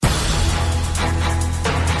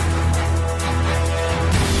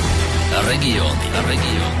Regióny.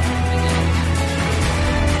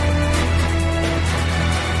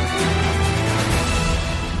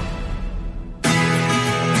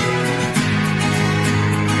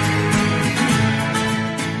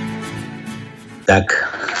 Tak,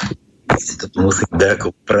 si to musím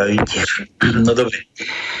nejako upraviť. No dobre,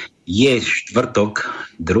 je štvrtok,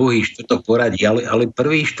 druhý štvrtok poradí, ale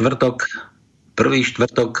prvý štvrtok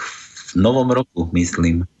v novom roku,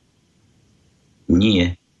 myslím.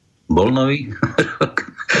 Nie. Bol nový rok?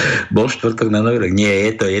 Bol štvrtok na nový rok? Nie,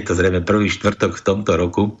 je to zrejme prvý štvrtok v tomto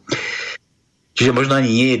roku. Čiže možno ani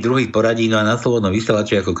nie je druhý poradí, no a na Slobodnom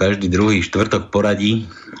vysielači ako každý druhý štvrtok poradí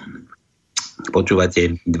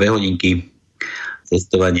počúvate 2 hodinky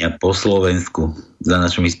cestovania po Slovensku za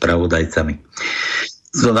našimi spravodajcami.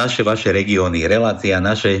 Sú naše, vaše regióny, relácia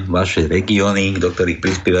naše, vaše regióny, do ktorých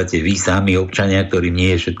prispievate vy sami, občania, ktorým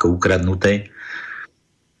nie je všetko ukradnuté,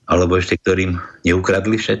 alebo ešte ktorým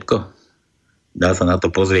neukradli všetko. Dá sa na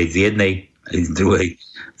to pozrieť z jednej aj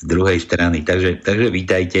z druhej strany. Takže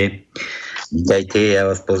vítajte, ja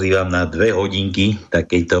vás pozývam na 2 hodinky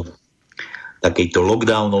takejto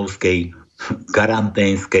lockdownovskej,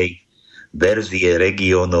 karanténskej verzie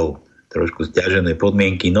regiónov, trošku sťažené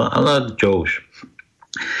podmienky, no ale čo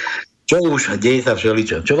už, deje sa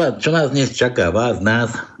všeličo. Čo nás dnes čaká? Vás,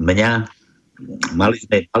 nás, mňa? Mali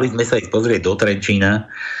sme sa ísť pozrieť do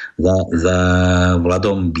Trenčína za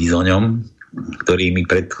Vladom Bizoňom, ktorý mi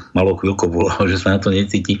pred malou chvíľkou volal, že sa na to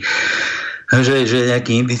necíti, že je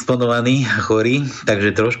nejaký indisponovaný, chorý,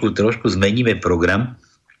 takže trošku zmeníme program.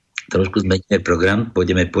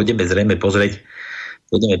 Pôjdeme zrejme pozrieť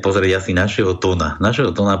asi našeho tóna.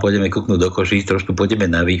 Pôjdeme kúknúť do Košíc, trošku pôjdeme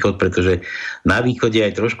na východ, pretože na východe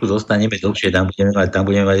aj trošku zostaneme dlhšie, tam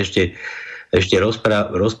budeme mať ešte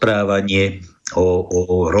rozprávanie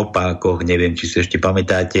o ropákoch, neviem, či si ešte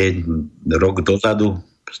pamätáte, rok dozadu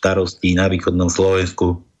starosti na východnom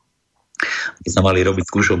Slovensku, kde sa mali robiť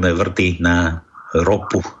skúšobné vrty na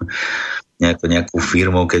ropu, nejakú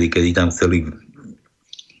firmu, kedy tam chceli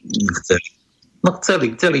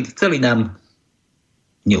nám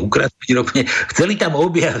neukradnúť ropu, chceli tam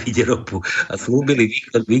objaviť ropu a slúbili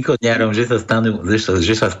východňárom, že sa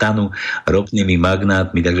stanú ropnými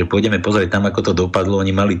magnátmi, takže pôjdeme pozrieť tam, ako to dopadlo.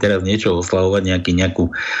 Oni mali teraz niečo oslavovať,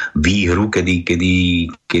 nejakú výhru,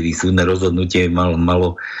 kedy súdne rozhodnutie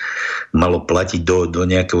malo platiť do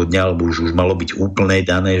nejakého dňa, alebo už malo byť úplne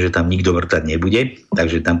dané, že tam nikto vrtať nebude,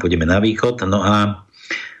 takže tam pôjdeme na východ. No a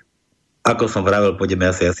ako som vravel, pôjdeme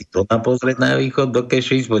asi to tam pozrieť na východ do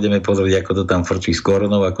Kešic, pôjdeme pozrieť, ako to tam frčí s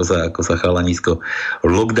koronou, ako sa chalanisko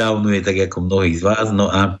lockdownuje, tak ako mnohí z vás.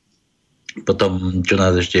 No a potom, čo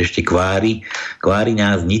nás ešte kvári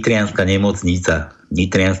nás nitrianská nemocnica,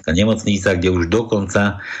 kde už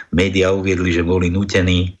dokonca médiá uviedli, že boli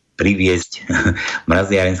nútení priviesť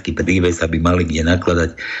mraziarenský príves, aby mali kde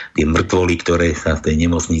nakladať tie mŕtvoly, ktoré sa v tej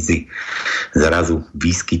nemocnici zrazu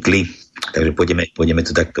vyskytli. Takže pôjdeme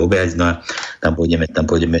to takto obehať, no a tam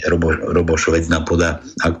pôjdeme Robo ŠVEC nám podá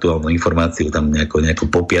aktuálnu informáciu, tam nejako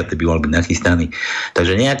po 5. by mal byť nachystaný.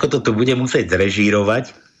 Takže nejako to tu bude musieť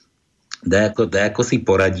zrežírovať, dajako si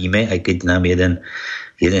poradíme, aj keď nám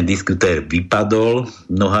jeden diskutér vypadol,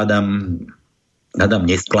 no hádam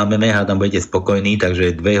nesklameme, hádam budete spokojní,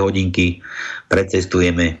 takže 2 hodinky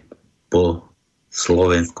precestujeme po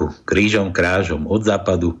Slovensku krížom, krážom, od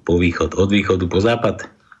západu po východ, od východu po západ,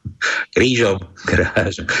 krížom,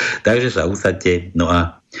 krážom. Takže sa usadte, no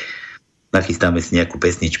a nachystáme si nejakú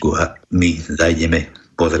pesničku a my zajdeme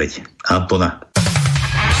pozrieť Antona.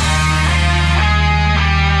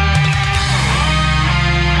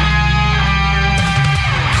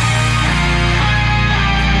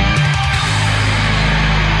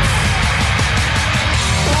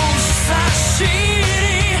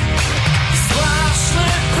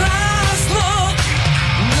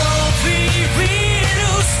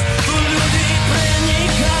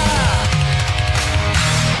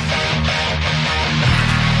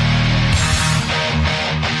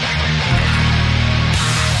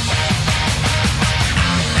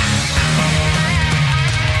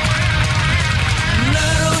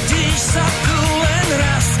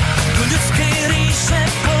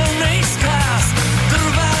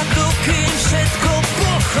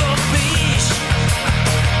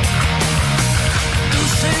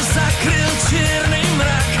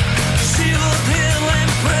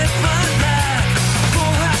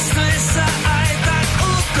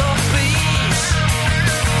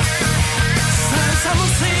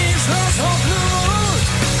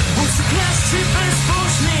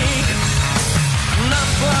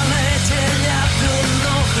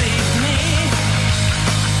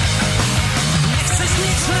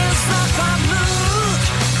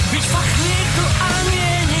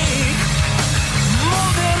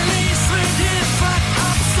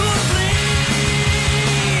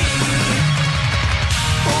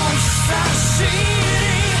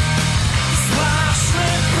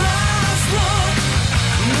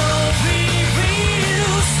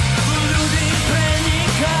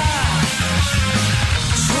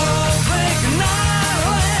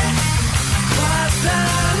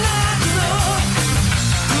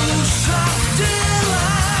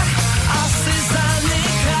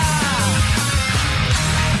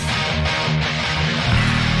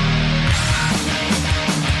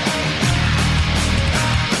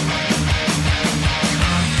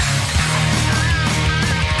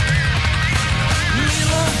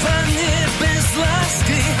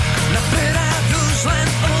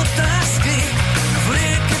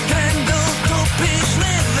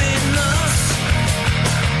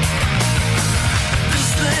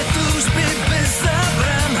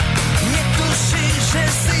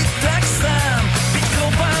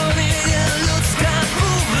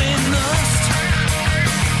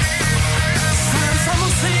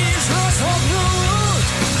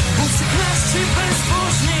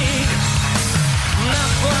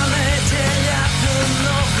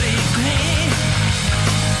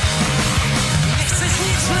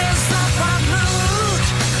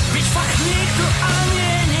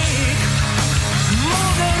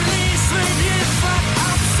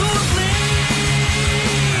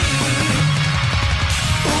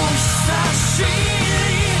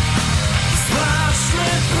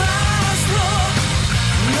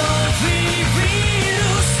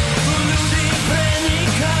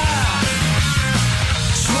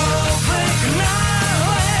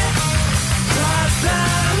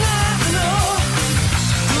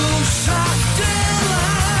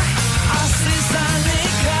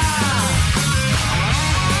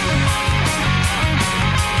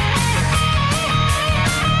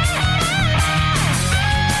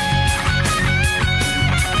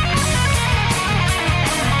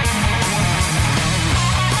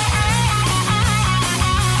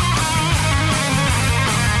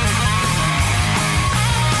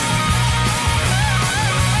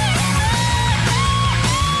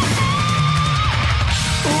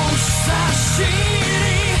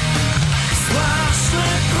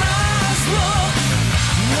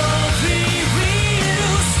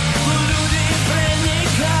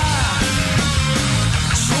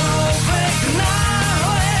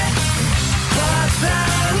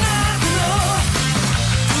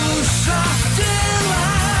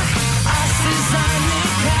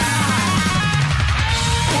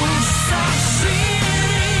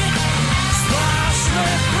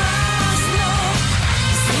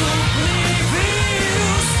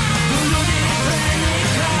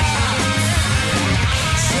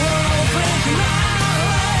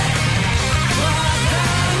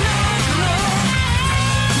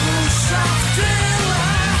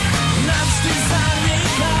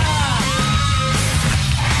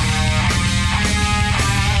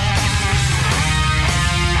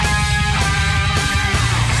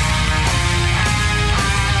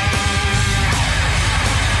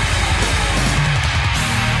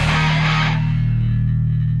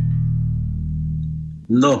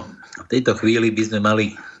 No, v tejto chvíli by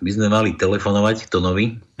sme mali telefonovať, kto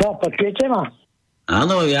nový. No, počujete ma?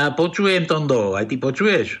 Áno, ja počujem, Tondo, aj ty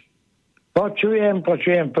počuješ? Počujem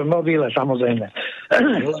v mobile, samozrejme.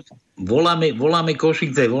 Voláme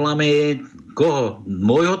Košice, voláme koho?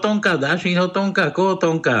 Môjho Tonka, Dášinho Tonka, koho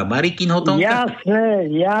Tonka? Marikinho Tonka?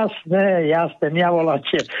 Jasné, mňa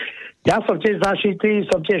voláte. Ja som tiež zašitý,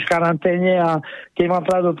 som tiež v karanténe a keď mám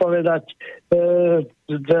pravdu povedať,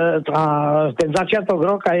 ten začiatok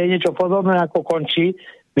roka je niečo podobné, ako končí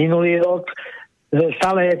minulý rok.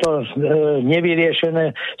 Stále je to nevyriešené,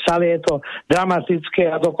 stále je to dramatické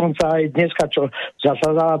a dokonca aj dneska, čo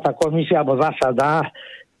zasadala tá komisia, alebo zasadá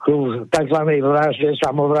k takzvanej vražde,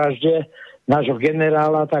 samovražde nášho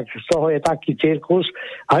generála, tak z toho je taký cirkus.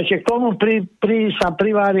 A ešte k tomu sa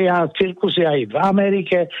privária cirkusy aj v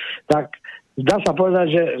Amerike, tak dá sa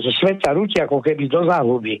povedať, že svet sa rúti ako keby do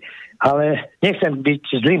záhuby. Ale nechcem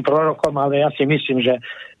byť zlým prorokom, ale ja si myslím, že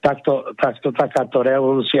takáto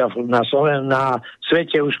revolúcia na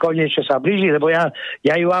svete už konečne sa blíži, lebo ja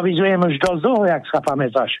ju avizujem už dosť dlho, jak sa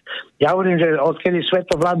pamätáš. Ja hovorím, že odkedy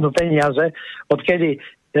sveto vládnu peniaze, odkedy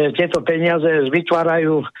tieto peniaze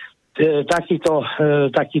vytvárajú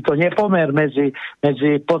takýto nepomer medzi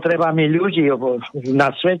potrebami ľudí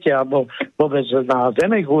na svete alebo vôbec na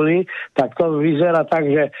zemeguli, tak to vyzerá tak,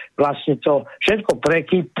 že vlastne to všetko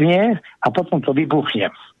prekypne a potom to vybuchne.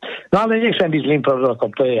 No ale nechcem byť zlým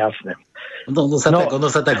prorokom, to je jasné. Ono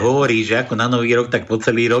sa tak hovorí, že ako na Nový rok, tak po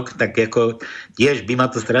celý rok, tak ako tiež by ma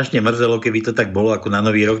to strašne mrzelo, keby to tak bolo ako na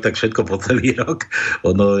Nový rok, tak všetko po celý rok.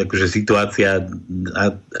 Ono, akože situácia,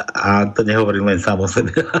 a to nehovorím len sám o sebe,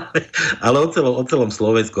 ale o celom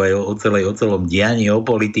Slovensku, aj o celom dianí, o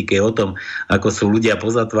politike, o tom, ako sú ľudia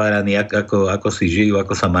pozatváraní, ako si žijú,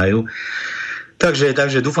 ako sa majú.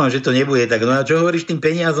 Takže dúfam, že to nebude tak. No a čo hovoríš tým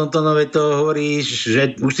peniazom, to hovoríš,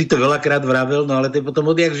 že už si to veľakrát vravel, no ale to je potom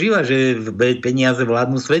odjak živa, že peniaze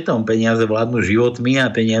vládnu svetom, peniaze vládnu životmi a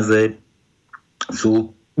peniaze sú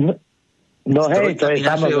to je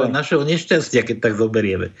našeho nešťastia, keď tak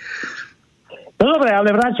zoberieme. No dobre, ale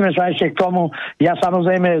vráťme sa ešte k tomu. Ja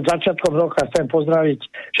samozrejme začiatkom roka chcem pozdraviť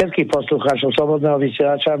všetkých poslucháčov Slobodného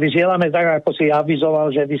vysielača. Vysielame tak, ako si avizoval,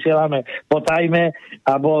 že vysielame po tajme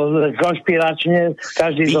alebo konšpiračne,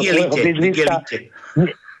 každý zo svojho bydliska.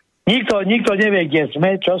 Nikto nevie, kde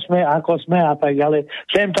sme, čo sme, ako sme a tak ďalej.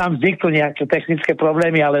 Sem tam vzniknú nejaké technické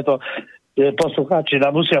problémy, ale to poslucháči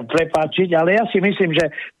nám musia prepáčiť, ale ja si myslím, že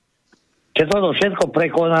toto všetko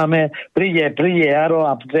prekonáme, príde jaro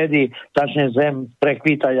a vtedy začne zem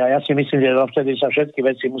prekvítať a ja si myslím, že vtedy sa všetky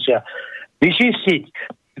veci musia vyčistiť.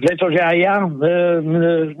 Pretože aj ja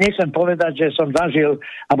nechcem povedať, že som zažil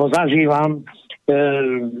alebo zažívam,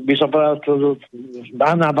 by som povedal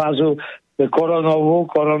na bázu koronovú,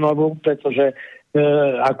 pretože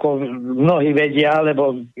ako mnohí vedia,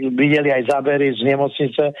 lebo videli aj zábery z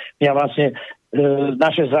nemocnice, ja vlastne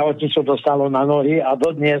naše zdravotníctvo dostalo na nohy a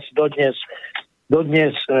dodnes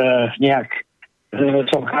nejak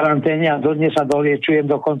som v karanténe a dodnes sa doliečujem,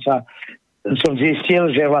 dokonca som zistil,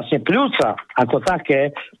 že vlastne pľúca ako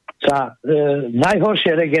také sa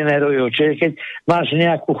najhoršie regenerujú. Čiže keď máš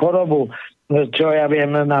nejakú chorobu, čo ja viem,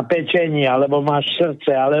 na pečení, alebo máš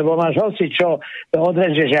srdce, alebo máš hoci čo,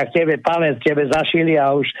 odrežeš, ak tebe palec, tebe zašili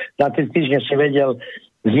a už za 3 týždne si vedel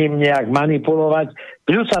s ním nejak manipulovať.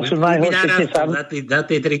 Pľúca sú najhoršie. Za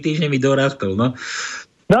tie 3 týždne mi dorastol, no.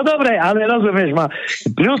 No dobre, ale rozumieš ma.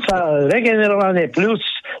 Pľúca, regenerovanie pľúc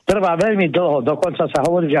trvá veľmi dlho, dokonca sa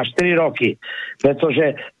hovorí, že až 4 roky.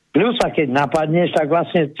 Pretože pľúca, keď napadneš, tak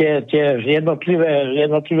vlastne tie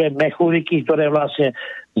jednotlivé mechúriky, ktoré vlastne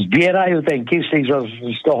zbierajú ten kyslík zo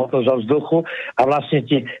vzduchu a vlastne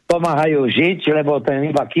ti pomáhajú žiť, lebo ten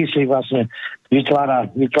iba kyslík vlastne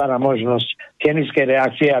vytvára možnosť chemickej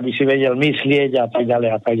reakcie, aby si vedel myslieť a tak ďalej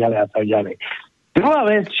a tak ďalej a tak ďalej. Druhá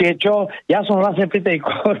vec je čo, ja som vlastne pri tej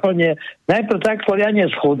korone najprv tak poriadne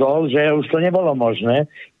schudol, že už to nebolo možné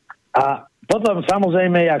a potom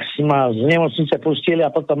samozrejme, jak ma z nemocnice pustili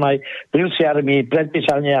a potom aj pľúciar mi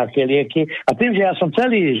predpísal nejaké lieky a tým, že ja som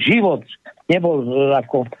celý život nebol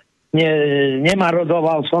ako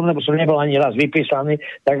nemarodoval som, lebo som nebol ani raz vypísaný,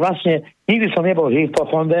 tak vlastne nikdy som nebol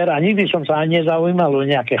hypochondér a nikdy som sa ani nezaujímal o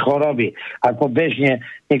nejaké choroby. Ako bežne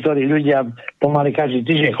niektorí ľudia pomaly každý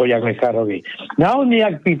týždeň chodia k lekárovi. No a on mi,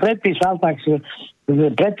 ak mi predpísal, tak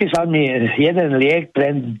predpísal mi jeden liek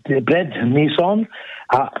pred mysom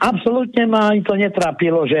a absolútne ma to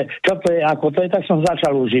netrápilo, že čo to je, ako to je, tak som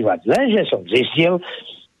začal užívať. Lenže som zistil,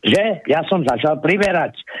 že ja som začal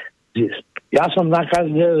priberať. Ja som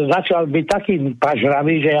začal byť taký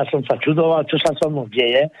pažravý, že ja som sa čudoval, čo sa so mnou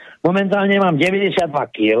deje. Momentálne mám 92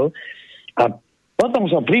 kg a potom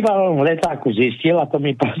som pri balovom letáku zistil, a to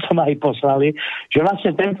mi potom aj poslali, že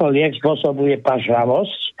vlastne tento liek spôsobuje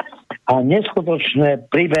pažravosť a neskutočné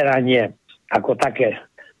priberanie ako také.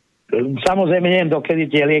 Samozrejme neviem, dokedy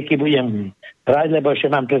tie lieky budem brať, lebo ešte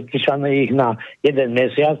mám predpísané ich na 1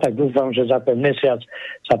 mesiac, tak dúfam, že za ten mesiac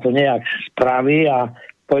sa to nejak spraví a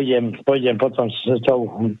pôjdem potom s tou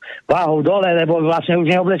váhou dole, lebo vlastne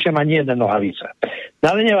už neoblečem ani jedné nohavice.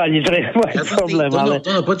 Ale nevadí, to je problém.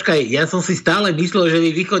 Počkaj, ja som si stále myslel, že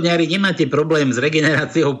vy východňári nemáte problém s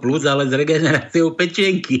regeneráciou plúc, ale s regeneráciou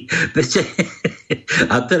pečenky.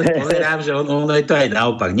 A teraz pozerám, že ono je to aj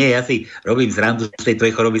naopak. Nie, ja si robím srandu z tej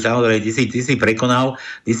tvojej choroby, samozrejme, ty si prekonal,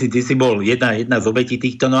 ty si bol jedna z obetí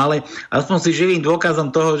týchto, no ale aspoň si živým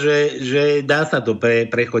dôkazom toho, že dá sa to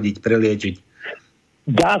prechodiť, preliečiť.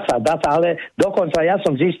 Dá sa, ale dokonca ja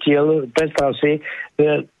som zistil, predstav si,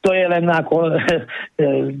 to je len ako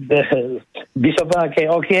by som povedal, aké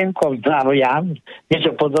okienko zdravia,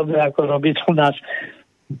 niečo podobné, ako robí tu náš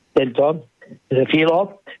tento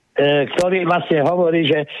Filo, ktorý vlastne hovorí,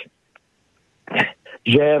 že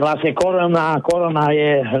vlastne korona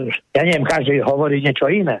je, ja neviem, každý hovorí niečo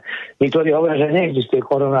iné. Niektorí hovoria, že neexistuje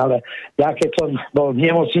korona, ale ja keď som bol v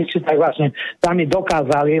nemocnici, tak vlastne tam mi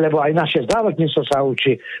dokázali, lebo aj naše zdravotníctvo sa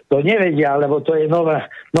učí. To nevedia, lebo to je nová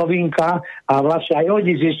novinka a vlastne aj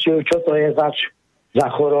oni zistujú, čo to je za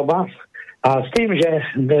choroba. A s tým, že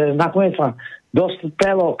nakoniec sa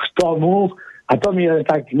dospelo k tomu, a to mi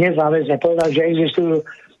tak nezáväzne povedal, že existujú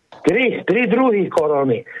tri druhy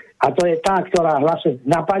korony. A to je tá, ktorá vlastne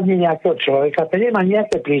napadne nejakého človeka, to nemá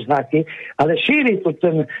nejaké príznaky, ale šíri tu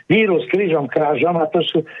ten vírus krížom krážom a to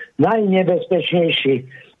sú najnebezpečnejší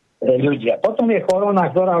ľudia. Potom je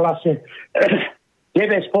korona, ktorá vlastne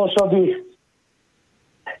tebe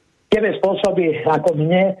spôsobí ako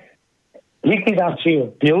mne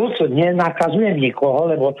likvidáciu pľúc, nenakazujem nikoho,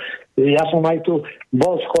 lebo ja som aj tu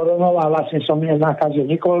bol s koronou a vlastne som nenakazil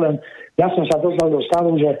nikoho, len ja som sa dostal do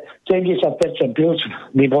stavu, že 70% pľúc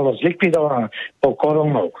by bolo zlikvidované po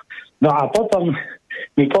koronou. No a potom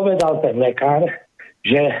mi povedal ten lekár,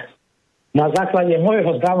 že na základe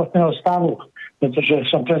môjho zdravotného stavu, pretože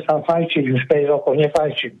som prestal fajčiť, už 5 rokov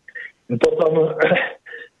nefajčím, potom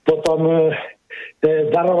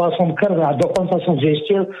daroval som krv a dokonca som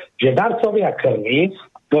zistil, že darcovia krvi,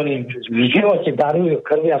 ktorí v živote darujú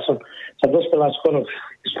krv, ja som sa dostala skoro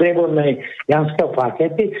z striebornej janského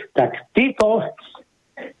pakety, tak títo,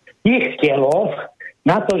 ich telo,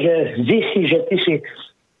 na to, že zistí, že ty si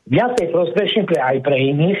viacej prospešný aj pre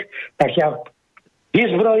iných, tak ja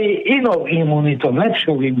vyzbrojí inou imunitou,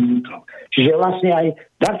 lepšou imunitou. Čiže vlastne aj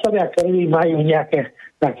darcovia krvi majú nejaké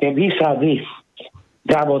také výsady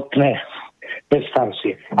zdravotné. Predstav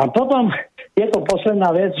si. A potom je to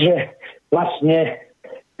posledná vec, že vlastne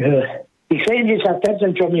tých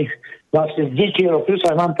 70%, čo mi vlastne zničilo, plus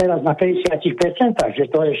aj mám teraz na 50%, že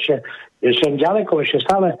to ešte som ďaleko, ešte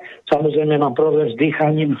stále samozrejme mám problém s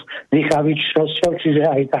dýchaním, dýchavičnosťou, čiže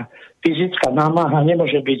aj tá fyzická námaha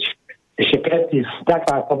nemôže byť ešte predtým,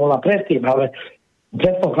 taká ako bola predtým, ale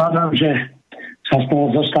predpokladám, že sa z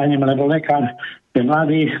toho dostanem, lebo lekár, ten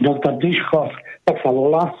mladý doktor Dyško, tak sa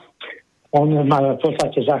volá, on ma v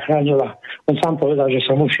podstate zachránil a on sám povedal, že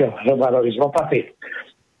som ušiel Robárovi z lopaty.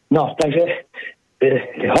 No, takže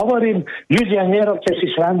hovorím, ľudia, nerobte si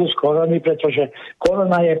srandu z korony, pretože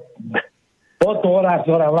korona je potvora,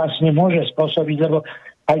 ktorá vlastne môže spôsobiť, lebo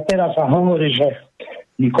aj teraz sa hovorí, že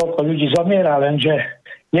koľko ľudí zomiera, lenže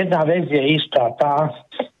jedna vec je istá tá,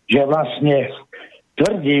 že vlastne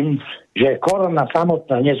tvrdím, že korona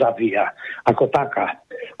samotná nezabíja ako taká.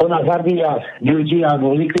 Ona zabíja ľudí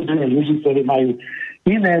alebo likviduje ľudí, ktorí majú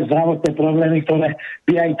iné zdravotné problémy, ktoré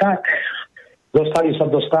by aj tak dostali sa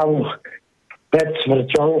do stavu pred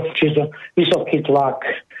smrťou, čiže vysoký tlak,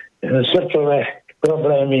 srdcové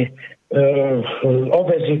problémy,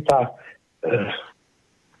 obezita,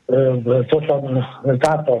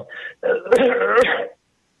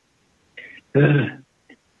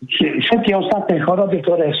 všetky ostatné choroby,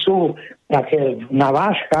 ktoré sú také na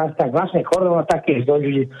vážkach, tak vlastne korona takých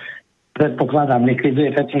ľudí predpokladám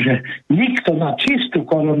likviduje, pretože nikto na čistú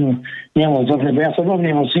koronu nemôže zobrať. Ja som bol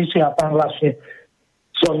v nemocnici a tam vlastne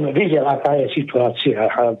som videl, aká je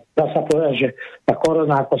situácia. A dá sa povedať, že tá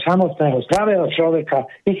korona ako samotného zdravého človeka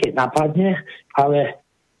ich napadne, ale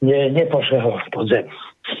nepošle ho pod zem.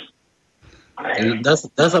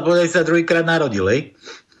 Dá sa povedať, že sa druhýkrát narodil, hej?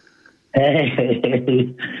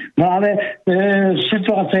 No ale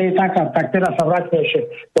situácia je taká, tak teraz sa vráťme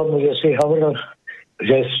ešte tomu, že si hovoril,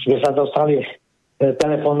 že sme sa dostali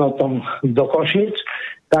telefónom do Košíc,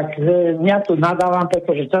 tak ja tu nadávam,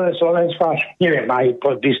 pretože celé Slovensko, až neviem, aj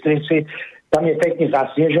po Bystrici, tam je pekne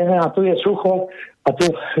zasnežené a tu je sucho a tu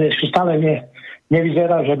ešte stále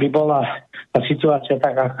nevyzerá, že by bola tá situácia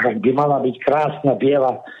taká, ak by mala byť krásna,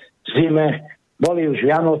 biela v zime. Boli už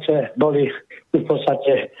Vianoce, boli v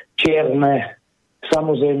podstate čierne.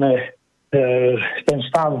 Samozrejme, ten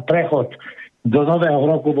stav, prechod do nového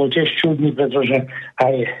roku bol tiež čudný, pretože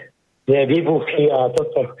aj tie výbuchy a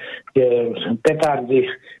toto, tie petardy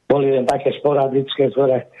boli len také sporadické,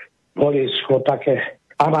 ktoré boli skôr také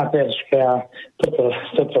amatérske a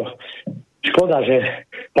toto škoda, že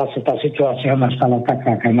vlastne tá situácia nastala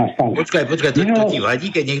taká, aká nastala. Počkaj, to ti vadí,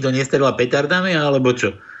 keď niekto nestrelá petardami, alebo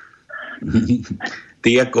čo? Ty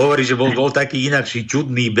ako hovoríš, že bol taký inakší,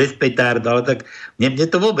 čudný, bez petard, ale tak mne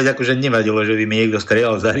to vôbec akože nevadilo, že by mi niekto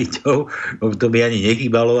strieľal za riťou, to by ani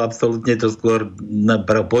nechýbalo, absolútne to skôr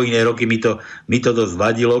po iné roky mi to dosť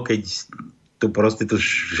vadilo, keď tu proste to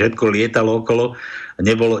všetko lietalo okolo a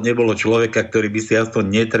nebolo človeka, ktorý by si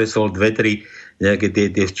aspoň netresol 2-3 nejaké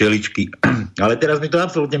tie včeličky. Ale teraz mi to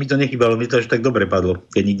nechýbalo, mi to až tak dobre padlo,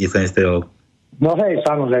 keď nikde sa nestrieľal. No hej,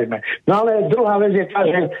 samozrejme. No ale druhá vec je tá,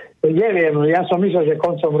 že neviem, ja som myslel, že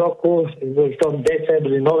koncom roku, v tom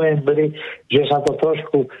decembri, novembri, že sa to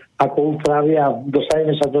trošku ako upraví a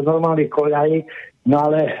dostaneme sa do normálnych koľají, no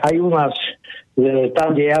ale aj u nás,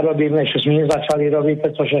 tam, kde ja robím, ešte sme nezačali robiť,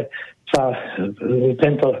 pretože sa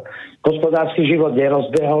tento hospodársky život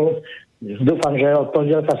nerozbehol. Dúfam, že od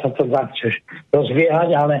pondelka sa to začne rozbiehať,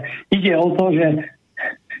 ale ide o to, že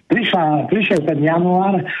prišiel ten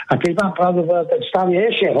január a keď mám pravdu, ten stav je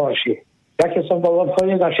ešte horší. Ja keď som bol v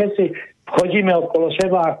obchode a všetci chodíme okolo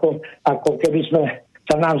seba, ako keby sme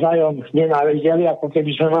sa navzájom nenávideli, ako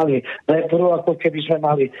keby sme mali lepru, ako keby sme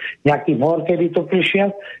mali nejaký mor, keby to prišiel.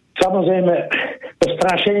 Samozrejme, to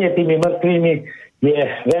strašenie tými mŕtvými je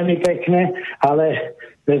veľmi pekné, ale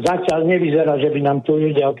zatiaľ nevyzerá, že by nám tu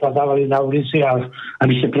ľudia odkladávali na ulici,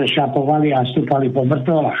 aby sa prešľapovali a stúpali po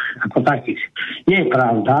mŕtvolách ako takých. Je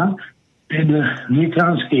pravda,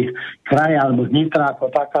 nitrianský kraj alebo Nitra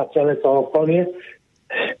ako taká, celé to okolie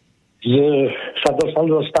sa dostal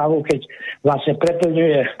do stavu, keď vlastne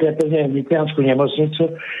preplňuje nitrianskú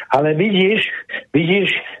nemocnicu, ale vidíš,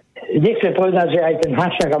 nechcem povedať, že aj ten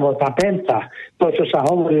hašťak alebo tá penta, to, čo sa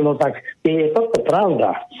hovorilo, tak je toto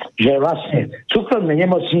pravda, že vlastne súkromné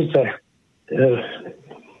nemocnice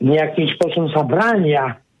nejakým spôsobom sa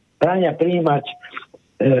bránia prijímať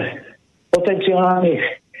potenciálnych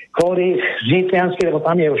chorých z nitrianskej, lebo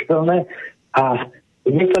tam je už plné a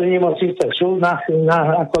niektoré nemocnice sú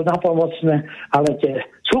ako napomocné, ale tie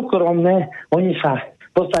súkromné, oni sa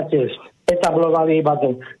v podstate etablovali iba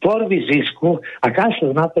do tvorby zisku a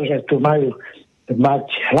kašľú na to, že tu majú mať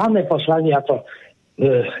hlavné poslanie a to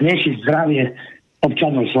riešiť zdravie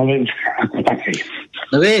občanov Slovenska ako takej.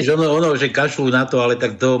 No vieš, ono, že kašľú na to, ale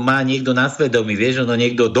tak to má niekto na svedomí, vieš, ono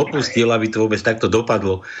niekto dopustil, aby to vôbec takto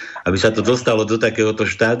dopadlo, aby sa to dostalo do takéhoto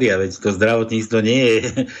štádia, veď to zdravotníctvo nie je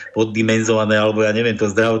poddimenzované, alebo ja neviem, to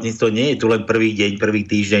zdravotníctvo nie je tu len prvý deň, prvý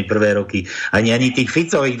týždeň, prvé roky, ani tých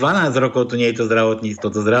Ficových 12 rokov tu nie je to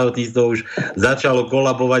zdravotníctvo už začalo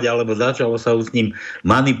kolabovať, alebo začalo sa už s ním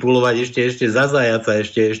manipulovať ešte za Zajaca,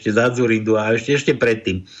 ešte za Dzurindu a ešte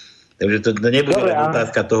predtým. Takže to nebude len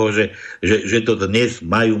otázka toho, že to dnes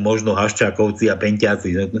majú možno Haščákovci a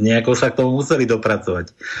Pentiaci. Nejako sa k tomu museli dopracovať.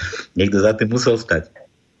 Niekto za tým musel stať.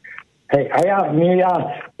 Hej, a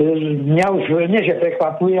mňa už nie, že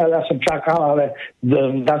prekvapuje, ale ja som čakal, ale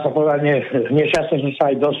dá sa povedať, nešťastne som sa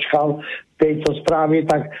aj dočkal tejto správy,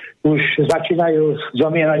 tak už začínajú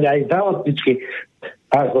zomierať aj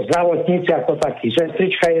zdravotníci ako takí.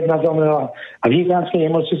 Sestrička jedna zomrela a v nitrianskej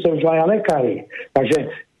nemocnici už aj lekári. Takže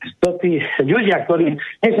to tí ľudia, ktorí,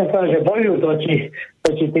 nechcem povedať, že bojujú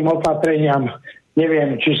proti tým opatreniam,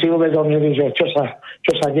 neviem, či si uvedomili, že čo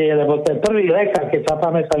sa deje, lebo ten prvý lekár, keď sa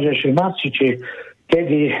pamätá, že Šimáci, či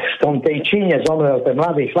kedy v tom tej Číne zomrel ten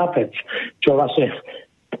mladý chlapec, čo vlastne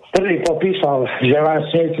prvý popísal, že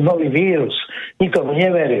vlastne je nový vírus, nikomu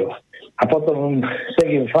neveril. A potom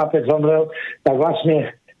ten chlapec zomrel, tak vlastne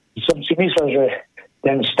som si myslel, že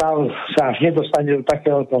ten stav sa až nedostane do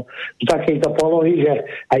takejto polohy, že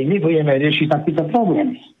aj my budeme riešiť takýto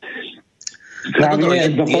problém.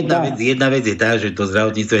 Jedna vec je tá, že to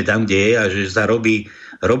zdravotníctvo je tam, kde je a že sa robí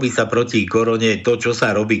sa proti korone to, čo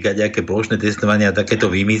sa robí, nejaké plošné testovania a takéto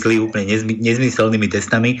vymysly úplne nezmyselnými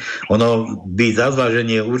testami. Ono by za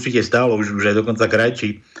zváženie určite stálo, už aj dokonca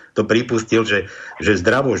Krajčí to pripustil, že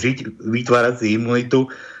zdravo žiť, vytvárať si imunitu,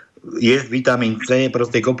 jesť vitamín C,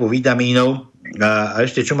 proste kopu vitamínov a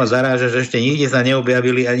ešte čo ma zaráža, že ešte nikde sa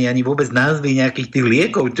neobjavili ani vôbec názvy nejakých tých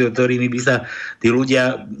liekov, ktorými by sa tí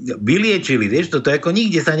ľudia vyliečili. Vieš, toto ako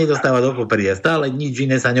nikde sa nedostáva do popredia. Stále nič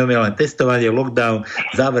iné sa neumie, len testovanie, lockdown,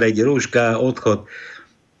 zavrieť, rúška, odchod.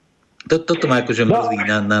 Toto má akože mrzí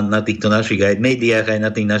na týchto našich aj médiách, aj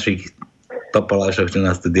na tých našich papalášoch, čo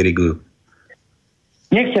nás tu dirigujú.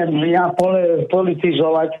 Nechcem ja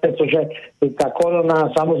politizovať, pretože tá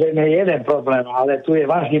korona samozrejme je jeden problém, ale tu je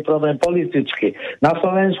vážny problém politický. Na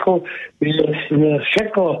Slovensku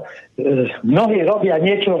všetko, mnohí robia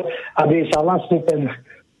niečo, aby sa vlastne ten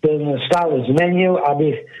stav zmenil,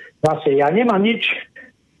 aby vlastne ja nemám nič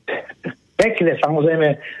pekné,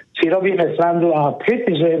 samozrejme si robíme srandu a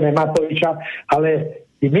kritizujeme Matoviča, ale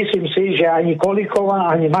myslím si, že ani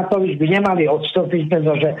Kolíková, ani Matovič by nemali odstúpiť,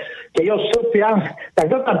 pretože keď odstúpia, tak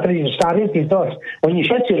kto tam príde starý, oni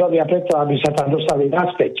všetci robia preto, aby sa tam dostali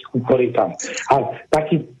naspäť ku korytám. A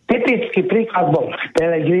taký typický príklad bol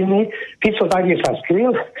Pellegrini, Fico taky sa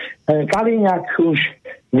skryl, Kaliňák už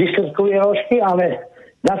vystrkuje rožky, ale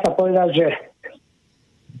dá sa povedať, že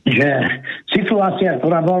situácia,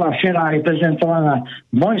 ktorá bola včera aj prezentovaná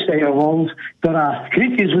Mojsejovou, ktorá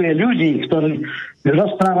kritizuje ľudí, ktorí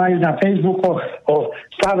rozprávajú na Facebookoch o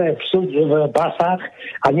stave v pasách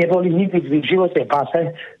a neboli nikdy v živote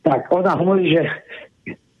pase, tak ona hovorí, že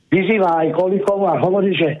vyzýva aj Kolíkovú a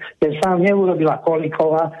hovorí, že ten stav neurobila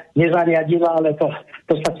Kolíková, nezariadila, ale to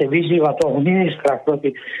v podstate vyzýva toho ministra,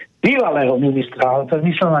 bývalého ministra, ale to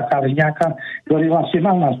myslela Kaliňáka, ktorý vlastne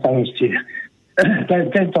mal na starosti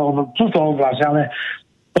túto oblasť, ale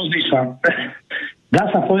pozri sa, dá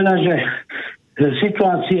sa povedať, že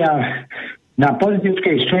situácia na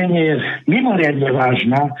politickej scéne je mimoriadne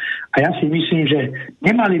vážna a ja si myslím, že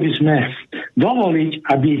nemali by sme dovoliť,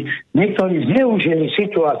 aby niektorí zneužili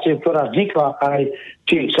situáciu, ktorá vznikla aj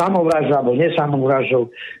či samovraždou alebo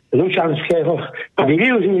nesamovraždou Lučanského, aby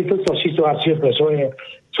využili túto situáciu pre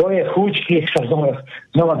svoje chúčky sa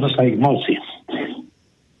znova dostali k moci.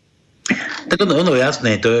 Tak ono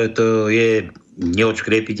jasné, to je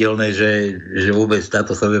neodškriepiteľné, že vôbec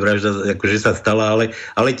táto sebevražda akože sa stala,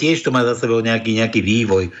 ale tiež to má za sebou nejaký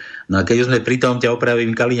vývoj. No a keď už sme pri tom, ťa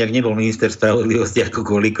opravím, Kaliňák nebol minister spravodlivosti ako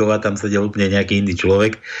Kolíková, tam sedel úplne nejaký iný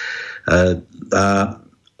človek. A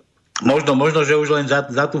možno, že už len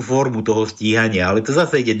za tú formu toho stíhania, ale to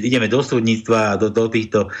zase ideme do súdnictva a do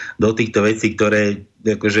týchto vecí, ktoré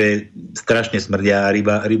akože strašne smrdia a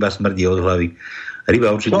ryba smrdí od hlavy.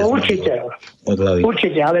 Ryba určite. No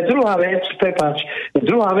určite, ale druhá vec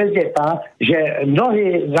je tá, že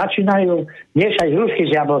mnohí začínajú miešať hrušky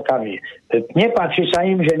s jablkami. Nepáči sa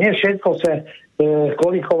im, že nie všetko chce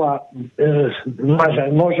Kolíková má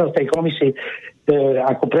možnosť tej komisii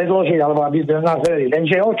ako predložiť, alebo aby sme nás verili.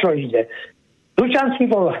 Lenže o čo ide? Lučanský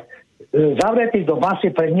bol zavretý do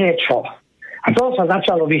basy pre niečo. A to sa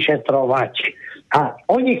začalo vyšetrovať. A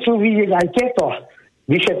oni chcú vidieť aj tieto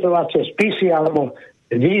vyšetrovacie spisy alebo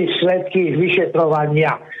výsledky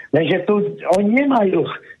vyšetrovania. Lenže tu oni nemajú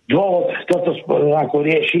dôvod toto ako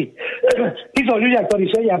riešiť. Títo ľudia,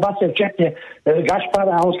 ktorí sedia v base, včetne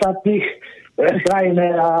Gašpara a ostatných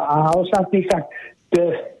krajine a ostatných, tak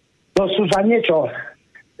to sú za niečo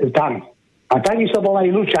tam. A takisto bol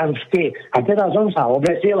aj Lučanský. A teraz on sa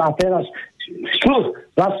obesil a teraz chcú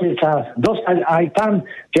vlastne sa dostať aj tam,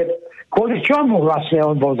 že kvôli čomu vlastne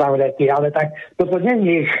on bol zavretý, ale tak toto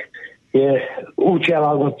nie je účel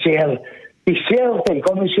alebo cieľ. Tých cieľ tej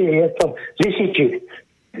komisie je to zistiť, či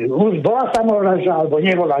už bola samovražda alebo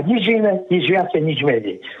nebola. Nič iné, nič viacej, nič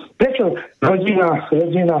menej. Prečo rodina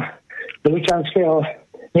Lučanského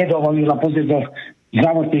nedovolila pozrieť do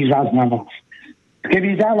zdravotných záznamov?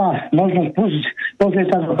 Keby dala možnosť pozrieť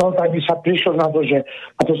sa do toho, tak by sa prišlo na to, že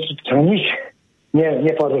a to nič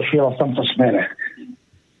neporušilo v tomto smere.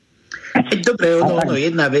 Dobre, ono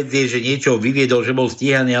jedna vec je, že niečo vyviedol, že bol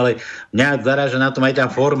stíhaný, ale mňa zaráža na tom aj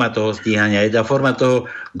tá forma toho stíhania, aj tá forma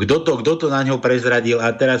toho, kto to na ňo prezradil.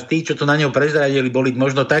 A teraz tí, čo to na ňo prezradili, boli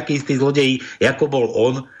možno takí istí zlodeji, ako bol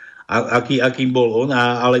on, akým bol on,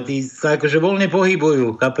 ale tí sa akože voľne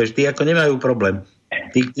pohybujú, chápeš, tí ako nemajú problém.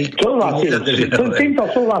 Týmto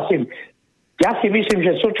súhlasím. Ja si myslím,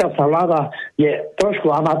 že súčasná vláda je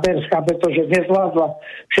trošku amatérska, pretože nezvládla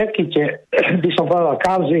všetky tie, by som povedal,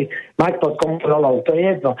 kauzy mať pod kontrolou. To je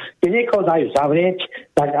jedno. Keď niekoho dajú zavrieť,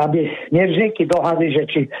 tak aby nevznikli dohady, že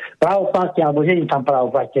či pravoplatne, alebo nie je tam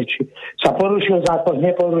pravoplatne, či sa porušil zákon,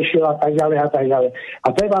 neporušil a tak ďalej a tak ďalej. A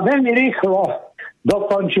treba veľmi rýchlo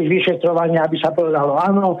dokončiť vyšetrovanie, aby sa povedalo,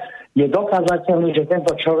 áno, je dokázateľné, že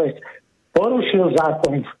tento človek porušil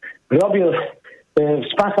zákon,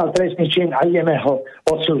 spáchal trestný čin a ideme ho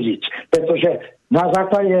odsúdiť. Pretože na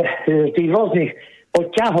základe tých rôznych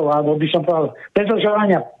odťahov, alebo by som povedal,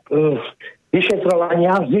 predĺžovania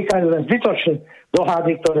vyšetrovania vznikajú len zbytočné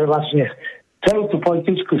dohady, ktoré vlastne celú tú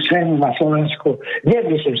politickú scénu na Slovensku,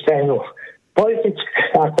 nemyslím scénu, politickú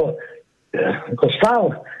ako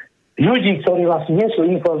stav ľudí, ktorí vlastne nie sú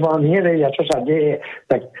informovaní, nevedia, čo sa deje,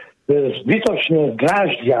 tak zbytočne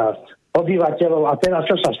dráždia obyvateľov. A teraz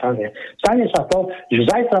čo sa stane? Stane sa to,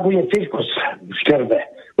 že zajtra bude cirkus v Šterbe.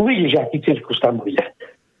 Uvidíš, aký cirkus tam bude.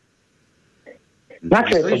 Na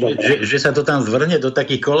čo je to dobré? Že sa to tam zvrne do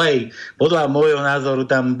takých kolejí. Podľa môjho názoru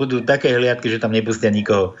tam budú také hliadky, že tam nepustia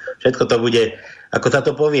nikoho. Všetko to bude, ako sa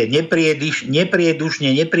to povie, nepriedušne,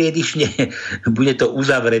 bude to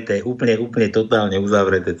uzavreté, úplne totálne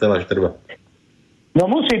uzavreté, celá Štrba. No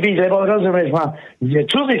musí byť, lebo rozumieš ma,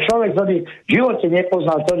 cudzí človek, ktorý v živote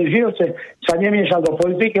nepoznal, ktorý v živote sa nemiešal do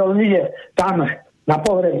politiky, on ide tam na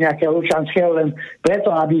pohreb nejakého Lučanského len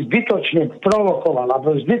preto, aby zbytočne provokoval,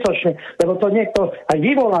 alebo zbytočne, lebo to niekto aj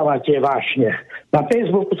vyvoláva tie vášne. Na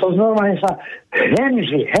Facebooku to normálne sa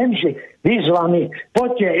hemží výzvami,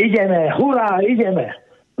 poďte, ideme, hurá, ideme.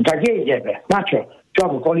 No tak ideme. Na čo?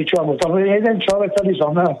 Čomu, kvôli čomu? To je jeden človek, ktorý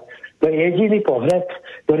zomrel. To je jediný pohreb,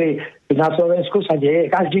 ktorý na Slovensku sa deje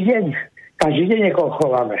každý deň. Každý deň niekoho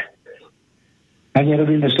chováme. A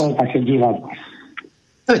nerobíme z toho také divadlo.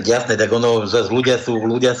 No jasné, tak ono, zase ľudia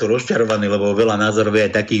sú rozčarovaní, lebo veľa názorov je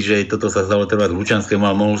aj takých, že toto sa stalo trvať Lučanskému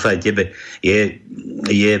a mohlo sa aj tebe.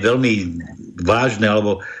 Je veľmi vážne,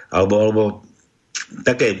 alebo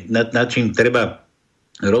také, nad čím treba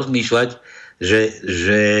rozmýšľať, že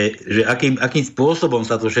akým spôsobom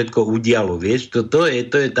sa to všetko udialo, vieš, to je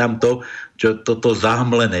tam to, čo to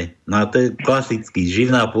zahmlené. No a to je klasický,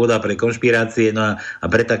 živná pôda pre konšpirácie, no a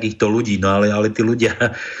pre takýchto ľudí, no ale tí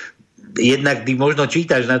ľudia jednak ty možno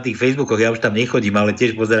čítaš na tých Facebookoch, ja už tam nechodím, ale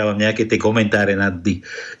tiež pozerávam nejaké tie komentáre na tých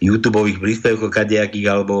YouTubeových príspevkoch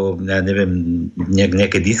kadejakých, alebo ja neviem,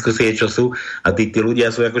 nejaké diskusie, čo sú, a tí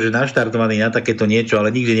ľudia sú akože naštartovaní na takéto niečo,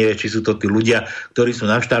 ale nikdy nevieš, či sú to tí ľudia, ktorí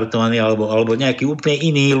sú naštartovaní, alebo nejakí úplne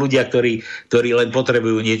iní ľudia, ktorí len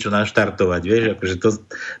potrebujú niečo naštartovať, vieš, akože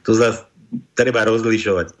to zase treba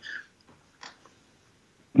rozlišovať.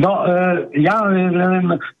 No, ja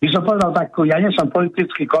by som povedal tak, ja nie som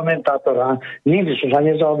politický komentátor a nikdy som sa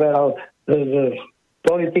nezaoberal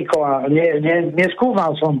politikou a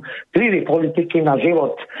neskúmal som vplyvy politiky na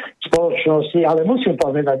život spoločnosti, ale musím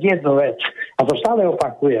povedať jednu vec, a to stále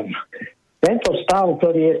opakujem. Tento stav,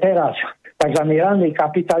 ktorý je teraz, takzvaný ranný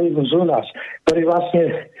kapitalizmus u nás, ktorý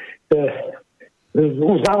vlastne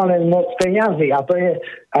uznáva len moc peňazí, a to je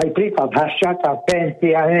aj prípad Haščáka,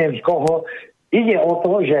 Penty a neviem z koho. Ide o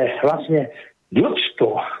to, že vlastne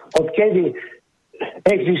ľudstvo, odkedy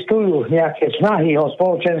existujú nejaké snahy o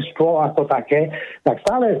spoločenstvo ako také, tak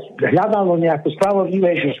stále hľadalo nejakú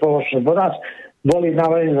spravodlivejšiu spoločnosť. Bo raz boli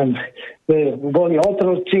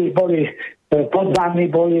otroci, boli poddaní,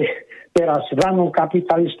 boli teraz v ranom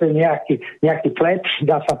kapitaliste nejaký plebs,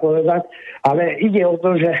 dá sa povedať, ale ide o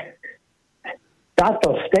to, že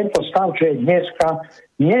tento stav, čo je dneska,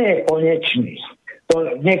 nie je konečný.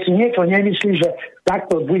 Nech si niekto nemyslí, že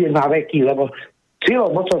takto bude na veky, lebo silou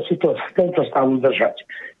mocou si tento stav udržať.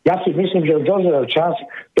 Ja si myslím, že dozrel čas,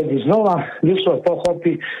 kedy znova ľudstvo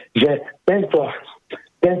pochopí, že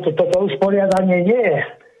toto usporiadanie nie je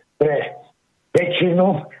pre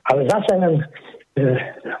väčšinu, ale zase len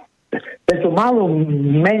tú malú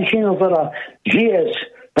menšinu, ktorá žije z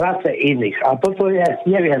práce iných. A toto je,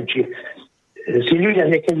 neviem, či si ľudia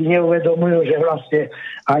niekedy neuvedomujú, že vlastne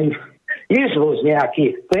aj izmus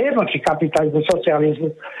nejaký, to je jedno, či kapitalizmus,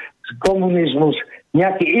 socializmus, komunizmus,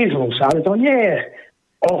 nejaký izmus, ale to nie je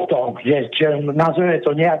o tom, že nazveme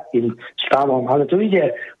to nejakým stavom, ale tu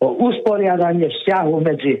ide o usporiadanie vzťahu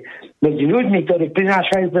medzi ľuďmi, ktorí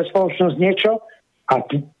prinášajú pre spoločnosť niečo, a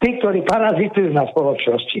tí, ktorí parazitujú na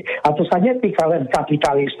spoločnosti. A to sa netýka len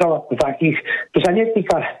kapitalistov takých, to sa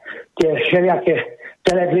netýka tie všelijaké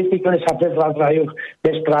celebrity, ktoré sa predvádzajú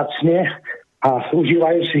bezpracne a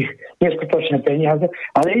užívajú si neskutočné peniaze,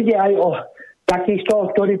 ale ide aj o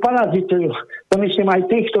takýchto, ktorí parazitujú. To myslím aj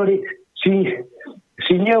tých, ktorí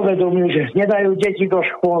si neuvedomujú, že nedajú deti do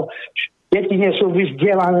škôl, deti nie sú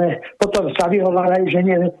vyzdelané, potom sa vyhovárajú, že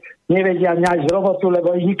nevedia nájsť robotu,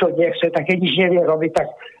 lebo ich nikto nechce, tak keď nič nevie robiť,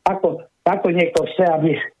 tak ako niekto chce,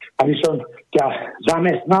 aby som ťa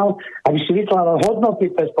zamestnal, aby si vytváral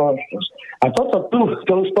hodnoty pre spoločnosť. A to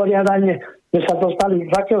usporiadanie, sme sa dostali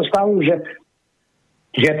z takého stavu, že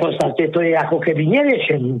v podstate to je ako keby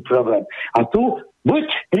neriešený problém. A tu buď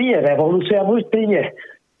príde revolúcia, buď príde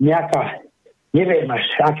nejaká, neviem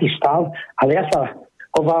aký stav, ale ja sa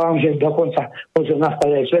obávam, že dokonca môže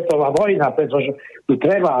nastať aj svetová vojna, pretože tu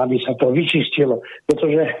treba, aby sa to vyčistilo.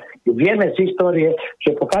 Pretože vieme z histórie,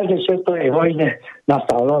 že po každej svetovej vojne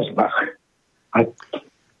nastal rozmach.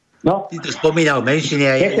 No. Ty to spomínal menšine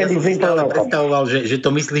a ja som si stále predstavoval, že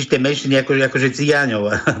to myslíš tie menšiny akože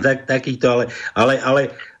cigáňov takýchto,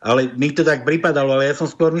 ale mi to tak pripadalo, ale ja som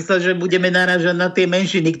skôr myslel, že budeme narážať na tie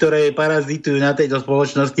menšiny, ktoré parazitujú na tejto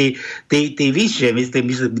spoločnosti, tí vyššie,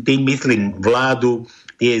 myslím vládu,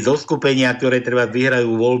 tie zoskupenia, ktoré treba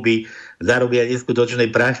vyhrajú voľby, zarobia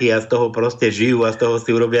neskutočné prachy a z toho proste žijú a z toho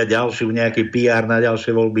si urobia ďalšiu nejaký PR na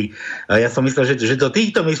ďalšie voľby. A ja som myslel, že to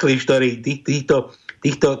týchto myslíš, ktorí týchto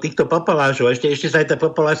papalášov, ešte sa aj tak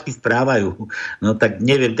papalášky správajú. No tak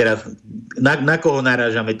neviem teraz, na koho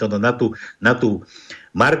narážame to, na tú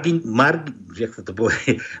jak sa to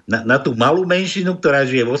povie, na tú malú menšinu, ktorá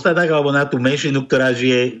žije v osadách, alebo na tú menšinu, ktorá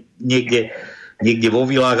žije niekde vo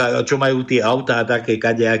vilách a čo majú tie autá také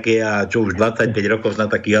kadejaké a čo už 25 rokov na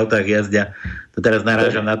takých autách jazdia. To teraz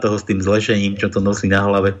narážam na toho s tým zlešením, čo to nosí na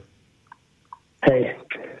hlave. Hej.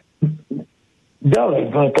 Dobre,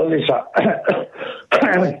 pozri sa.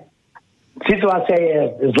 Situácia je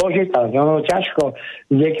zložitá, no ťažko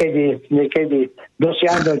niekedy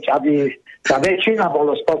dosiahnuť, aby tá väčšina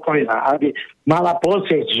bola spokojná, aby mala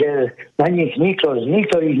pocit, že na nich nikto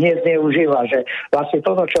ich nezneužíva, že vlastne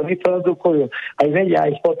toto, čo vyprodukujú, aj vedia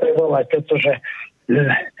ich potrebovať, pretože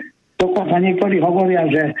dokonca niektorí hovoria,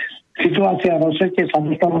 že situácia vo svete sa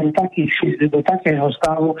dostala do takého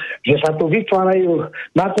stavu, že sa tu vytvárajú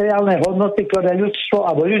materiálne hodnoty, ktoré ľudstvo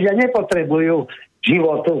alebo ľudia nepotrebujú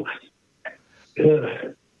životu.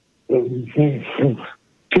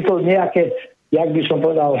 či to nejaké, jak by som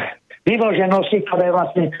povedal, vymoženosti, ktoré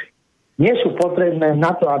vlastne nie sú potrebné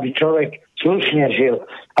na to, aby človek slušne žil,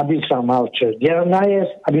 aby sa mal čo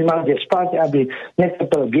najesť, aby mal kde spať, aby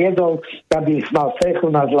netrpel biedou, aby mal strechu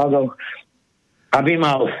nad hlavou, aby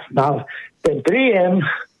mal ten príjem,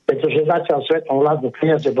 pretože začal svetom vládnu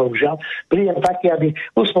peniaze, bohužiaľ, príjem taký, aby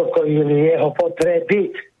uspokojili jeho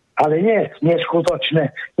potreby, ale nie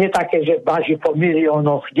neskutočné, nie také, že váži po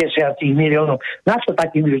miliónoch, 10 miliónov. Na čo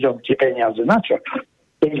takým ľuďom tie peniaze? Na čo?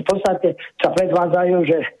 Keď v podstate sa predvádzajú,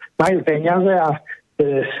 že majú peniaze a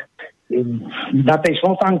na tej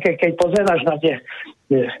smotanke, keď pozeráš na tie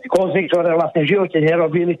kozy, ktoré vlastne v živote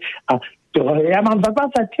nerobili a ja mám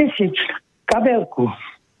 20 000 kabelku.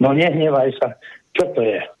 No nehnevaj sa. Čo to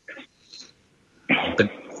je?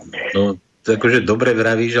 No, to akože dobre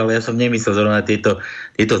vravíš, ale ja som nemyslel zrovna tieto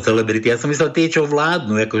celebrity. Ja som myslel tie, čo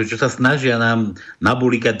vládnu, akože čo sa snažia nám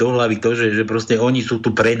nabulíkať do hlavy to, že proste oni sú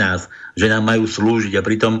tu pre nás, že nám majú slúžiť a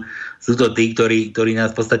pritom sú to tí, ktorí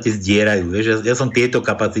nás v podstate zdierajú. Vieš? Ja som tieto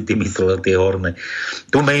kapacity myslel, tie horné.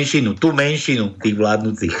 Tú menšinu tých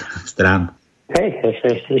vládnúcich strán. Hej.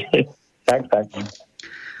 Tak.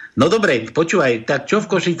 No dobre, počúvaj, tak čo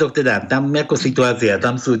v Košicoch teda? Tam ako situácia?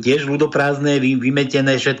 Tam sú tiež ľudoprázdne,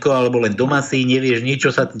 vymetené všetko, alebo len doma si nevieš nič,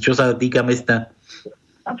 čo sa týka mesta?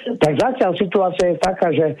 Tak zatiaľ situácia je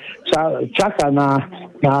taká, že sa čaká na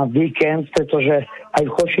víkend, pretože aj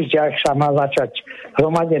v Košiciach sa má začať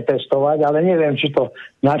hromadne testovať, ale neviem, či to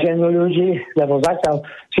naženú ľudí, lebo zatiaľ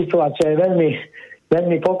situácia je veľmi,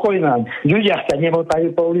 veľmi pokojná. Ľudia sa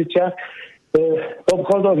nemotajú po uliciach, v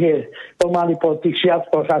obchodoch je pomaly po tých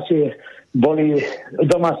sviatkoch asi boli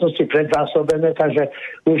domácnosti predzásobené, takže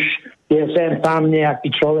už je sem tam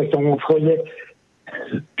nejaký človek v tom obchode.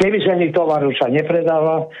 Prevysený tovar už sa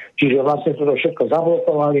nepredáva, čiže vlastne toto všetko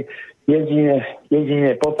zablokovali,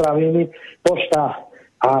 jedine potraviny, pošta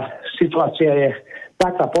a situácia je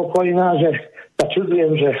taká pokojná, že sa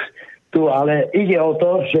čudujem, že tu, ale ide o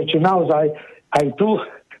to, že či naozaj aj tu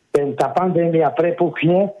tá pandémia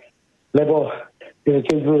prepukne, lebo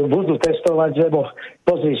keď budú testovať, lebo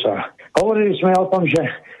pozri sa. Hovorili sme o tom, že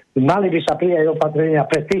mali by sa prijať opatrenia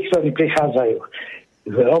pre tých, ktorí prichádzajú.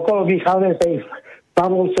 Okolo Michale, tej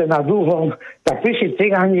Pavlovce nad Dúhom, tak prišli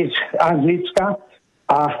cigáni z Anglicka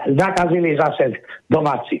a nakazili zase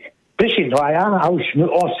domácich. Prišli 2 a už 8.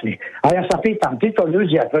 A ja sa pýtam, títo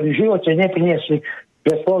ľudia, ktorí v živote nepriniesli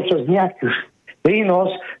pre spoločnosť nejaký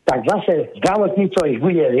prínos, tak zase zdravotníctvo ich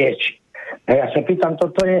bude liečiť. A ja sa pýtam,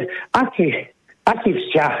 toto je aký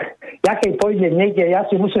vzťah? Jakej pôjde niekde, ja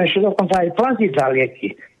si musím ešte dokonca aj platiť za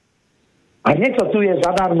lieky. A niekto tu je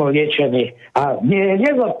zadarmo liečený a nie je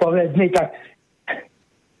nezodpovedný, tak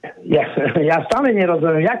ja stále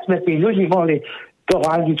nerozumiem, jak sme tých ľudí mohli toho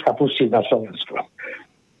Anglicka pustiť na Slovensku.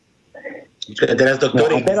 Teraz to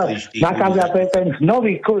ktorý myslíš? Nakázia, to je ten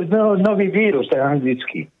nový vírus, ten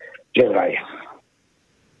anglický, že vraj.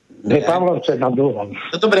 Pavlovce nad Dúhom.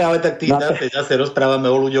 No dobre, ale tak zase rozprávame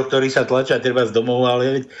o ľuďoch, ktorí sa tlačia treba z domov,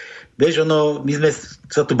 ale vieš, my sme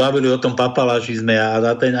sa tu bavili o tom papalášizme a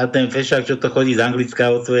ten fešák, čo to chodí z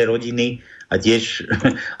Anglicka od svojej rodiny a tiež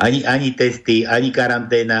ani testy, ani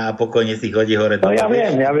karanténa a pokojne si chodí hore. No ja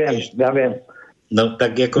viem. No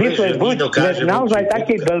tak ako vieš, že nedokáže...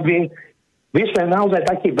 My sme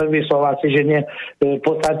naozaj takí blbí Slováci, že v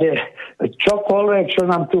podstate čokoľvek, čo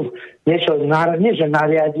nám tu niečo nie že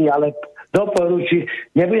nariadi, ale doporučí,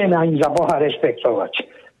 nebudeme ani za Boha rešpektovať.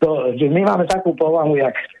 My máme takú povahu,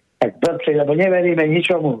 jak blbci, lebo neveríme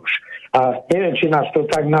ničomu už. A neviem, či nás to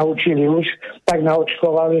tak naučili už, tak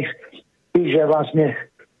naočkovali, že vlastne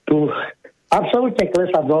tu absolútne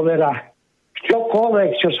klesá dôvera.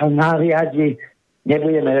 Čokoľvek, čo sa nariadi,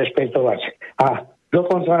 nebudeme rešpektovať. A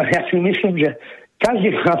dokonca ja si myslím, že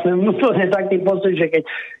každý vlastne vnútorne taký pocit, že keď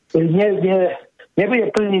nebude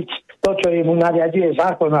plniť to, čo mu nariaduje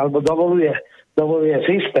zákon alebo dovoluje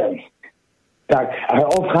systém, tak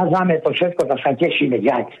obchádzame to všetko, tak sa tešíme,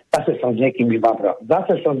 zase som s niekým vybabral.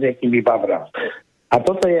 A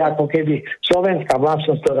toto je ako keby slovenská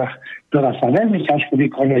vlastnosť, ktorá sa veľmi ťažko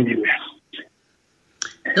vykoneňuje.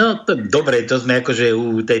 No, dobre, to sme akože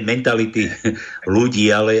u tej mentality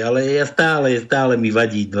ľudí, ale ja stále mi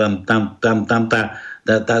vadí tam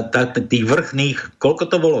tých vrchných, koľko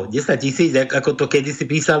to bolo? 10 000, ako to kedysi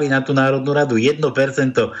písali na tú Národnú radu, 1%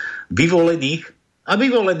 vyvolených,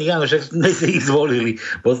 áno, že sme si ich zvolili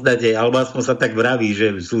v podstate, alebo aspoň sa tak vraví,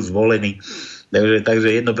 že sú zvolení.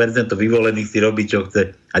 Takže 1% vyvolených si robí, čo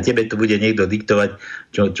chce. A tebe to bude niekto diktovať,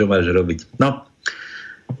 čo máš robiť. No,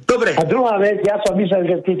 dobre. A druhá vec, ja som myslel,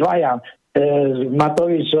 že tí dvaja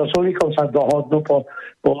Matovič so Sulíkom sa dohodnú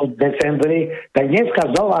po decembri, tak dneska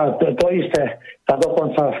znova to isté sa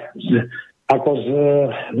dokonca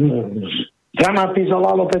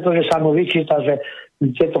dramatizovalo, pretože sa mu vyčíta, že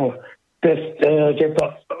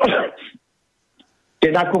tie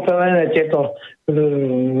nakúpené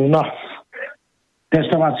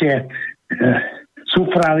testovacie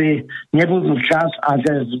súpravy nebudú včas a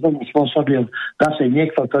že spôsobil zase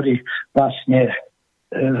niekto, ktorý vlastne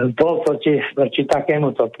bol proti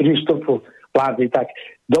takémuto prístupu vlády. Tak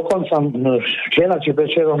dokonca včera či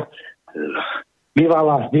večerom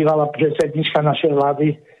bývalá predsednička našej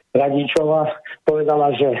vlády Radičová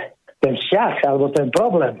povedala, že ten vzťah alebo ten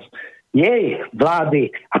problém jej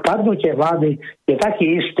vlády a padnutie vlády je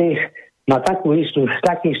taký istý, má taký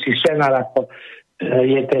istý scenár, ako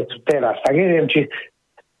je teraz. Tak neviem, či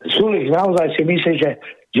Sulík naozaj si myslí,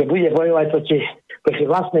 že bude bojovať proti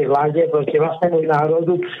vlastnej vláde, proti vlastnému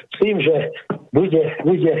národu s tým, že bude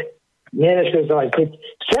nerešpektovať. Keď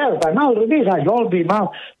chcel, tak mal vyhrať voľby,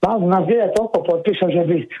 mal nazbierať toľko podpisov, že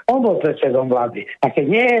by on bol predsedom vlády. A keď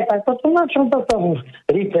nie, tak potom na čo to tomu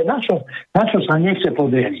rípe, na čo sa nechce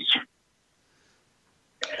podriadiť?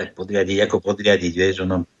 Tak podriadiť, vieš,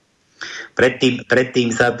 ono. Predtým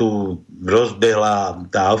sa tu rozbehla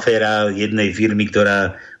tá aféra jednej firmy,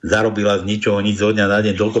 ktorá zarobila z ničoho nič zo dňa na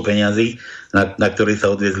deň toľko peňazí, na ktorých sa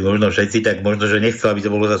odviezli možno všetci, tak možno, že nechcel, aby to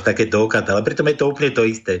bolo zase takéto okat, ale pritom je to úplne to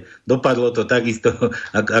isté. Dopadlo to takisto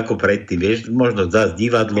ako predtým, vieš, možno zase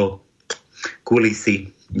divadlo, kulisy,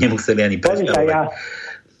 nemuseli ani predstavovať.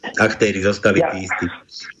 Aktéri zostali tí istí.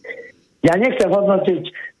 Ja nechcem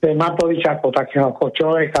hodnotiť Matoviča ako takého ako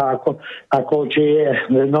človeka, ako či je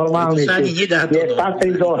normálny, či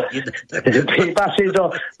patrí do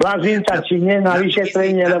Blazinca, či nie na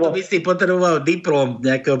vyšetrenie. Lebo by si potreboval diplom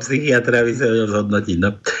nejakého psychiatra, aby sa ho zhodnotiť.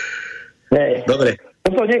 No. Dobre.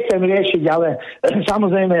 To nechcem riešiť, ale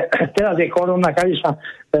samozrejme, teraz je korona, kedy sa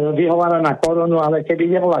vyhovára na koronu, ale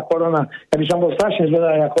keby nebola korona, ja by som bol strašne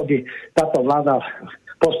zvedavý, ako by táto vláda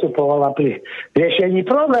postupovala pri riešení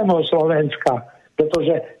problémov Slovenska.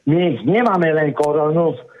 Pretože my nemáme len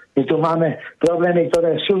koronu, my tu máme problémy,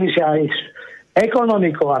 ktoré súvisia aj s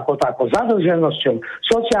ekonomikou ako takou, zadlženosťou,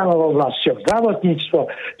 sociálnou oblasťou, zdravotníctvo.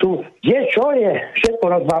 Tu čo je všetko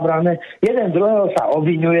rozbabrané, jeden druhého sa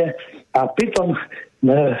obviňuje a pritom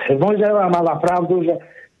Mojzová mala pravdu, že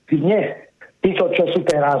títo, čo sú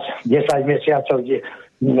teraz 10 mesiacov,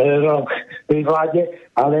 rok pri vláde,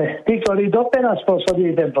 ale tí, ktorí doteraz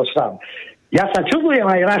spôsobili tento stav. Ja sa čudujem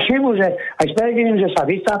aj Rašimu, že aj Špereginem, že sa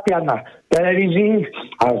vytápia na televízii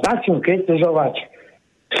a začnú kritizovať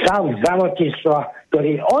stav zdravotníctva,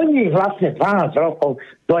 ktorý oni vlastne 12 rokov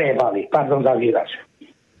dojebali. Pardon za výraz.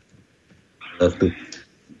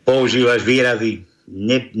 Používaš výrazy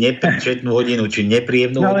nepríčetnú hodinu, či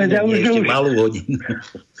nepríjemnú hodinu, nie ešte malú hodinu.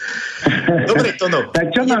 Dobre, Tono.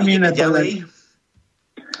 Tak čo mám iné ďalej?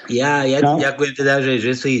 Ja ti ďakujem teda,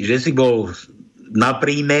 že si bol na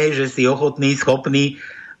príjme, že si ochotný, schopný.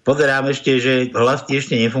 Pozerám ešte, že hlas ti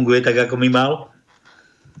ešte nefunguje tak, ako mi mal.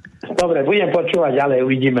 Dobre, budem počúvať, ale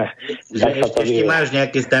uvidíme. Ešte máš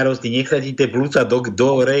nejaké starosti, nech sa ti tie plúca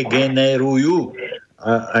doregenerujú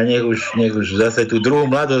a nech už zase tú druhú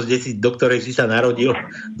mladosť, do ktorej si sa narodil,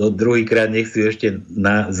 do druhýkrát nech si ešte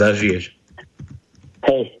zažiješ.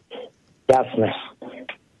 Hej, jasné.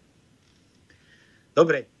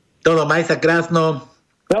 Dobre, Tono, maj sa krásno.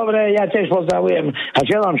 Dobre, ja tiež pozdravujem a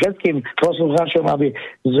želám všetkým poslucháčom, aby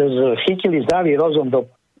chytili zdravý rozum do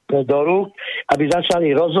rúk, aby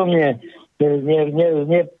začali rozumne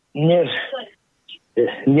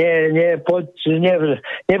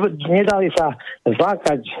nedali sa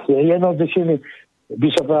zlákať jednoduchými, by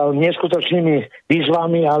som povedal, neskutočnými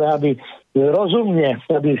výzvami, ale aby rozumne,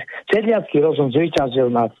 aby sedliacky rozum zvíťazil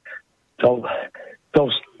nad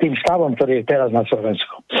tým stavom, ktorý je teraz na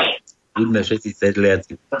Slovensku. Budeme všetci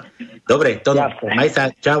sedliaci. Dobre, Tono, maj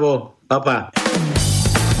sa, čavo, papa.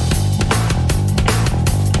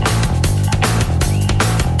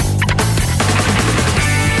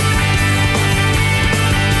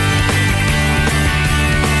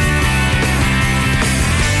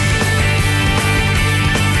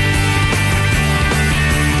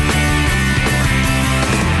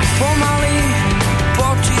 Pomaly,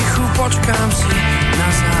 potichu počkám si na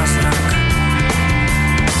zázrak.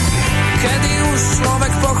 Kedy už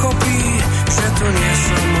človek pochopí, že tu nie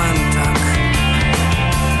som len tak.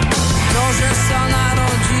 To, že sa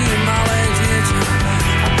narodí malé dieťa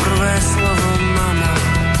a prvé slovo mama,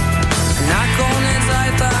 nakoniec aj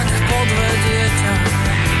tak podvedie ťa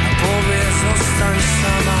a povie zostaň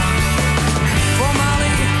sama.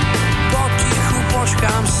 Pomaly, potichu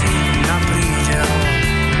počkám si na príďel.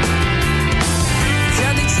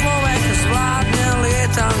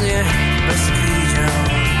 lietanie bez krídel.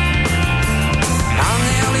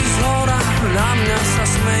 Anjeli zhora na mňa sa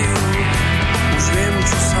smejú, už viem,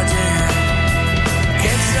 čo sa deje.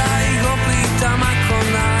 Keď sa ich opýtam, ako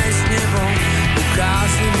nájsť nebo,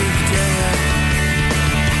 ukážu mi, kde je.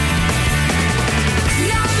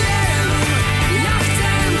 Ja viem, ja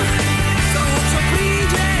chcem toho, čo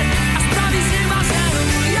príde a spraví z neba zem.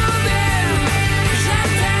 Ja viem, že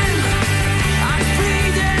ten, ak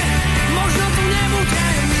príde, možno tu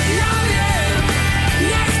nebudem. Ja viem,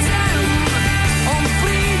 nechcem, on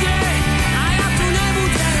príde a ja tu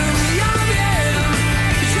nebudem. Ja viem,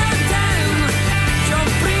 že ten, čo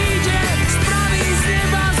príde, spraví z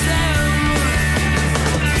neba zem.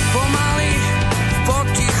 Pomaly,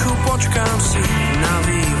 potichu počkám si na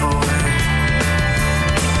vývoj,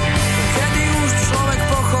 kedy už človek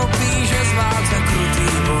pochopí, že zvádza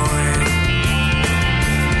krutý boj.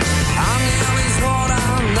 Anjeli zhora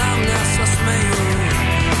na mňa sa smejú,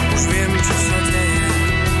 už viem, čo sa deje.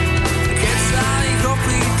 Keď sa ich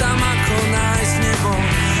opýtam, ako nájsť nebo,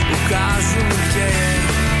 ukážu mi, kde je.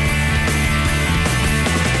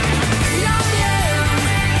 Ja viem,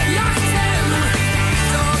 ja chcem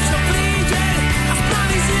toho, čo príde a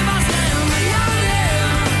spraví z neba zem. Ja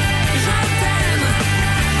viem, že ten,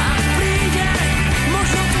 ak príde,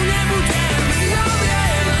 možno tu nebudem. Ja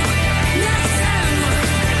viem, nechcem,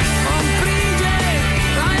 on príde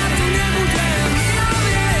a ja tu nebudem. Ja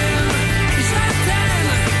viem, že ten,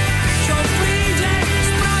 čo príde,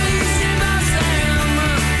 spraví z neba zem.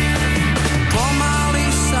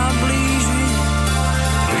 Pomaly sa blíži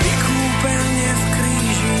vykúpenie v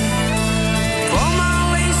kríži.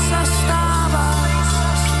 Pomaly sa stáva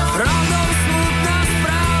pravdou smutná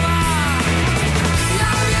správa.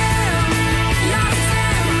 Ja viem, ja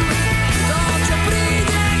chcem toho, čo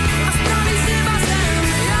príde a spraví z neba zem.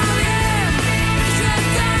 Ja viem, že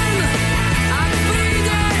ten, ak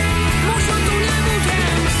príde, možno tu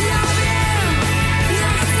nebudem. Ja viem,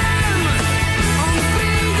 nechcem, on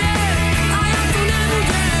príde a ja tu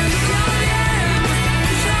nebudem. Ja viem,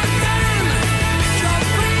 že ten, čo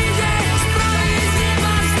príde, spraví z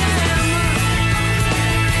neba zem.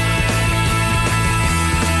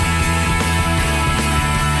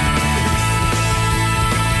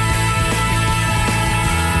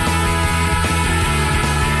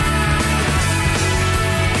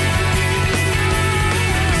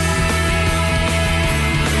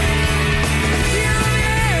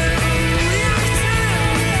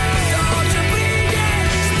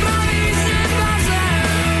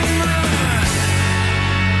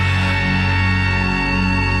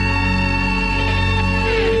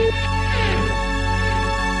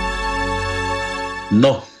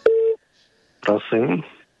 No, Prosím.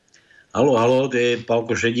 haló, to je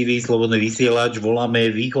Pálko Šedivý, Slobodný vysielač, voláme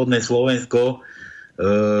východné Slovensko.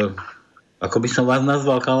 Ako by som vás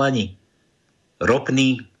nazval, chalani?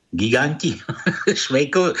 Ropní giganti?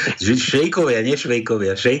 Švejkovia, nie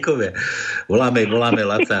švejkovia, šejkovia. Voláme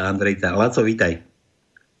Laca Andrejca. Laco, vítaj.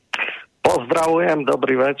 Pozdravujem,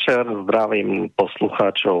 dobrý večer, zdravím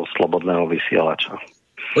poslucháčov Slobodného vysielača.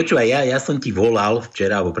 Počúvaj, ja som ti volal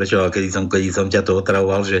včera, alebo prečo, kedy som ťa to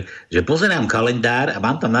otravoval, že pozerám kalendár a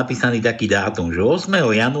mám tam napísaný taký dátum, že 8.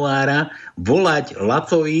 januára volať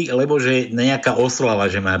Lacovi, lebo že nejaká oslava,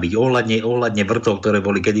 že má byť ohľadne vrtov, ktoré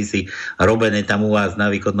boli kedysi robené tam u vás na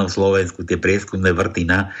východnom Slovensku, tie prieskumné vrty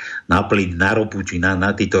na plyn, na ropu, či na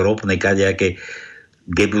títo ropné kadejaké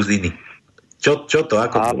gebuziny. Čo to,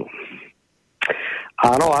 ako to?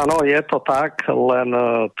 Áno, je to tak, len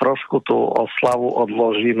trošku tú oslavu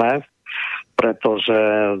odložíme, pretože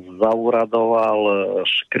zauradoval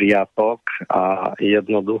škriatok a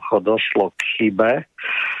jednoducho došlo k chybe.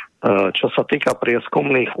 Čo sa týka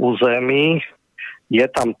prieskumných území, je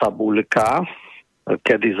tam tabuľka,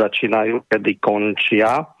 kedy začínajú, kedy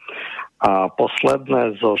končia, a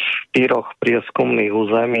posledné zo 4 prieskumných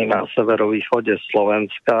území na severovýchode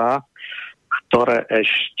Slovenska, ktoré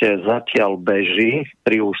ešte zatiaľ beží,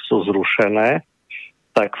 3 už sú zrušené,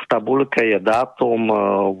 tak v tabuľke je dátum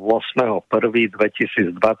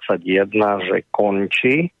 8.1.2021, že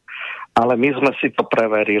končí, ale my sme si to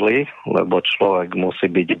preverili, lebo človek musí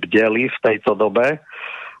byť bdelý v tejto dobe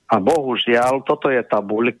a bohužiaľ, toto je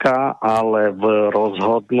tabuľka, ale v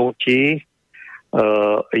rozhodnutí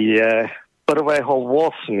je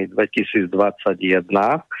 1.8.2021,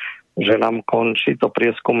 že nám končí to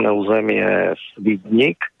prieskumné územie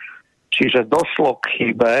Svidník, čiže došlo k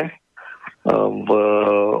chybe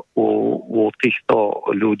u týchto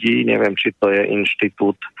ľudí, neviem, či to je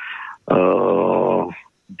inštitút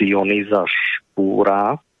Dionýza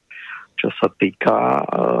Špúra, čo sa týka,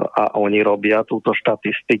 a oni robia túto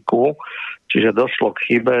štatistiku. Čiže došlo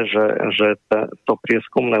k chybe, že to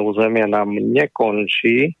prieskumné územie nám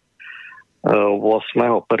nekončí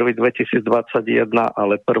 8.1.2021,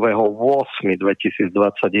 ale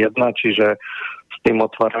 1.8.2021, čiže s tým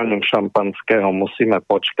otváraním šampanského musíme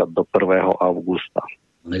počkať do 1. augusta.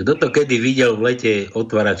 Kto to kedy videl v lete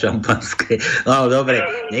otvárať šampanské? No dobre,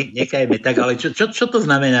 nechajme tak, ale čo to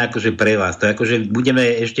znamená akože pre vás? To akože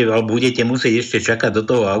budete musieť ešte čakať do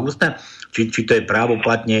toho augusta? Či to je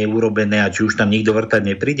právoplatne urobené a či už tam nikto vrtať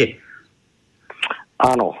nepríde?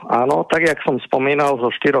 Áno, tak jak som spomínal,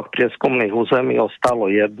 zo 4 prieskumných území ostalo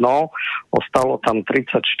jedno, ostalo tam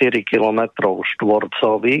 34 kilometrov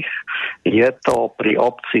štvorcových, je to pri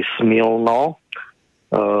obci Smilno.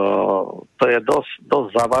 To je dosť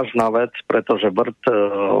závažná vec, pretože vrt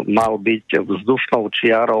mal byť vzdušnou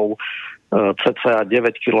čiarou cca 9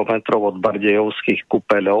 kilometrov od Bardejovských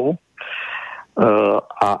Kupeľov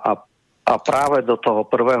a práve do toho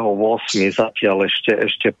 1.8. zatiaľ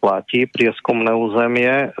ešte platí prieskumné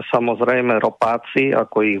územie. Samozrejme ropáci,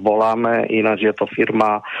 ako ich voláme, ináč je to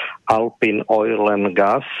firma Alpine Oil and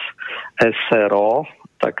Gas, SRO,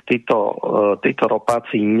 tak títo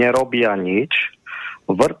ropáci nerobia nič.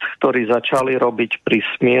 Vrt, ktorý začali robiť pri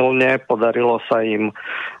Smilne, podarilo sa im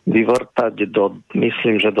vyvrtať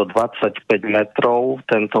myslím, že do 25 metrov.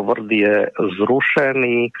 Tento vrt je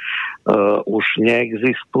zrušený, už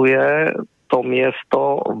neexistuje to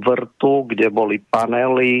miesto vrtu, kde boli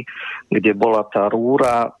panely, kde bola tá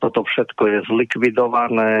rúra. Toto všetko je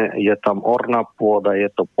zlikvidované, je tam orná pôda,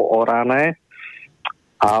 je to poorané.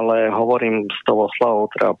 Ale hovorím, s tou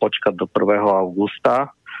oslavou treba počkať do 1.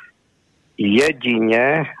 augusta.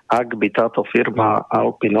 Jedine, ak by táto firma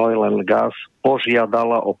Alpine Oil and Gas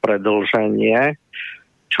požiadala o predĺženie,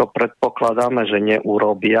 čo predpokladáme, že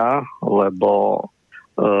neurobia, lebo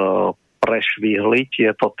prešvihli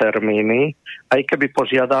tieto termíny. Aj keby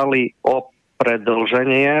požiadali o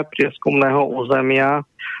predĺženie prieskumného územia,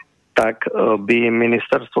 tak by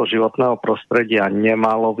Ministerstvo životného prostredia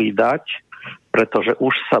nemalo vydať, pretože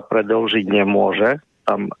už sa predĺžiť nemôže.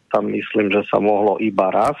 Tam myslím, že sa mohlo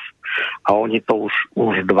iba raz a oni to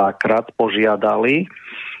už dvakrát požiadali,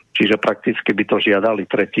 čiže prakticky by to žiadali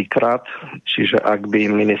tretíkrát, čiže ak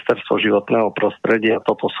by Ministerstvo životného prostredia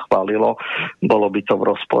toto schválilo, bolo by to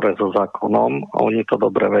v rozpore so zákonom. Oni to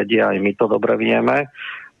dobre vedia, aj my to dobre vieme,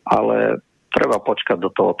 ale treba počkať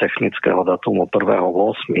do toho technického datumu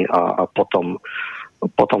 1.8. a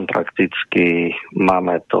potom prakticky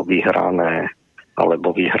máme to vyhrané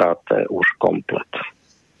alebo vyhraté už komplet.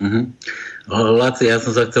 Laci, ja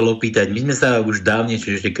som sa chcel opýtať, my sme sa už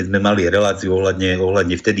dávnejšie, ešte keď sme mali reláciu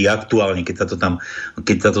ohľadne vtedy aktuálne, keď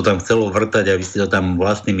sa to tam chcelo vrtať a vy ste to tam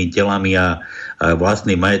vlastnými telami a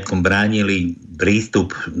vlastným majetkom bránili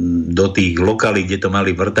prístup do tých lokalí, kde to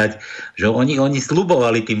mali vrtať, že oni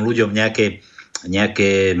sľubovali tým ľuďom nejaké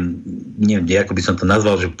neviem, ako by som to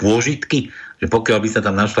nazval, že pôžitky, že pokiaľ by sa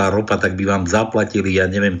tam našla ropa, tak by vám zaplatili, ja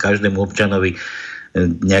neviem, každému občanovi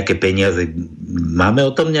nejaké peniaze. Máme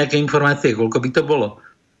o tom nejaké informácie? Koľko by to bolo?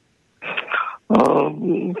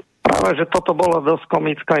 Práve, že toto bola dosť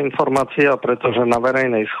komická informácia, pretože na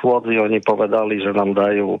verejnej schôdzi oni povedali, že nám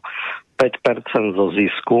dajú 5% zo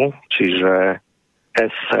zisku, čiže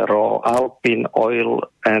SRO, Alpine Oil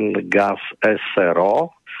and Gas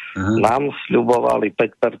SRO, nám sľubovali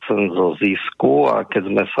 5% zo zisku a keď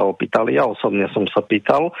sme sa opýtali, ja osobne som sa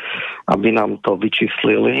pýtal, aby nám to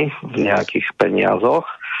vyčíslili v nejakých peniazoch,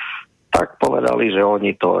 tak povedali, že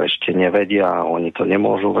oni to ešte nevedia, oni to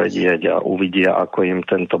nemôžu vedieť a uvidia, ako im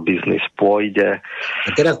tento biznis pôjde. A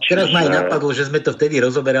teraz ma aj napadlo, že sme to vtedy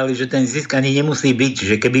rozoberali, že ten zisk ani nemusí byť,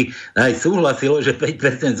 že keby aj súhlasilo, že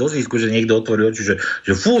 5% zo zisku, že niekto otvorí oči,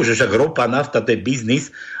 že však ropa, nafta, to je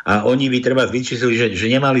biznis a oni by treba vyčíslili, že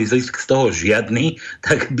nemali zisk z toho žiadny,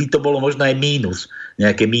 tak by to bolo možno aj mínus,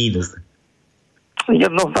 nejaké mínus.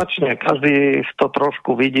 Jednoznačne, každý, kto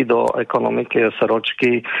trošku vidí do ekonomiky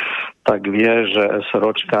SROčky, tak vie, že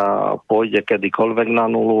SROčka pôjde kedykoľvek na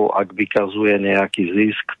nulu, ak vykazuje nejaký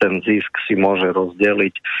zisk, ten zisk si môže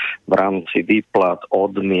rozdeliť v rámci výplat,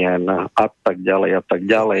 odmien a tak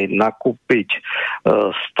ďalej, nakúpiť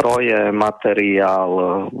stroje,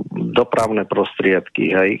 materiál, dopravné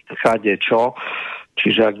prostriedky, hej, kadečo.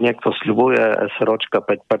 Čiže ak niekto sľubuje SROčka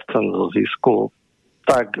 5% zo zisku,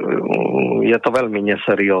 tak je to veľmi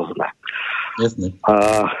neseriózne. Jasne.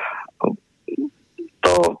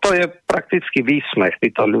 To je prakticky výsmech,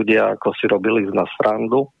 títo ľudia, ako si robili z nás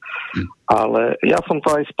srandu. Ale ja som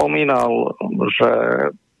to aj spomínal, že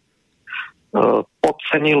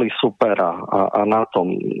podcenili supera a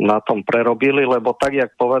na tom prerobili, lebo tak,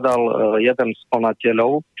 jak povedal jeden z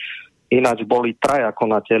konateľov, Ináč boli 3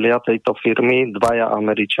 konatelia tejto firmy, 2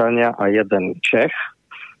 Američania a 1 Čech.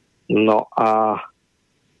 No a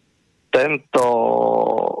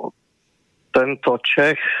tento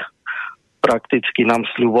Čech prakticky nám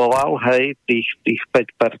sľuboval, hej, tých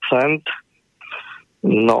 5%.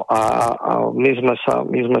 No a my sme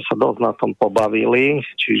sa dosť na tom pobavili,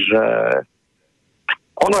 čiže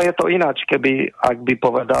ono je to ináč, ak by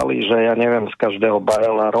povedali, že ja neviem, z každého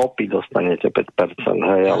barela ropy dostanete 5%,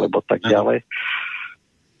 hej, alebo tak ďalej.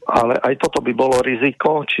 Ale aj toto by bolo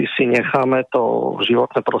riziko, či si necháme to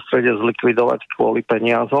životné prostredie zlikvidovať kvôli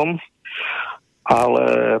peniazom,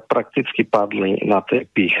 ale prakticky padli na tej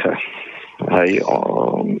pýche. Hej,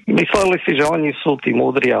 mysleli si, že oni sú tí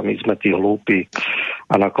múdri a my sme tí hlúpi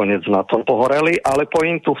a nakoniec na tom pohoreli, ale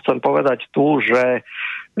pointu chcem povedať tu, že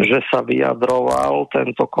sa vyjadroval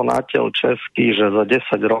tento konateľ český, že za 10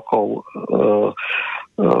 rokov,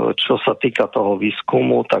 čo sa týka toho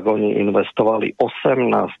výskumu, tak oni investovali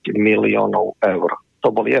 18 miliónov eur. To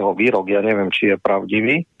bol jeho výrok, ja neviem, či je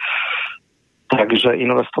pravdivý. Takže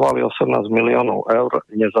investovali 18 miliónov eur,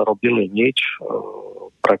 nezarobili nič,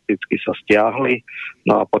 prakticky sa stiahli,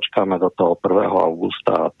 no a počkáme do toho 1.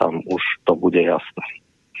 augusta a tam už to bude jasné.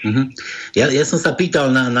 Ja som sa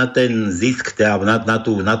pýtal na ten zisk, na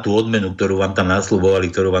tú odmenu, ktorú vám tam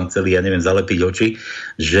nasľubovali, ktorú vám chceli, ja neviem, zalepiť oči,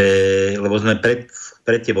 že, lebo sme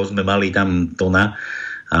pred tebou sme mali tam Tona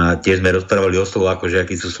a tiež sme rozprávali o Slovákoch, že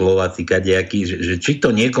akí sú Slováci, kadejakí, že či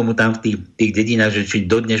to niekomu tam v tých dedinách, že či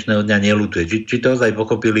do dnešného dňa neľutuje, či to ozaj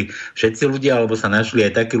pochopili všetci ľudia, alebo sa našli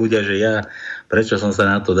aj takí ľudia, že ja, prečo som sa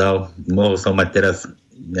na to dal, mohol som mať teraz,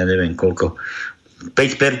 ja neviem koľko,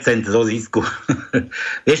 5% zo zisku.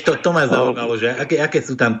 Vieš, to ma zaujímalo, že aké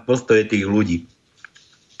sú tam postoje tých ľudí?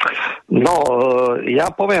 No,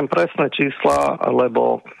 ja poviem presné čísla,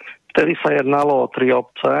 lebo vtedy sa jednalo o 3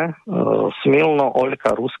 obce, Smilno,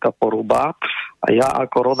 Oľka, Ruská Poruba, a ja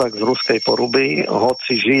ako rodak z Ruskej Poruby,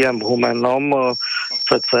 hoci žijem v Humennom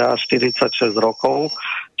cca 46 rokov,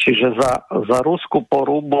 čiže za Ruskú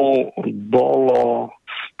Porubu bolo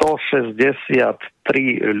 163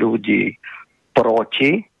 ľudí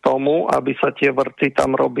proti tomu, aby sa tie vrty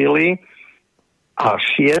tam robili, a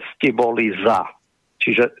 6 boli za.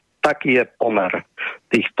 Čiže taký je pomer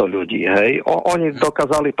týchto ľudí. Hej. Oni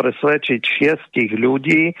dokázali presvedčiť 6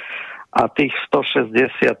 ľudí a tých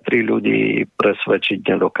 163 ľudí presvedčiť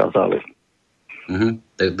nedokázali.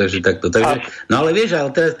 Takže takto. No ale vieš,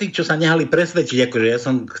 ale teraz tí, čo sa nehali presvedčiť, akože ja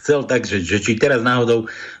som chcel tak, že či teraz náhodou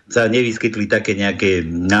sa nevyskytli také nejaké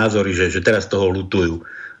názory, že teraz toho ľutujú.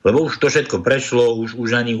 Lebo už to všetko prešlo,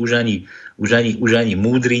 už ani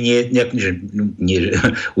múdry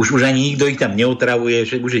už ani nikto ich tam neotravuje,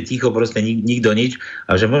 už je ticho, proste nikto nič.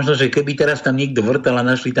 A že možno, že keby teraz tam niekto vrtal a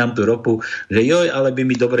našli tam tú ropu, že joj, ale by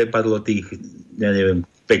mi dobre padlo tých, ja neviem,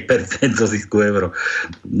 5% zo zisku euro.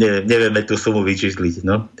 Nevieme tú sumu vyčísliť,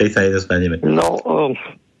 no? Tej sa nedostaneme. No,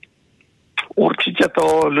 určite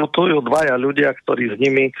to ľutujú 2 ľudia, ktorí s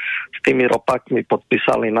tými ropakmi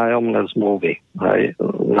podpísali nájomné zmluvy. Hej,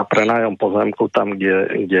 na prenájom pozemku tam,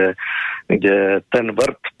 kde ten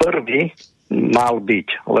vrt prvý mal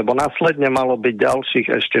byť, lebo následne malo byť ďalších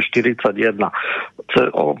ešte 41.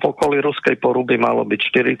 V okolí Ruskej Poruby malo byť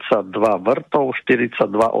 42 vrtov,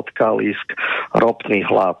 42 odkalísk ropných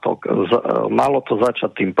látok. Malo to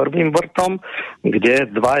začať tým prvým vrtom,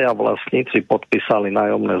 kde 2 vlastníci podpísali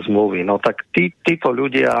nájomné zmluvy. No tak títo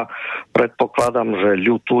ľudia, predpokladám, že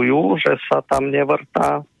ľutujú, že sa tam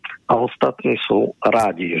nevrtá, a ostatní sú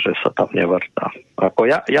rádi, že sa tam nevrtá. Ako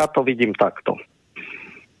ja to vidím takto.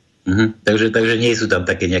 Takže nie sú tam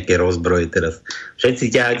také nejaké rozbroje teraz.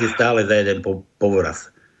 Všetci ťaháte stále za jeden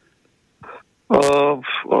povoraz.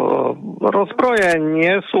 Rozbroje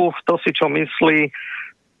nie sú, kto si čo myslí,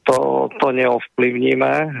 to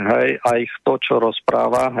neovplyvníme, hej, aj to, čo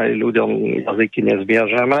rozpráva, hej, ľuďom jazyky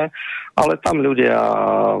nezviažeme, ale tam ľudia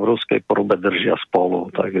v Ruskej Porube držia spolu,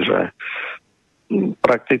 takže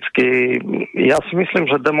prakticky ja si myslím,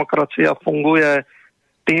 že demokracia funguje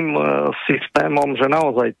tým systémom, že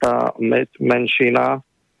naozaj tá menšina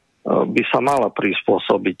by sa mala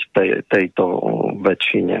prispôsobiť tejto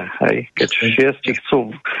väčšine. Hej. Keď 6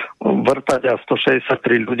 chcú vrtať a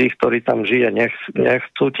 163 ľudí, ktorí tam žije,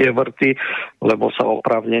 nechcú tie vrty, lebo sa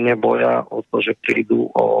oprávnene boja o to, že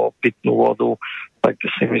prídu o pitnú vodu, tak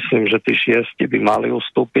si myslím, že tí 6 by mali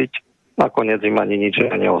ustúpiť. Nakoniec im ani nič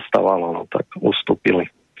neostávalo, no tak ustúpili.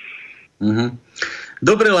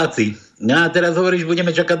 Dobre, Laci. No a teraz hovoríš,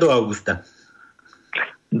 budeme čakať do augusta.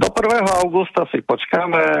 Do 1. augusta si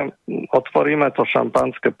počkáme, otvoríme to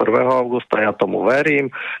šampanské 1. augusta, ja tomu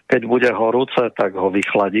verím. Keď bude horúce, tak ho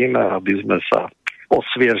vychladíme, aby sme sa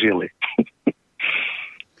osviežili.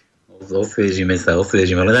 osviežime sa.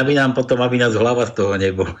 Len aby nás hlava z toho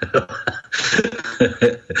nebola.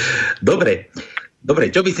 Dobre,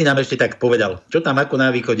 čo by si nám ešte tak povedal? Čo tam ako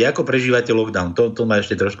na východe? Ako prežívate lockdown? To ma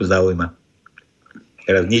ešte trošku zaujíma.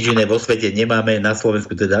 Teraz nič iné vo svete nemáme, na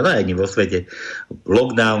Slovensku teda, ani vo svete.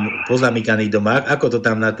 Lockdown, pozamykaný doma. Ako to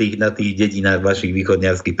tam na tých dedinách vašich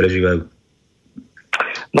východňarských prežívajú?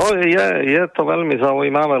 No je to veľmi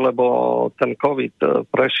zaujímavé, lebo ten COVID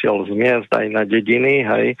prešiel z miest aj na dediny,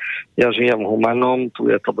 hej. Ja žijem v Humennom, tu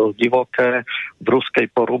je to dosť divoké. V Ruskej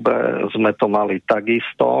Porube sme to mali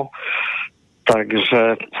takisto. Takže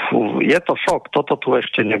je to šok, toto tu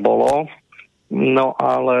ešte nebolo. No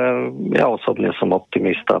ale ja osobne som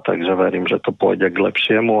optimista, takže verím, že to pôjde k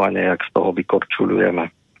lepšiemu a nejak z toho vykorčuľujeme.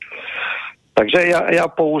 Takže ja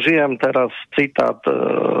použijem teraz citát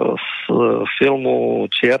z filmu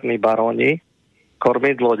Čierni baroni.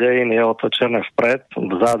 Kormidlo dejín je otočené vpred,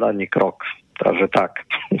 vzad ani krok. Takže tak.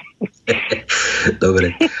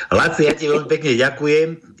 Dobre. Laci, ja ti veľmi pekne ďakujem.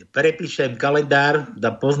 Prepíšem kalendár,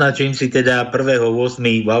 poznačím si teda 1.8.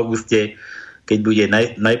 v auguste, keď bude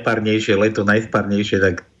najparnejšie leto, najspárnejšie,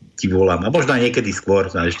 tak ti volám. A možno aj niekedy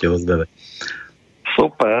skôr sa ešte ozveme.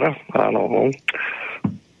 Super, áno.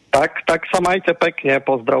 Tak sa majte pekne,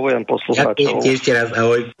 pozdravujem poslucháčov. Ďakujem ti ešte raz,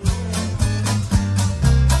 ahoj.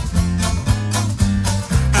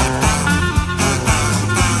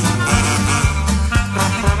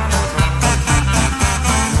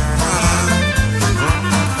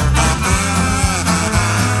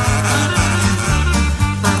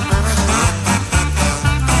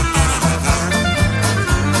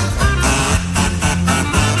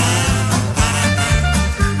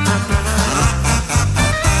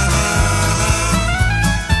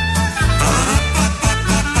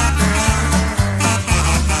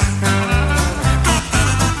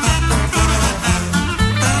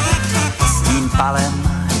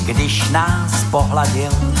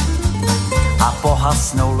 Pohladil a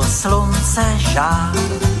pohasnul slunce žár.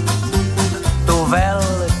 Tu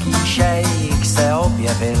velký šejk se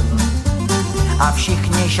objevil a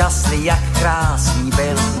všichni žasli, jak krásný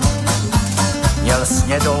byl. Měl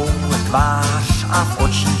snědou tvář a v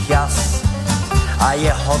očích jas a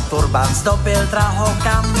jeho turban zdobil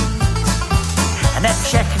drahokam. Hned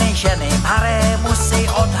všechny ženy v harému si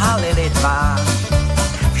odhalily tvář.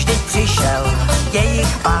 Vždyť přišel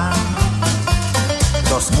jejich pán.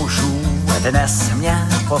 Kdo z mužů dnes mě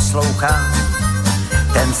poslouchá,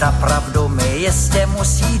 ten za pravdu mi jistě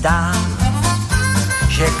musí dát,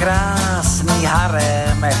 že krásný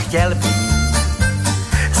harém chtěl být,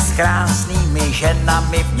 s krásnými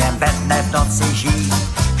ženami v něm ve dne v noci žít.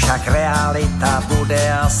 Však realita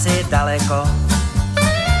bude asi daleko,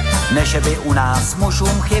 než by u nás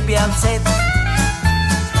mužům chyběl cit.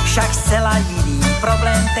 Však zcela jiný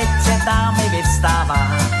problém teď před námi vyvstává,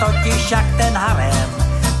 totiž jak ten harém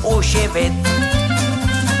uživit.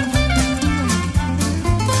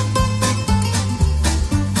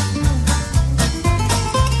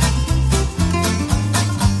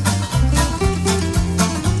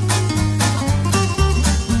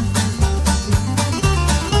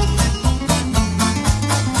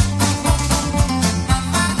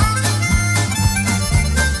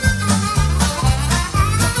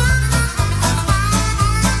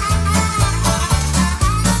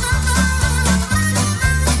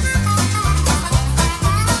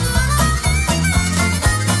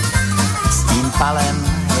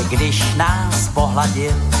 Když nás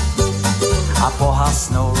pohladil a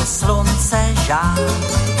pohasnul slunce žár,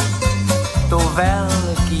 tu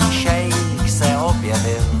velký šejk se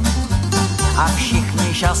objevil a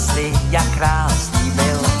všichni žasli, jak krásný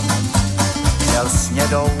byl. Měl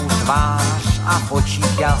snědou tvář a v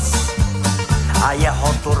očích jas a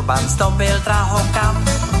jeho turban zdobil drahokam.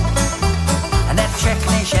 Hned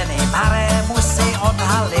všechny ženy v harému si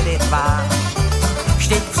odhalily tvář.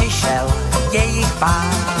 Vždyť přišel jejich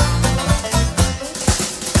pán.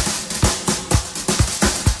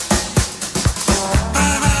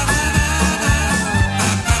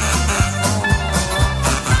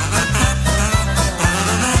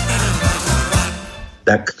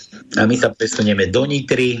 Tak, a my sa presunieme do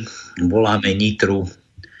Nitry. Voláme Nitru,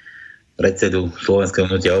 predsedu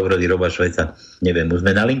Slovenského hnutia obrody Róberta ŠVECa. Neviem, už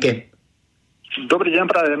sme na linke? Dobrý deň,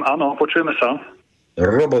 prajem, áno, počujeme sa.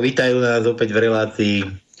 Robo, vítajú nás opäť v relácii.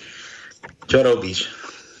 Čo robíš?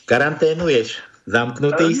 Karanténuješ?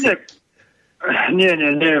 Zamknutý si? Nie.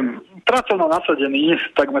 Pracovno nasadený,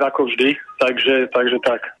 takmer ako vždy, takže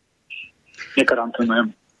tak.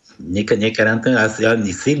 Nekaranténujem.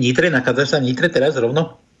 Si v Nitre? Nachádzaš sa v Nitre teraz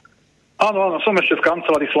rovno? Áno, som ešte v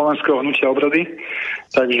kancelárii Slovenského hnutia obrody,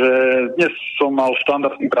 takže dnes som mal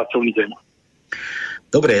štandardný pracovný deň.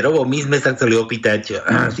 Dobre, Robo, my sme sa chceli opýtať,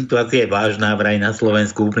 situácia je vážna, vraj na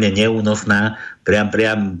Slovensku, úplne neúnosná,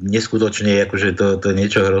 priam neskutočne, akože to je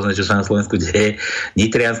niečo hrozné, čo sa na Slovensku deje.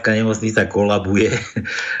 Nitrianská nemocnica kolabuje,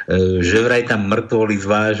 že vraj tam mŕtvoli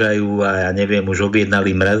zvážajú a ja neviem, už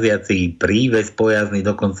objednali mraziaci prívez pojazdný,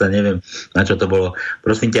 dokonca neviem, na čo to bolo.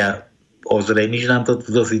 Prosím ťa, ozrejmiš nám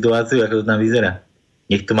túto situáciu, ako to tam vyzerá?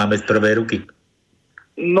 Nech to máme z prvej ruky.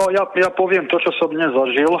 No ja poviem to, čo som dnes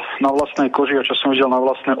zažil na vlastnej koži a čo som videl na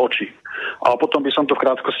vlastné oči. A potom by som to v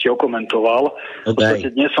krátkosti okomentoval. V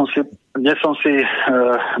podstate dnes som si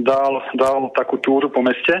dal takú túru po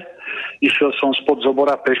meste. Išiel som spod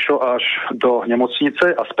Zobora pešo až do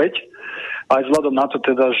nemocnice a späť. Aj vzhľadom na to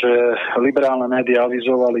teda, že liberálne médiá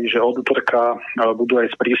avizovali, že od útorka budú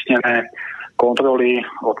aj sprísnené kontroly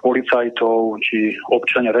od policajtov, či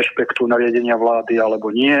občania rešpektujú nariadenia vlády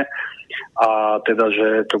alebo nie, a teda, že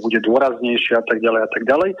to bude dôraznejšie a tak ďalej a tak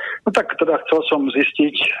ďalej. No tak teda chcel som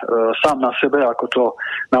zistiť sám na sebe, ako to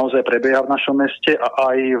naozaj prebieha v našom meste a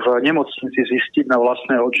aj v nemocnici zistiť na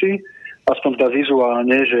vlastné oči, aspoň teda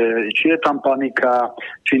vizuálne, že či je tam panika,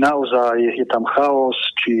 či naozaj je tam chaos,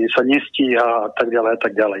 či sa nestíha a tak ďalej a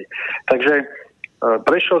tak ďalej. Takže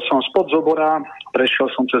prešiel som spod Zobora,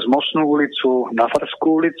 prešiel som cez Mostnú ulicu na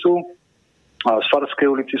Farskú ulicu, a z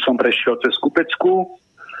Farskej ulici som prešiel cez Kupeckú,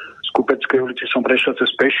 z Kupeckej ulici som prešiel cez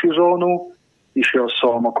pešiu zónu, išiel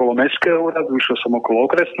som okolo Mestského úradu, išiel som okolo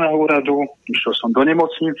okresného úradu, išiel som do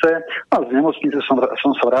nemocnice a z nemocnice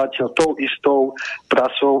som sa vrátil tou istou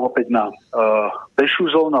trasou opäť na pešiu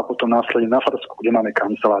zónu a potom následne na Farskú, kde máme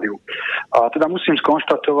kanceláriu. A teda musím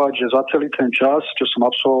skonštatovať, že za celý ten čas, čo som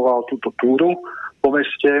absolvoval túto túru po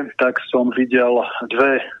meste, tak som videl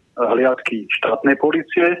 2 hliadky štátnej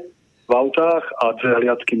polície v autách a 2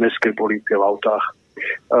 hliadky mestskej polície v autách.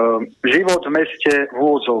 Život v meste v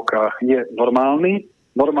úvodzovkách je normálny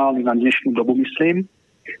na dnešnú dobu, myslím.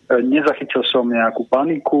 Nezachytil som nejakú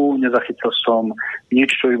paniku, nezachytil som nič,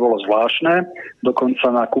 čo by bolo zvláštne. Dokonca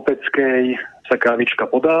na Kupeckej sa kávička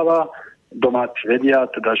podáva, domáci vedia,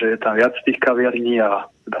 teda, že je tam viac tých kaviarní a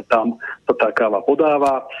teda tam sa tá káva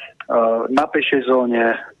podáva. Na pešej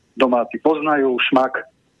zóne domáci poznajú, šmak,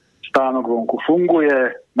 stánok vonku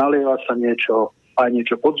funguje, nalieva sa niečo, aj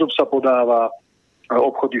niečo pod zub sa podáva,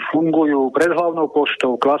 obchody fungujú, pred hlavnou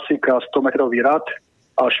poštou klasika, 100-metrový rad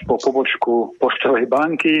až po pobočku poštovej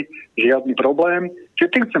banky, žiadny problém.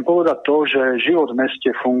 Čiže tým chcem povedať to, že život v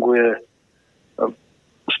meste funguje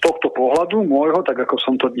z tohto pohľadu môjho, tak ako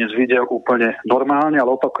som to dnes videl, úplne normálne,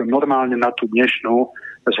 ale opakujem, normálne na tú dnešnú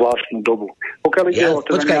zvláštnu dobu. Ja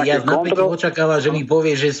očakávam, že mi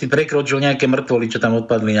povie, že si prekročil nejaké mŕtvoly, čo tam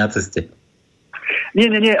odpadli na ceste. Nie,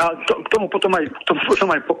 a k tomu potom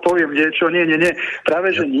aj poviem niečo. Nie.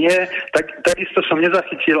 Práve, že nie. Takisto som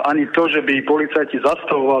nezachytil ani to, že by policajti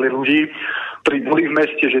zastavovali ľudí, ktorí boli v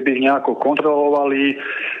meste, že by ich nejako kontrolovali,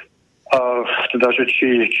 teda, že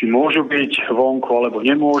či môžu byť vonku, alebo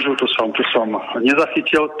nemôžu. To som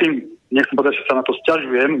nezachytil. Tým nechcem povedať, že sa na to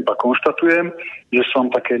sťažujem, iba konštatujem, že som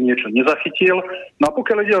také niečo nezachytil. No a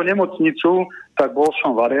pokiaľ ide o nemocnicu, tak bol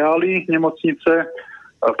som v areáli nemocnice,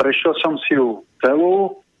 prešiel som si ju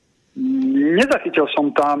celú. Nezachytil som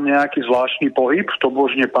tam nejaký zvláštny pohyb,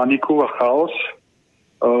 tobožne paniku a chaos.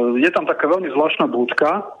 Je tam taká veľmi zvláštna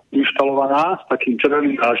budka inštalovaná s takým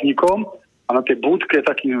červeným dážnikom a na tej budke je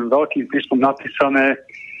takým veľkým písmom napísané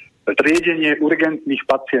triedenie urgentných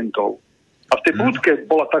pacientov. A v tej budke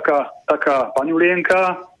bola taká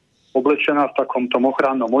paňulienka oblečená v takom tom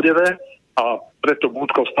ochrannom odeve a pred tou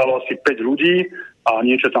budkou stalo asi 5 ľudí a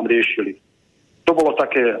niečo tam riešili. To bolo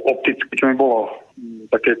také optické, čo mi bolo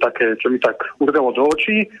také, čo mi tak udrelo do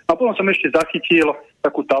očí. A potom som ešte zachytil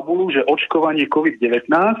takú tabulu, že očkovanie COVID-19.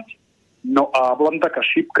 No a bola tam taká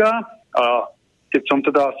šipka a keď som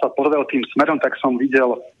teda sa pozrel tým smerom, tak som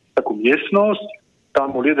videl takú miestnosť. Tam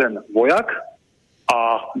bol jeden vojak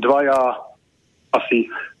a 2 asi,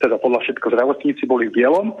 teda podľa všetko zdravotníci boli v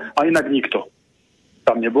bielom a inak nikto.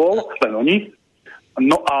 Tam nebol, len oni.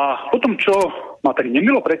 No a potom, čo ma tak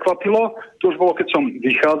nemilo prekvapilo, to už bolo, keď som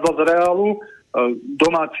vychádzal z reálu.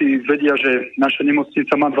 Domáci vedia, že naša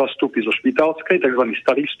nemocnica má 2 vstupy zo špitálskej, takzvaný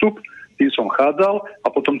starý vstup, tým som chádzal a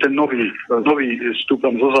potom ten nový vstup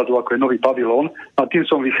tam zozadu, ako je nový pavilón, a tým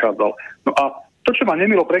som vychádzal. No a to, čo ma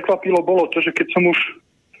nemilo prekvapilo, bolo to, že keď som už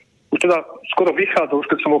teda skoro vychádzal, už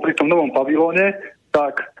keď som bol pri tom novom pavilóne,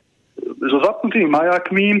 tak so zapnutými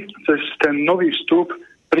majákmi cez ten nový vstup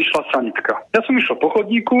prišla sanitka. Ja som išiel po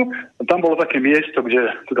chodníku, tam bolo také miesto, kde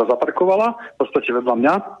teda zaparkovala, v podstate vedľa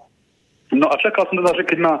mňa. No a čakal som teda, že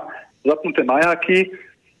keď má zapnuté majáky,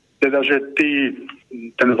 teda, že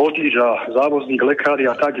ten vodič a závozník, lekári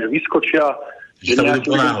a tak, že vyskočia, že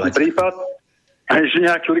nejaký prípad. že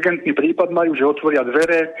nejaký urgentný prípad majú, že otvoria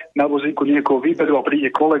dvere, na vozíku niekoho vyberú a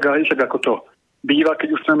príde kolega, však ako to býva,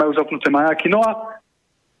 keď už majú zapnuté majáky. No a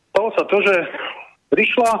stalo sa to, že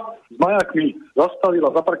prišla s majákmi,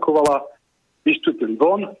 zastavila, zaparkovala, vystúpili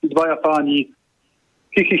von, dvaja páni,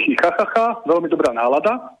 chachacha, veľmi dobrá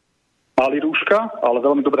nálada, mali rúška, ale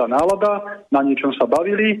veľmi dobrá nálada, na niečom sa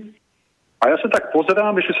bavili. A ja sa tak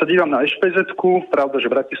pozerám, ešte sa dívam na ešpezetku, pravda,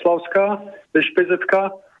 že bratislavská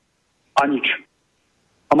ešpezetka, a nič.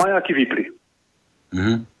 A majáky vypli.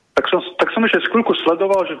 Mm-hmm. Tak som ešte skúrku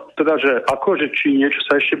sledoval, že či niečo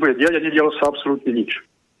sa ešte bude diať a nedialo sa absolútne nič.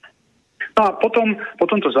 No a potom, po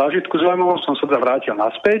tomto zážitku zaujímavom som sa vrátil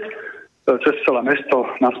naspäť, cez celé mesto,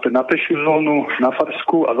 naspäť na pešiu zónu, na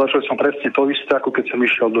Farsku a zažil som presne to isté, ako keď som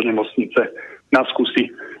išiel do nemocnice na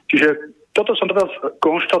skúsi. Čiže toto som teraz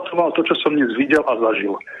konštatoval, to, čo som dnes videl a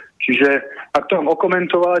zažil. Čiže ak to mám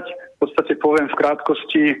okomentovať, v podstate poviem v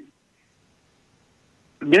krátkosti,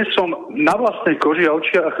 dnes som na vlastnej koži a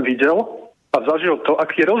očiach videl a zažil to,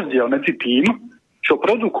 aký je rozdiel medzi tým, čo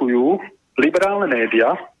produkujú liberálne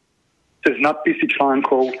médiá cez nadpisy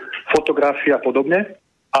článkov, fotografie a podobne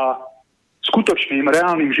a skutočným,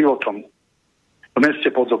 reálnym životom v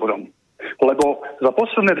meste pod Zoborom. Lebo za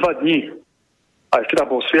posledné 2 dní, aj včera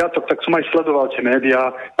bol sviatok, tak som aj sledoval tie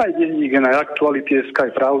médiá, aj denník, aj aktuality,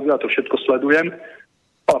 aj pravdy, a to všetko sledujem.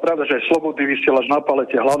 Ale pravda, že aj slobodný vysielač na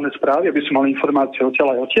palete hlavné správy, aby som mal informácie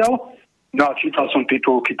odtiaľ aj odtiaľ. No a čítal som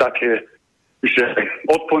titulky také, že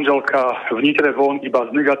od pondelka v Nitre von iba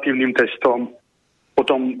s negatívnym testom.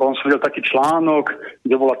 Potom som videl taký článok,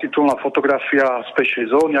 kde bola titulná fotografia z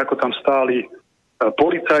pešej zóny, ako tam stáli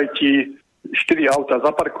policajti, 4 auta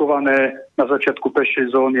zaparkované na začiatku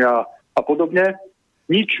pešej zóny a podobne.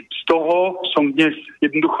 Nič z toho som dnes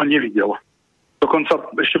jednoducho nevidel. Dokonca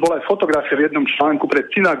ešte bola aj fotografia v jednom článku pred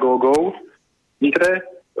synagógou v Nitre,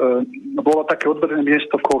 bolo také odberné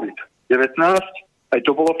miesto COVID-19, aj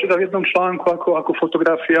to bolo teda v jednom článku ako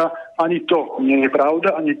fotografia, ani to nie je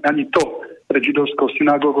pravda, ani to pred židovskou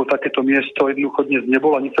synagógou takéto miesto jednoducho dnes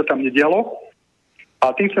nebolo, nič sa tam nedialo.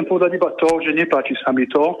 A tým chcem povedať iba to, že nepáči sa mi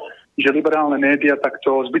to, že liberálne médiá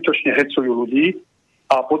takto zbytočne hecujú ľudí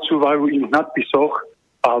a podsúvajú im v nadpisoch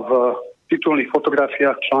a v titulných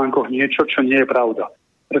fotografiách, článkoch niečo, čo nie je pravda.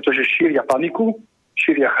 Pretože šíria paniku,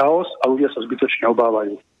 šíria chaos a ľudia sa zbytočne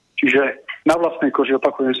obávajú. Čiže na vlastnej koži,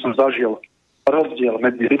 opakujem, som zažil rozdiel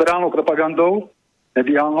medzi liberálnou propagandou,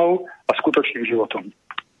 mediálnou a skutočným životom.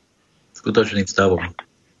 Skutočným stavom.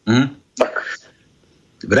 Tak.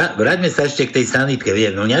 Vráťme sa ešte k tej sanitke.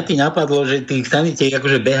 No mňa ti napadlo, že tých sanitiek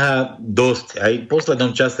akože behá dosť. Aj v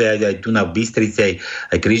poslednom čase, aj tu na Bystrici,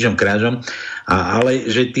 aj krížom krážom. Ale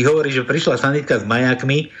že ty hovoríš, že prišla sanitka s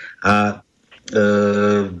majákmi a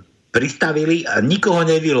pristavili a nikoho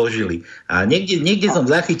nevyložili. A niekde som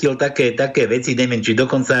zachytil také veci, neviem, či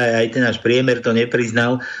dokonca aj ten náš priemer to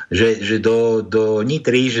nepriznal, že do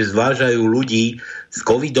Nitry, že zvážajú ľudí s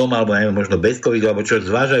covidom, alebo neviem, možno bez covidu, alebo čo,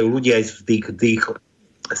 zvážajú ľudí aj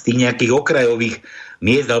z tých nejakých okrajových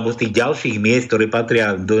miest alebo z tých ďalších miest, ktoré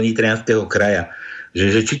patria do nitrianského kraja.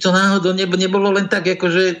 Že či to náhodou nebolo len tak,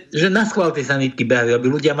 akože, že na schvál tie sanitky behajú, aby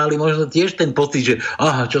ľudia mali možno tiež ten pocit, že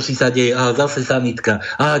aha, čo si sa deje, aha, zase sanitka,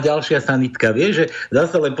 aha, ďalšia sanitka, vieš, že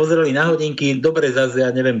zase len pozreli na hodinky, dobre, zase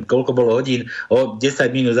ja neviem, koľko bolo hodín, o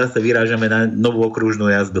 10 minút zase vyrážame na novú okružnú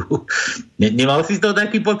jazdu. Nemal si z toho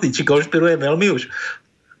taký pocit, či konšpirujem veľmi už?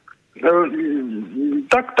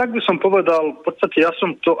 Tak by som povedal, v podstate ja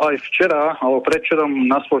som to aj včera, alebo predvčerom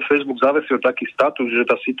na svoj Facebook zavesil taký status, že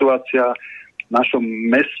tá situácia v našom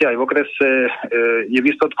meste aj v okrese je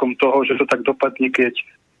výsledkom toho, že to tak dopadne, keď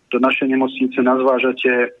do našej nemocnice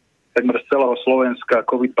nazvážate takmer z celého Slovenska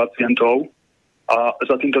COVID pacientov a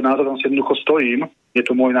za týmto názorom si jednoducho stojím, je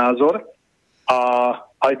to môj názor a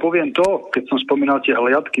aj poviem to, keď som spomínal tie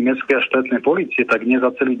hliadky mestskej a štátnej polície, tak dnes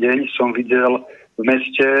za celý deň som videl v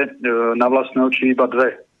meste na vlastné oči iba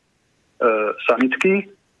 2 sanitky,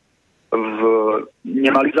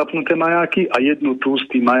 nemali zapnuté majáky a jednu tu s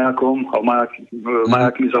tým majákom a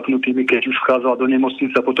majákmi zapnutými, keď už vchádzala do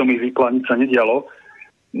nemocnice a potom ich vypla, nič sa nedialo.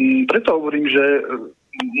 Preto hovorím, že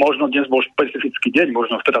možno dnes bol špecifický deň,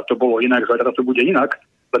 možno vtedy to bolo inak, zajtra to bude inak,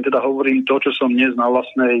 len teda hovorím to, čo som dnes na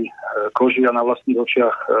vlastnej koži a na vlastných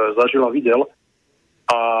očiach zažil a videl.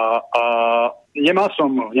 A nemal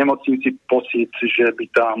som v nemocnici pocit, že by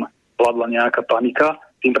tam vládla nejaká panika,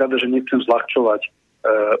 tým pravda, že nechcem zľahčovať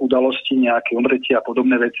udalosti, nejaké umretia a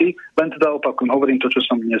podobné veci. Len teda opakujem, hovorím to, čo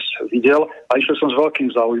som dnes videl a išiel som s veľkým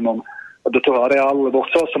záujmom do toho areálu, lebo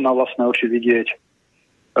chcel som na vlastné oči vidieť,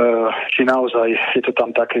 či naozaj je to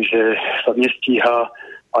tam také, že sa nestíha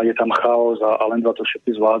a je tam chaos a len to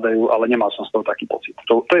všetci zvládajú, ale nemal som z toho taký pocit.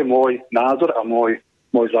 To je môj názor a môj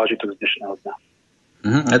zážitok z dnešného dňa.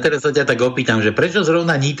 A teraz sa ťa tak opýtam, že prečo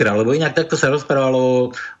zrovna Nitra? Lebo inak takto sa rozprávalo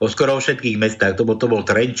o skoro všetkých mestách. To bol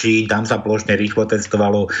Trenčín, tam sa plošne rýchlo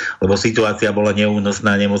testovalo, lebo situácia bola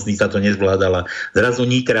neúnosná, nemocnica to nezvládala. Zrazu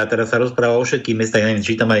Nitra, teraz sa rozpráva o všetkých mestách. Ja neviem,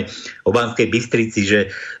 čítam aj o Banskej Bystrici,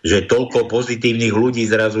 že toľko pozitívnych ľudí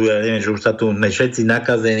zrazu, ja neviem, že už sa tu všetci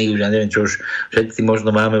nakazení, už ja neviem, čo už všetci možno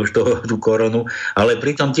máme už tú koronu, ale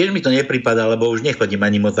pritom tiež mi to nepripadá, lebo už nechodím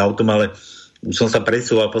ani moc autom, ale už som sa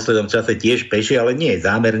presúval v poslednom čase tiež peši, ale nie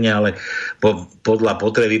zámerne, ale podľa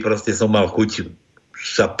potreby proste som mal chuť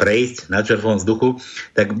sa prejsť na čerstvom vzduchu.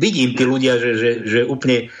 Tak vidím tí ľudia, že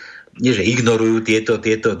úplne nie, že ignorujú tieto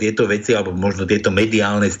veci, alebo možno tieto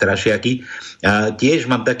mediálne strašiaky. A tiež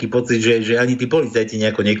mám taký pocit, že ani tí policajti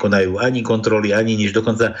nejako nekonajú, ani kontroly, ani nič.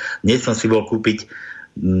 Dokonca dnes som si bol kúpiť,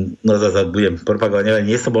 no zase budem propagovať,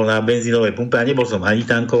 nie som bol na benzínovej pumpe a nebol som ani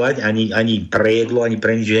tankovať, ani pre jedlo, ani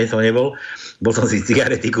pre nič, že som nebol. Bol som si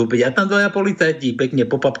cigarety kúpiť a tam dvaja policajti pekne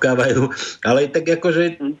popapkávajú, ale tak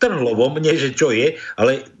akože trhlo vo mne, že čo je,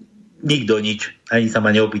 ale nikto nič. Ani sa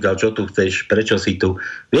ma neopýtal, čo tu chceš, prečo si tu.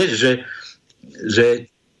 Vieš, že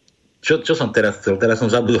čo som teraz chcel? Teraz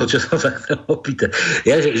som zabudol, čo som sa chcel opýtať.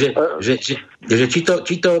 Ja, že či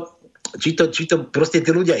to proste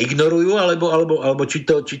tí ľudia ignorujú, alebo či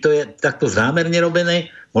to je takto zámerne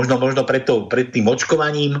robené, možno pred tým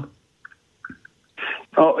očkovaním.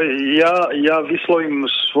 No, ja vyslovím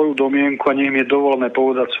svoju domienku a nech mi je dovolené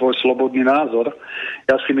povedať svoj slobodný názor.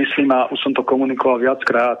 Ja si myslím, a už som to komunikoval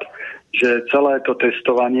viackrát, že celé to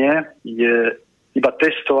testovanie je iba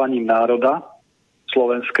testovaním národa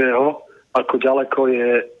slovenského, ako ďaleko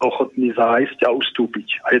je ochotný zájsť a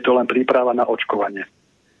ustúpiť. A je to len príprava na očkovanie.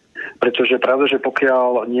 Pretože pravda, že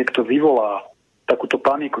pokiaľ niekto vyvolá takúto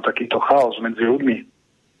paniku, takýto chaos medzi ľuďmi,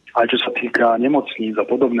 aj čo sa týka nemocníc a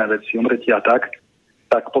podobné veci, umretia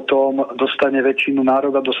tak potom dostane väčšinu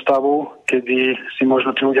národa do stavu, kedy si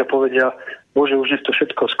možno tí ľudia povedia, bože, už nech to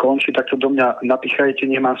všetko skončí, tak to do mňa napíchajte,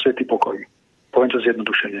 nech mám svätý pokoj. Poviem to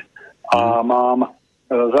zjednodušene. A mám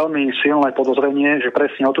veľmi silné podozrenie, že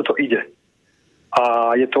presne o toto ide.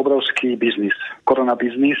 A je to obrovský biznis.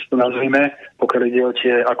 Koronabiznis, to nazvime, pokiaľ ide o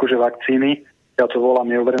tie akože vakcíny, ja to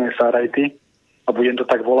volám neuverené sárajty, a budem to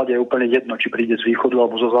tak volať, je úplne jedno, či príde z východu,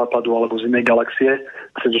 alebo zo západu, alebo z inej galaxie,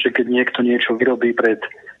 pretože keď niekto niečo vyrobil pred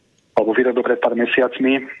pár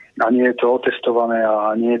mesiacmi a nie je to otestované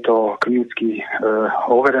a nie je to klinicky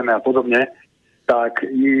overené a podobne, tak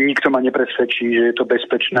nikto ma nepresvedčí, že je to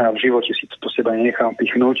bezpečné a v živote si to seba nenechám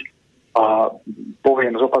pichnúť. A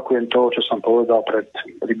zopakujem to, čo som povedal pred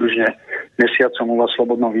približne mesiacom u vás v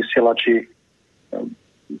Slobodnom vysielači.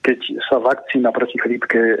 Keď sa vakcína proti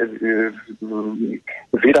chrípke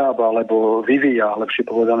vyrába alebo vyvíja, lepšie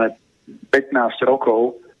povedané 15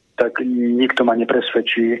 rokov, tak nikto ma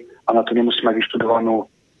nepresvedčí a na to nemusí mať vyštudovanú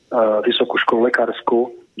vysokú školu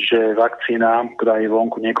lekárskú, že vakcína, ktorá je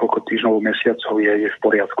vonku niekoľko týždňov, mesiacov, je v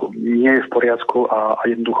poriadku. Nie je v poriadku a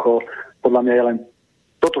jednoducho podľa mňa je len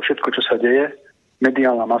toto všetko, čo sa deje,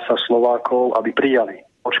 mediálna masa Slovákov, aby prijali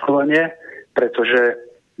očkovanie, pretože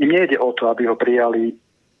im nejde o to, aby ho prijali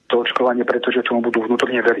to očkovanie, pretože tomu budú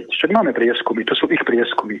vnútorne veriť. Však máme prieskumy, to sú ich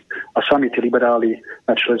prieskumy. A sami tí liberáli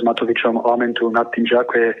na čele s Matovičom lamentujú nad tým, že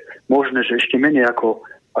ako je možné, že ešte menej ako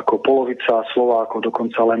polovica Slovákov,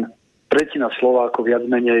 dokonca len tretina Slovákov viac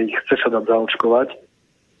menej chce sa dať zaočkovať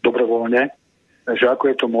dobrovoľne, že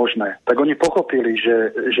ako je to možné. Tak oni pochopili,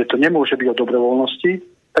 že to nemôže byť o dobrovoľnosti,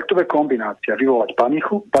 tak to je kombinácia. Vyvolať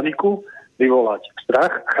paniku, vyvolať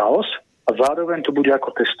strach, chaos, a zároveň to bude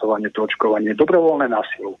ako testovanie, to očkovanie, dobrovoľné na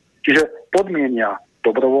silu. Čiže podmienia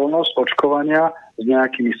dobrovoľnosť očkovania s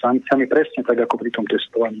nejakými sankciami presne tak, ako pri tom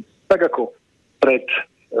testovaní. Tak ako pred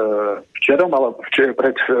včerom, alebo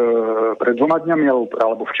pred 2 dňami,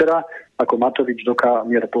 alebo včera, ako Matovič do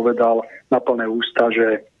Kamier povedal na plné ústa,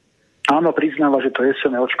 že áno, priznáva, že to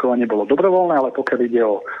jesenné očkovanie bolo dobrovoľné, ale pokiaľ ide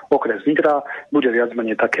o okres Nitra, bude viac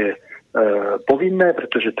menej také povinné,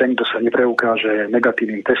 pretože ten, kto sa nepreukáže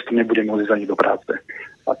negatívnym testom, nebude môcť ísť ani do práce.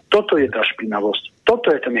 A toto je tá špinavosť.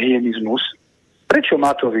 Toto je ten hygienizmus. Prečo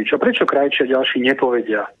Matovič a prečo Krajčí a ďalší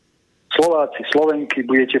nepovedia? Slováci, Slovenky,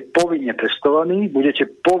 budete povinne testovaní,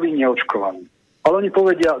 budete povinne očkovaní. Ale oni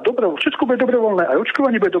povedia, všetko bude dobrovoľné, aj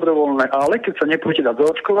očkovanie bude dobrovoľné, ale keď sa nepôjdete dať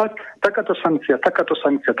zaočkovať, takáto sankcia.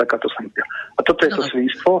 A toto je to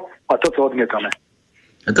svinstvo a toto odmietame.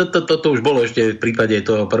 Toto už bolo ešte v prípade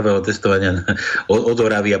toho prvého testovania od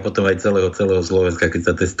Oravy a potom aj celého Slovenska, keď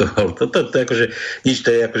sa testoval. Toto je akože nič,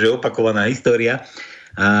 to je akože opakovaná história.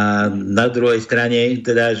 A na druhej strane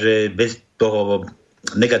teda, že bez toho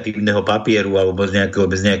negatívneho papieru alebo bez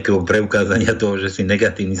nejakého preukázania toho, že si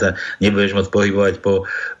negatívny, sa nebudeš môcť pohybovať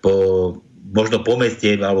možno po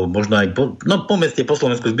meste, alebo možno aj po meste, po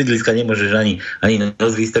Slovensku z bydliska nemôžeš ani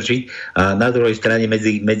nos vystrčiť. A na druhej strane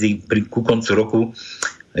ku koncu roku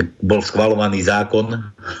bol schvaľovaný zákon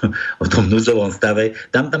o tom núdzovom stave.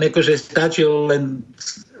 Tam akože stačil len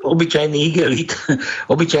obyčajný igelit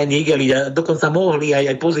a dokonca mohli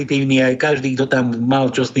aj pozitívni, aj každý, kto tam mal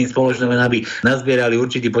čo s tým spoločné, aby nazbierali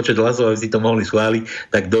určitý počet hlasov, aby si to mohli schváliť,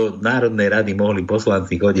 tak do Národnej rady mohli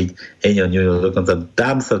poslanci chodiť. Dokonca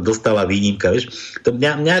tam sa dostala výnimka. Vieš? To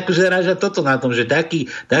mňa akože ráža toto na tom, že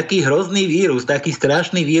taký hrozný vírus, taký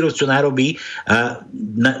strašný vírus, čo narobí a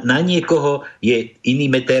na niekoho je iný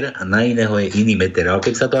meter a na iného je iný meter. Ale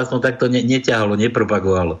keď sa to aspoň takto neťahalo,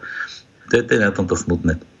 nepropagovalo. To je na tomto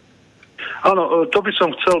smutné. Áno, to by som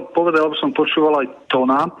chcel povedať, lebo som počúval aj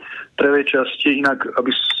Tona v prvej časti, inak, aby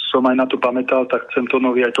som aj na to pamätal, tak chcem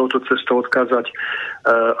Tonovi aj touto cestou odkázať,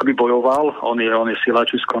 aby bojoval. On je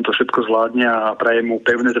silačisko, on to všetko zvládne a praje mu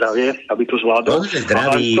pevné zdravie, aby to zvládol. On je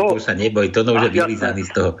zdravý, to sa neboj, to už je vylizaný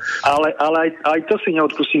z toho. Ale aj to si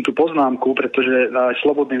neodpustím tú poznámku, pretože aj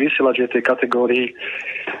slobodný vysielač je tej kategórii,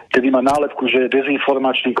 kedy má nálepku, že je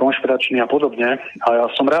dezinformačný, konšpiračný a podobne. A ja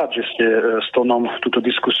som rád, že ste s Tonom túto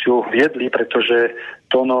diskusiu viedli, pretože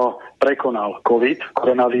Tono prekonal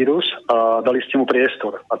koronavírus a dali ste mu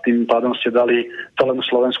priestor. A tým pádom ste dali celému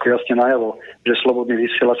Slovensku jasne najavo, že slobodný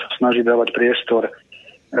vysielač sa snaží dávať priestor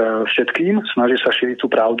všetkým, snaží sa šíriť tú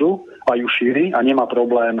pravdu a ju šíri a nemá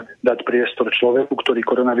problém dať priestor človeku, ktorý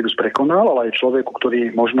koronavírus prekonal, ale aj človeku,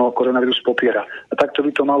 ktorý možno koronavírus popiera. A takto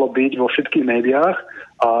by to malo byť vo všetkých médiách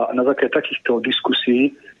a na základe takýchto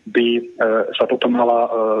diskusí by sa potom mala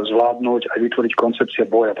zvládnuť aj vytvoriť koncepcia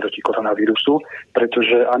boja proti koronavírusu,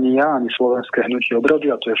 pretože ani ja, ani slovenské hnutie obrody,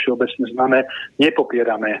 a to je všeobecne známe,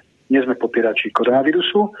 nie sme popierači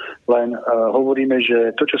koronavírusu, len hovoríme,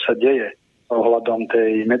 že to, čo sa deje ohľadom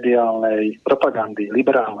tej mediálnej propagandy,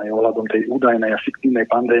 liberálnej, ohľadom tej údajnej a fiktívnej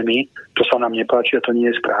pandémii, to sa nám nepáči a to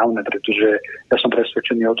nie je správne, pretože ja som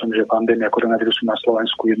presvedčený o tom, že pandémia koronavírusu na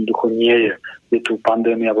Slovensku jednoducho nie je. Je tu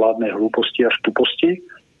pandémia vládnej hlúposti a štuposti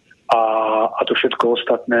a to všetko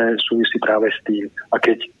ostatné súvisí práve s tým. A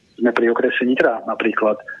keď sme pri okrese Nitra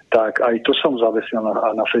napríklad, tak aj to som zavesil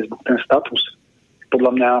na Facebook, ten status.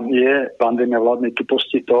 Podľa mňa je pandémia vládnej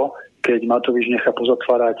tuposti to, keď Matovič nechá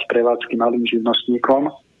pozatvárať prevádzky malým živnostníkom,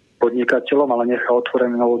 podnikateľom, ale nechá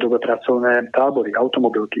otvorené novodobé pracovné tábory,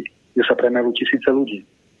 automobilky, kde sa premelú tisíce ľudí.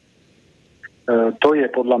 To je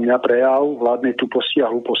podľa mňa prejav vládnej tuposti a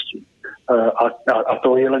hlúposti. A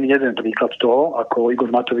to je len jeden príklad toho, ako Igor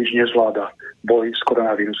Matovič nezvláda boj s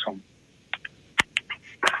koronavírusom.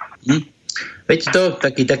 Veď to,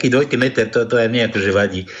 taký dvojitý meter, to aj mne akože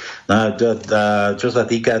vadí. No a čo sa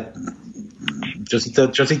týka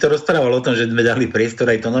čo si to rozprával o tom, že sme dali priestor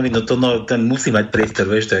aj Tonovi, ten musí mať priestor,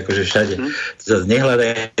 vieš, to akože všade. To sa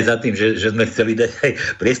nehľadá za tým, že sme chceli dať aj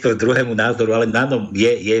priestor druhému názoru, ale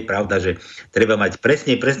je pravda, že treba mať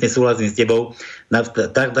presne súhlasím s tebou, na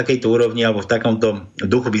takejto úrovni alebo v takomto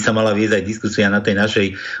duchu by sa mala viesť aj diskusia na tej našej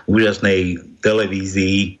úžasnej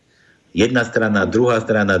televízii. Jedna strana, druhá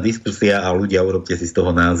strana, diskusia a ľudia, urobte si z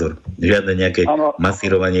toho názor. Žiadne nejaké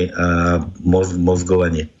masírovanie a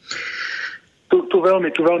mozgovanie. Tu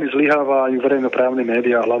veľmi zlyhávajú verejnoprávne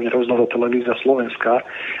médiá, hlavne rozhlasová televízia Slovenska,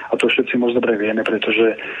 a to všetci moc dobre vieme,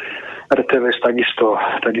 pretože RTVS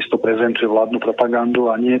takisto prezentuje vládnu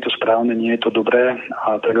propagandu a nie je to správne, nie je to dobré.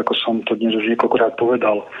 A tak ako som to dnes už niekoľkokrát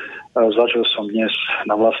povedal, zažil som dnes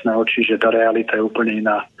na vlastné oči, že tá realita je úplne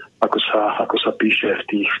iná, ako sa píše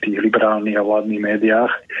v tých liberálnych a vládnych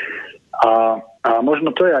médiách. A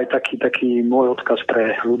možno to je aj taký môj odkaz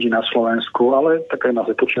pre ľudí na Slovensku, ale tak aj nás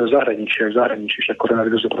počujem v zahraničí, však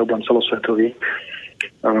koronavírus je problém celosvetový.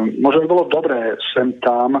 Možno by bolo dobré sem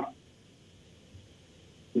tam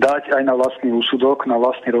dať aj na vlastný úsudok, na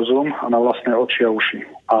vlastný rozum a na vlastné oči a uši.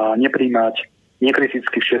 A nepríjmať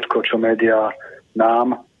nekriticky všetko, čo médiá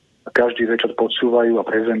nám každý večer podsúvajú a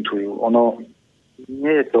prezentujú. Ono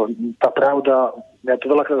nie je to, tá pravda, ja to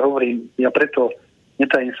veľakrát hovorím, ja preto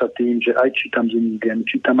netajím sa tým, že aj čítam denní Gen,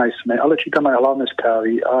 čítam aj SME, ale čítam aj hlavné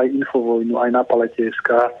správy, aj Infovojnu, aj na Palete.sk,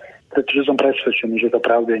 pretože som presvedčený, že tá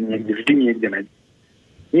pravda je vždy niekde medzi.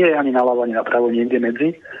 Nie je ani naľavo, ani napravo, niekde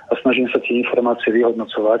medzi a snažím sa tie informácie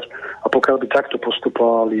vyhodnocovať. A pokiaľ by takto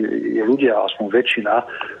postupovali ľudia, aspoň väčšina,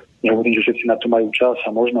 nehovorím, že všetci na to majú čas a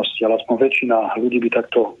možnosti, ale aspoň väčšina ľudí by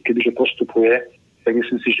takto, kebyže postupuje, tak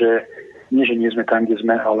myslím si, že nie sme tam, kde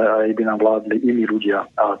sme, ale aj by nám vládli iní ľudia.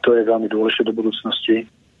 A to je veľmi dôležité do budúcnosti.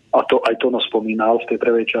 A to aj Tono spomínal v tej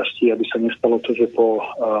prvej časti, aby sa nestalo to, že po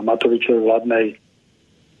Matovičovej vládnej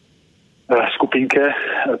skupinke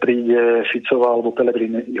príde Ficová alebo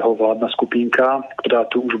Pellegriniho vládna skupinka, ktorá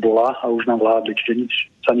tu už bola a už nám vládli, čiže nič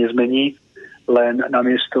sa nezmení, len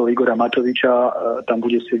namiesto Igora Matoviča tam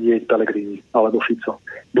bude sedieť Pellegrini alebo Fico.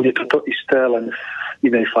 Bude to isté, len v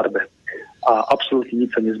inej farbe. A absolútne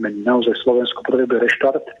nič sa nezmení. Naozaj Slovensko potrebuje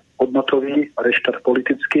reštart hodnotový, reštart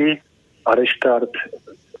politický a reštart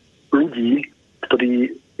ľudí,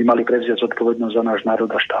 ktorí by mali prevziať zodpovednosť za náš národ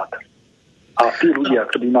a štát. A tí ľudia,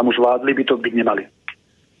 ktorí nám už vládli, by to byť nemali.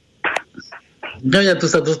 No ja tu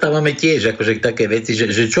sa dostávame tiež akože k také veci,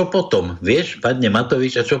 že čo potom? Vieš, padne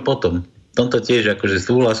Matovič a čo potom? V tomto tiež akože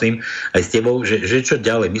súhlasím aj s tebou, že čo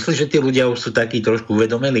ďalej? Myslíš, že tí ľudia už sú takí trošku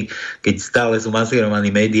uvedomení, keď stále sú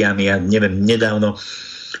masírovaní médiami a neviem, nedávno.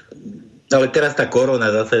 Ale teraz tá korona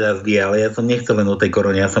zase nás die, ale ja som nechcel len o tej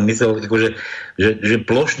korone. Ja som myslel, že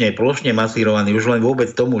plošne masírovaný, už len vôbec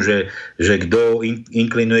tomu, že kto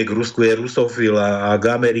inklinuje k Rusku je rusofil a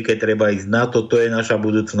k Amerike treba ísť na to je naša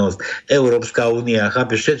budúcnosť. Európska únia,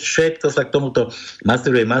 chápeš, všetko sa k tomuto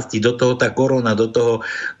masíruje masti, do toho tá korona, do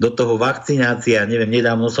toho vakcinácia. Neviem,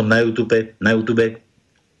 nedávno som na YouTube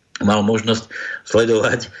mal možnosť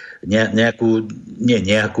sledovať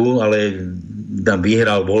ale tam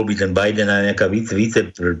vyhral voľby ten Biden a nejaká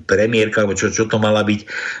vicepremiérka, alebo čo to mala byť,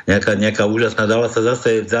 nejaká úžasná, dala sa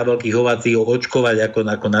zase za veľkých ovácií očkovať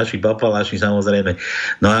ako naši papaláši, samozrejme.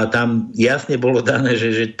 No a tam jasne bolo dané,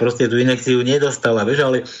 že proste tú inekciu nedostala, vieš,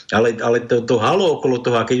 ale to halo okolo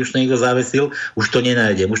toho, a keď už to niekto zavesil, už to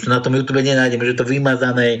nenájdem, už to na tom YouTube nenájdem, že to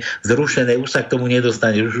vymazané, zrušené, už sa k tomu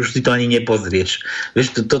nedostane, už si to ani nepozrieš.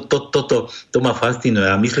 Vieš, to ma fascinuje.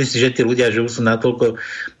 A myslíš si, že tí ľudia, že už sú natoľko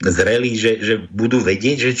zrelí, že budú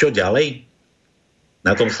vedieť, že čo ďalej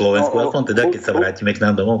na tom Slovensku, aspoň teda, keď sa vrátime k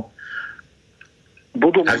nám domov?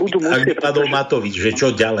 Ak vypadol Matovič, že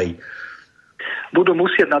čo ďalej? Budú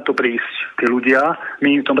musieť na to prísť tí ľudia.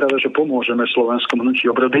 My im tom rada, že pomôžeme Slovenskom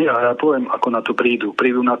hnutí obrody a ja poviem, ako na to prídu.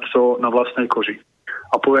 Prídu na to na vlastnej koži.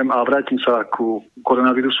 A poviem, a vrátim sa ku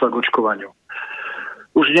koronavírusu a k očkovaniu.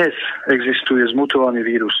 Už dnes existuje zmutovaný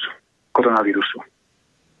vírus koronavírusu.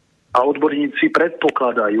 A odborníci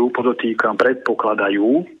predpokladajú,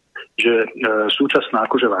 že súčasná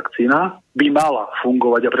akože vakcína by mala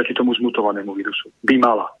fungovať a proti tomu zmutovanému vírusu. By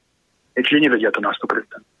mala. Čiže nevedia to na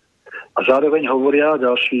 100%. A zároveň hovoria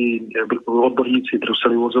ďalší odborníci,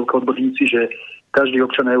 Bruseli úvodzovka odborníci, že každý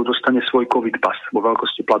občan EU dostane svoj COVID pas vo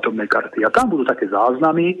veľkosti platobnej karty. A tam budú také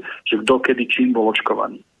záznamy, že kto kedy čím bol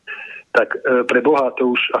očkovaný. Tak pre Boha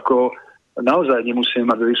to už ako naozaj nemusíme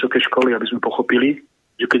mať vysoké školy, aby sme pochopili,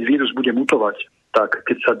 že keď vírus bude mutovať, tak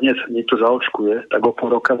keď sa dnes niekto zaočkuje, tak o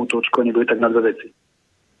pol roka mu to očkovanie bude tak na dve veci.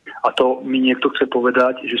 A to mi niekto chce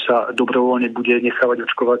povedať, že sa dobrovoľne bude nechávať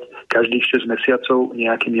očkovať každých 6 mesiacov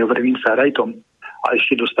nejakým overeným Fairrajtom a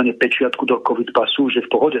ešte dostane pečiatku do COVID pasu, že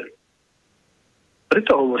v pohode.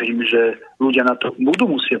 Preto hovorím, že ľudia na to budú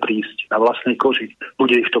musieť prísť na vlastnej koži.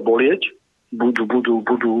 Bude ich to bolieť, budú,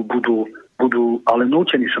 ale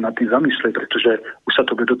nútení sa nad tým zamyslieť, pretože už sa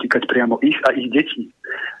to bude dotýkať priamo ich a ich detí.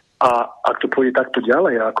 A ak to pôjde takto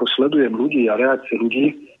ďalej, ako sledujem ľudí a reakcie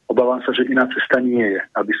ľudí, obávam sa, že iná cesta nie je,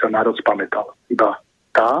 aby sa národ spamätal. Iba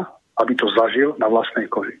tá, aby to zažil na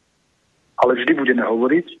vlastnej koži. Ale vždy budeme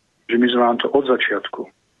hovoriť, že my sme vám to od začiatku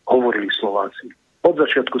hovorili Slováci. Od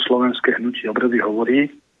začiatku slovenské hnutie obrody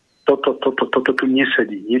hovorí, toto tu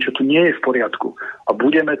nesedí, niečo tu nie je v poriadku. A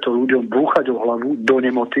budeme to ľuďom búchať o hlavu do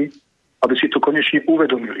nemoty, aby si to konečne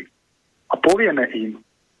uvedomili. A povieme im,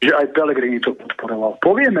 že aj Pellegrini to podporoval.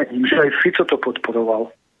 Povieme im, že aj Fico to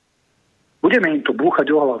podporoval. Budeme im to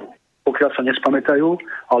búchať o hlavu, pokiaľ sa nespamätajú,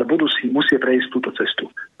 ale budú si musieť prejsť túto cestu.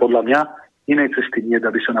 Podľa mňa inej cesty nie,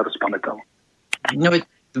 aby sa národ spamätal. No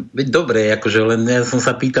veď dobre, akože len ja som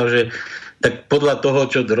sa pýtal, že tak podľa toho,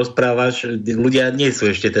 čo rozprávaš, ľudia nie sú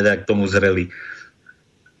ešte teda k tomu zreli.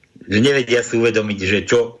 Že nevedia si uvedomiť, že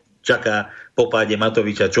čo čaká po páde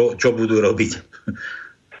Matoviča, čo budú robiť.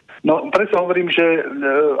 No, preto hovorím, že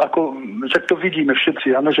však to vidíme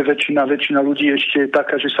všetci, áno, že väčšina ľudí ešte je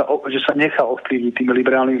taká, že sa nechá ovplyvniť tými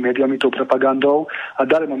liberálnymi médiami, tou propagandou a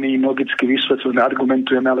darmo my im logicky vysvetľujeme,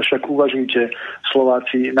 argumentujeme, ale však uvažujte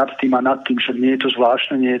Slováci nad tým, však nie je to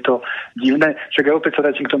zvláštne, nie je to divné, však aj opäť sa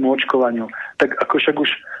vrátim k tomu očkovaniu. Tak ako však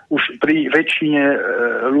už pri väčšine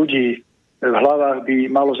ľudí v hlavách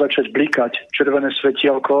by malo začať blikať červené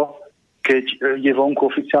svetielko, keď je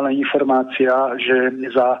vonku oficiálna informácia, že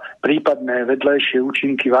za prípadné vedlejšie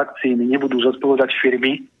účinky vakcíny nebudú zodpovedať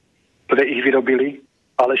firmy, ktoré ich vyrobili,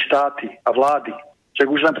 ale štáty a vlády. Však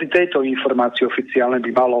už len pri tejto informácii oficiálne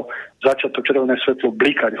by malo začať to červené svetlo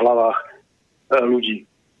blikať v hlavách ľudí.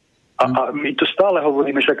 A my to stále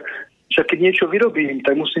hovoríme, však Však keď niečo vyrobím,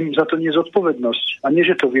 tak musím za to niesť zodpovednosť. A nie,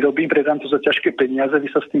 že to vyrobím, predám to za ťažké peniaze,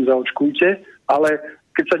 vy sa s tým zaočkujte, ale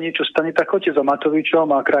keď sa niečo stane, tak choďte za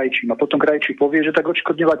Matovičom a Krajčím. A potom Krajčí povie, že tak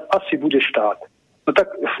odškodňovať asi bude štát. No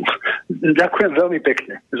tak ďakujem veľmi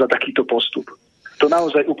pekne za takýto postup. To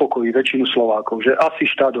naozaj upokojí väčšinu Slovákov, že asi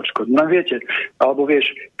štát odškodní. No viete, alebo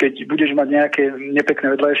vieš, keď budeš mať nejaké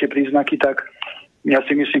nepekné vedľajšie príznaky, tak ja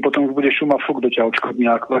si myslím, potom už bude šuma fuk, do ťa odškodní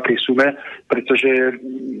v akej sume, pretože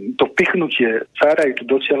to pichnutie cárajtu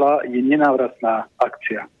do tela je nenávratná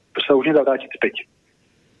akcia. To sa už nedá vrátiť späť.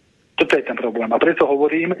 Toto je ten problém. A preto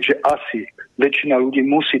hovorím, že asi väčšina ľudí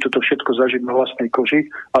musí toto všetko zažiť na vlastnej koži,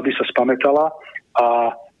 aby sa spamätala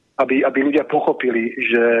a aby ľudia pochopili,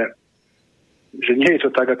 že nie je to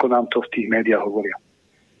tak, ako nám to v tých médiách hovoria.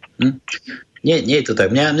 Nie je to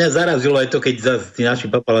tak. Mňa zarazilo aj to, keď tí naši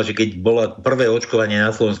papalaši, keď bolo prvé očkovanie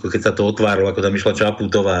na Slovensku, keď sa to otváralo, ako tam išla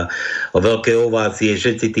Čaputová, o veľké ovácie,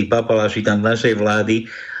 všetci tí papalaši tam našej vlády,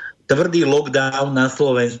 tvrdý lockdown na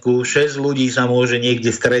Slovensku, 6 ľudí sa môže niekde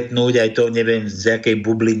stretnúť, aj to neviem z jakej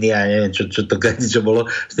bubliny, a neviem, čo bolo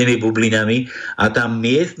s tými bublinami. A tam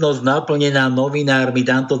miestnosť naplnená novinármi,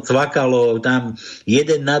 tam to cvakalo, tam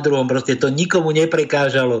jeden na druhom, proste to nikomu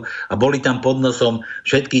neprekážalo a boli tam pod nosom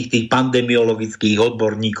všetkých tých pandemiologických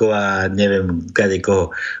odborníkov a neviem, kade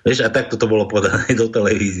koho. Vieš, a takto to bolo podané do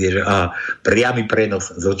televízie, že priamy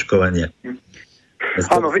prenos z očkovania.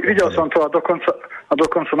 Áno, videl som to a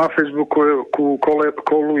dokonca na Facebooku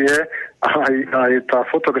koluje aj tá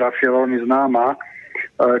fotografia veľmi známa,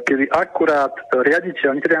 kedy akurát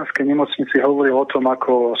riaditeľ nitrianskej nemocnici hovoril o tom,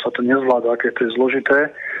 ako sa to nezvláda, aké to je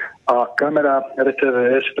zložité, a kamera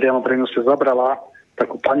RTVS priamo prenose zabrala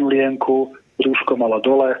takú paňulienku, rúško mala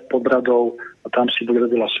dole pod bradou a tam si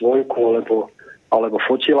vyrobila svojku alebo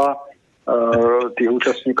fotila tých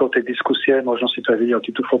účastníkov tej diskusie, možno si to aj videl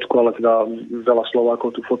tú fotku, ale teda veľa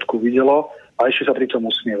Slovákov tú fotku videlo a ešte sa pri tom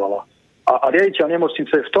usmievala. A riaditeľ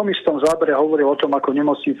nemocnice v tom istom zábere hovoril o tom, ako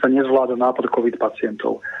nemocnica nezvláda nápor COVID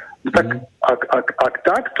pacientov. Tak ak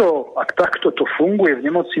takto to funguje v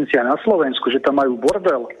nemocnici a na Slovensku, že tam majú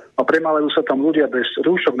bordel a premalajú sa tam ľudia bez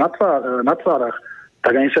rúšok na tvárach,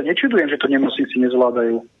 tak ani sa nečudujem, že to nemocnici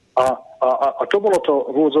nezvládajú. A to bolo to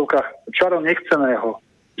v úvodzovkách čaro nechceného,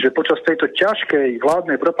 že počas tejto ťažkej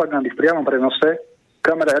vládnej propagandy v priamom prenose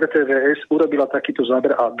kamera RTVS urobila takýto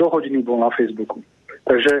záber a do hodiny bol na Facebooku.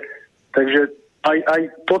 Takže aj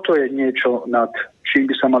toto je niečo, nad čím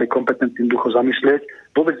by sa mali kompetentní ducho zamyslieť.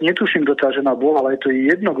 Vôbec netuším, kto tá žena bola, ale to je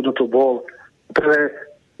jedno, kto to bol. Prvé,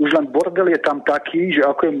 už len bordel je tam taký, že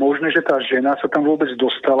ako je možné, že tá žena sa tam vôbec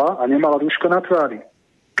dostala a nemala rúško na tvári.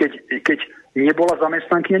 Keď nebola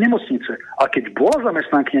zamestnankyňa nemocnice. A keď bola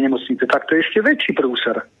zamestnankyňa nemocnice, tak to je ešte väčší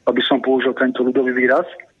prúser, aby som použil tento ľudový výraz.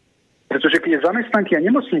 Pretože keď je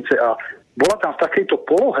zamestnankyňa nemocnice a bola tam v takejto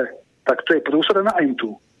polohe, tak to je prúser na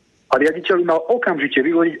intu. A riaditeľ mal okamžite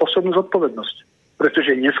vyvodiť osobnú zodpovednosť.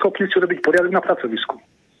 Pretože je neschopný si robiť poriadok na pracovisku.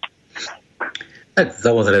 Tak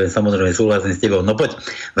samozrejme súhlasím s tebou. No poď,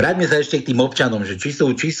 vráťme sa ešte k tým občanom, že či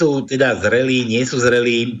sú teda zrelí, nie sú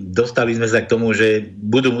zrelí, dostali sme sa k tomu, že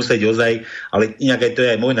budú musieť ozaj, ale inak aj to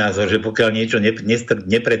je aj môj názor, že pokiaľ niečo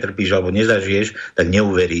nepretrpíš alebo nezažiješ, tak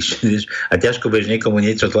neuveríš. A ťažko budeš niekomu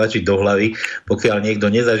niečo tlačiť do hlavy, pokiaľ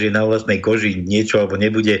niekto nezažije na vlastnej koži niečo alebo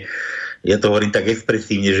nebude, ja to hovorím tak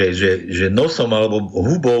expresívne, že nosom alebo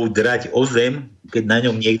hubou drať o zem, keď na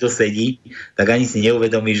ňom niekto sedí, tak ani si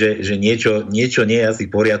neuvedomí, že niečo nie je asi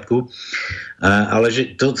v poriadku. Ale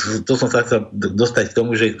že to som sa chcel dostať k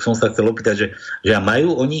tomu, že som sa chcel opýtať, že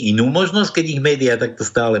majú oni inú možnosť, keď ich médiá takto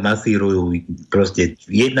stále masírujú. Proste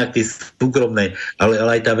jednak tie súkromné,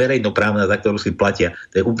 ale aj tá verejnoprávna, za ktorú si platia.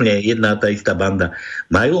 To je úplne jedna tá istá banda.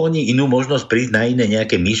 Majú oni inú možnosť prísť na iné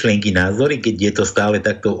nejaké myšlienky, názory, keď je to stále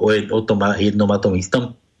takto o tom jednom a tom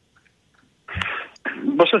istom?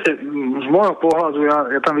 Z môjho pohľadu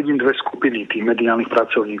ja tam vidím dve skupiny tých mediálnych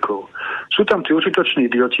pracovníkov. Sú tam tí užitoční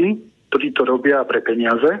idioti, ktorí to robia pre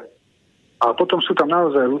peniaze, a potom sú tam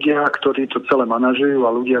naozaj ľudia, ktorí to celé manažujú,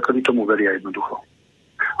 a ľudia, ktorí tomu veria jednoducho.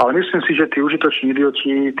 Ale myslím si, že tí užitoční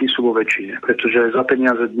idioti, tí sú vo väčšine, pretože za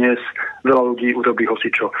peniaze dnes veľa ľudí urobí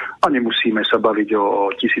hocičo a nemusíme sa baviť o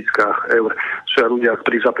tisíckach eur. Sú aj ľudia,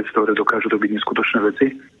 ktorí za 500 eur dokážu robiť neskutočné veci.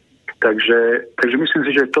 Takže myslím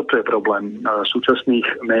si, že toto je problém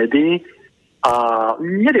súčasných médií a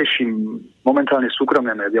neriešim momentálne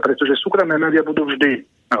súkromné médiá, pretože súkromné médiá budú vždy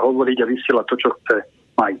hovoriť a vysielať to, čo chce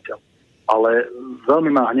majiteľ. Ale veľmi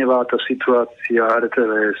ma hnevá tá situácia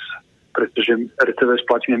RTVS, pretože RTVS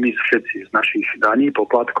platíme my všetci z našich daní,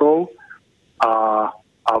 poplatkov a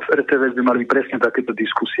v RTVS by mali byť presne takéto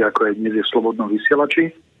diskusie, ako je dnes je v slobodnom vysielači.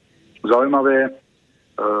 Zaujímavé,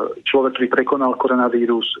 človek, ktorý prekonal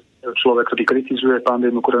koronavírus, človek, ktorý kritizuje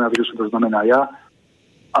pandémiu koronavírusu, to znamená ja.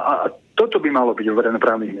 A toto by malo byť v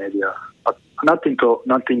verejnoprávnych médiách. A nad týmto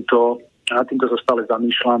sa stále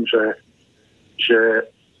zamýšľam, že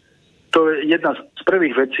to je jedna z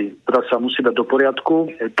prvých vecí, ktorá sa musí dať do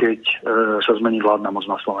poriadku, keď sa zmení vládna moc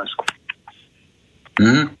na Slovensku.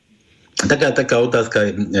 Taká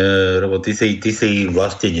otázka, Robo, ty si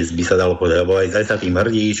vlastenec, by sa dalo povedať, lebo aj sa tým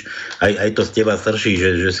hrdíš, aj to z teba srší,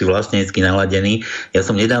 že si vlastenecky naladený. Ja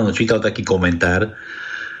som nedávno čítal taký komentár,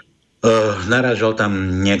 narážal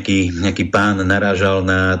tam nejaký pán, narážal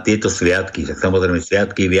na tieto sviatky, tak samozrejme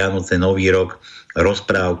sviatky, Vianoce, Nový rok,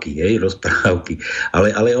 rozprávky.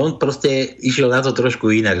 Ale on proste išiel na to trošku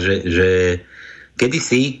inak, že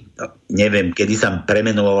kedysi, neviem, kedy sa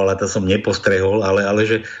premenovala, to som nepostrehol, ale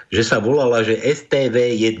že sa volala, že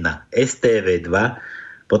STV1, STV2,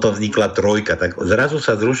 potom vznikla 3, tak zrazu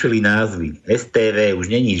sa zrušili názvy. STV už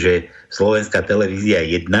není, že Slovenská televízia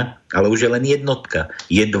 1, ale už je len jednotka.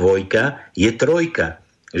 Je 2, je 3.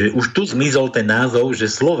 Že už tu zmizol ten názov, že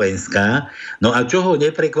Slovenská. No a čo ho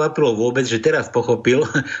neprekvapilo vôbec, že teraz pochopil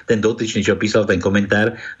ten dotyčný, čo písal ten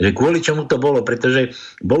komentár, že kvôli čomu to bolo, pretože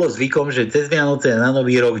bolo zvykom, že cez Vianoce a na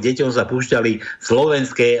Nový rok deťom sa púšťali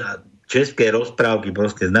slovenské a české rozprávky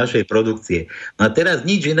proste z našej produkcie. No a teraz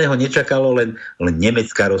nič iného nečakalo, len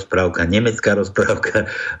nemecká rozprávka.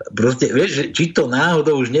 Proste, vieš, či to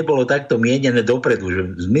náhodou už nebolo takto mienené dopredu,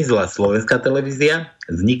 že zmizla slovenská televízia,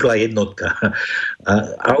 vznikla jednotka.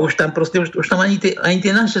 A už tam proste, už tam ani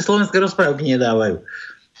tie naše slovenské rozprávky nedávajú.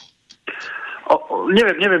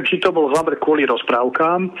 Neviem, či to bol zámer kvôli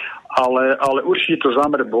rozprávkám, ale určite to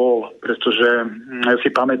zámer bol, pretože ja si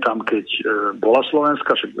pamätám, keď bola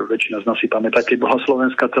Slovenská, však väčšina z nás si pamätá, keď bola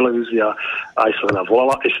slovenská televízia, aj sa teda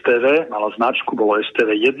volala STV, mala značku, bolo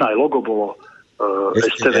STV1, aj logo bolo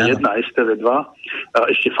STV1, STV2,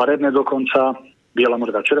 ešte farebné dokonca, biela,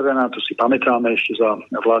 modrá, červená, to si pamätáme ešte za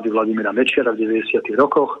vlády Vladimíra Mečiara v 90.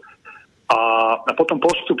 rokoch. A potom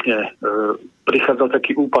postupne prichádzal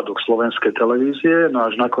taký úpadok slovenskej televízie, no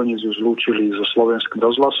až nakoniec ju zlúčili so slovenským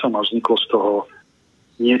rozhlasom a vzniklo z toho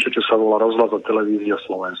niečo, čo sa volá Rozhlas a televízia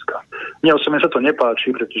Slovenska. Mne osobne sa to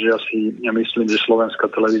nepáči, pretože ja myslím, že slovenská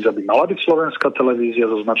televízia by mala byť slovenská televízia,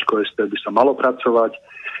 so značkou ST by sa malo pracovať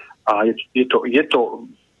a je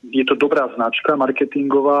to dobrá značka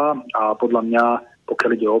marketingová a podľa mňa,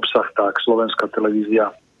 pokiaľ ide o obsah, tak slovenská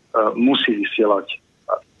televízia musí vysielať.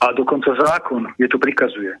 A dokonca zákon je to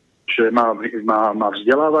prikazuje, že má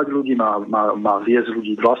vzdelávať ľudí, má viesť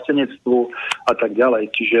ľudí k vlastenectvu a tak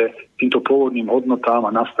ďalej. Čiže týmto pôvodným hodnotám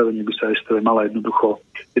a nastaveniu by sa STV mala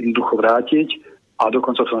jednoducho vrátiť. A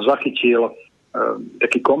dokonca som zachytil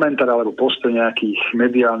taký komentár alebo postoj nejakých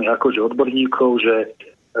mediálnych akože odborníkov, že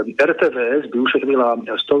RTVS by ušetrila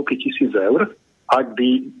stovky tisíc eur, ak by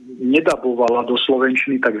nedabovala do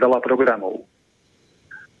slovenčiny tak veľa programov.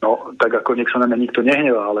 No, tak ako nech sa na mňa nikto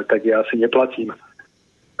nehnevá, ale tak ja si neplatím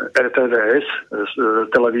RTVS,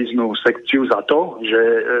 televíznu sekciu za to, že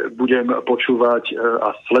budem počúvať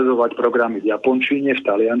a sledovať programy v japončine, v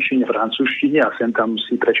taliančine, v francúzštine a sem tam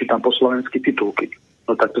si prečítam po slovensky titulky.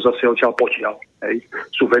 No tak to zase odtiaľ potiaľ. Hej.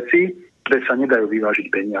 Sú veci, ktoré sa nedajú vyvážiť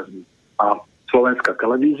peniazmi. A slovenská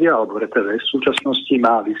televízia alebo RTVS v súčasnosti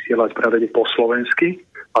má vysielať práve po slovensky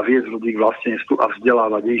a viesť ľudí k vlastenectvu a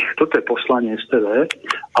vzdelávať ich. Toto je poslanie STV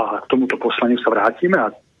a k tomuto poslaniu sa vrátime a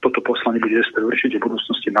toto poslanie bude STV určite v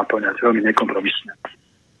budúcnosti naplňať veľmi nekompromisne.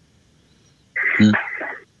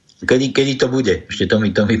 Kedy to bude? Ešte to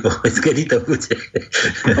mi povedz, kedy to bude?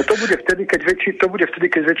 No to bude vtedy,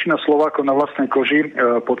 keď väčšina Slovákov na vlastnej koži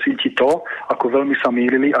pocíti to, ako veľmi sa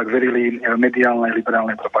mýlili, ak verili mediálnej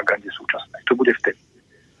liberálnej propagande súčasnej. To bude vtedy.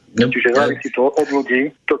 Čiže závisí to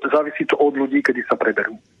od ľudí, kedy sa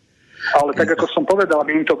preberú. Ale tak, ako som povedal,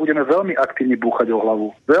 my im to budeme veľmi aktívne búchať o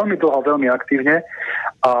hlavu. Veľmi dlho, veľmi aktívne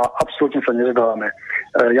a absolútne sa nezdávame.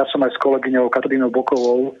 Ja som aj s kolegyňou Katarínou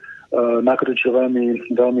Bokovou nakručil veľmi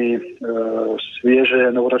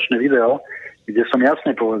svieže novoročné video, kde som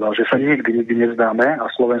jasne povedal, že sa nikdy nezdáme a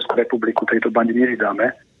Slovenskú republiku tejto bande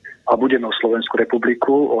nevydáme a budeme o Slovenskú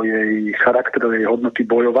republiku, o jej charakter, o jej hodnoty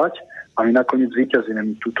bojovať a my nakoniec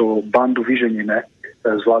zvíťazíme, túto bandu vyženieme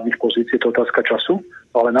z vládnych pozícií, to otázka času,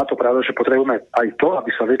 ale na to práve, že potrebujeme aj to,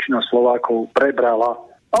 aby sa väčšina Slovákov prebrala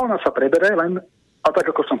a ona sa prebere len, a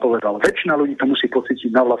tak ako som povedal, väčšina ľudí to musí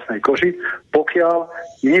pocítiť na vlastnej koži, pokiaľ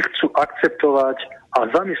nechcú akceptovať a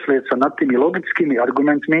zamyslieť sa nad tými logickými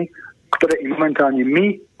argumentmi, ktoré im momentálne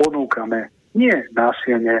my ponúkame. Nie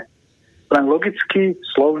násilne, len logicky,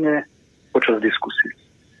 slovne počas diskusie.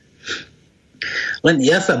 Len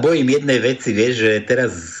ja sa bojím jednej veci, vieš, že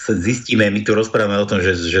teraz zistíme, my tu rozprávame o tom,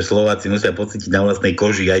 že Slováci musia pocítiť na vlastnej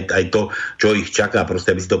koži aj to, čo ich čaká,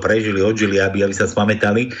 proste, aby si to prežili, odžili, aby sa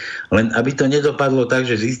spamätali. Len aby to nedopadlo tak,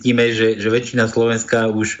 že zistíme, že väčšina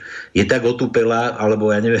Slovenska už je tak otupelá,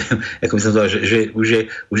 alebo ja neviem, ako by som povedal, že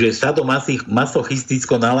už je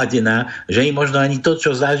sadomasochisticko naladená, že im možno ani to,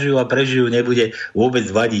 čo zažijú a prežijú, nebude vôbec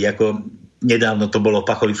vadiť, ako nedávno to bolo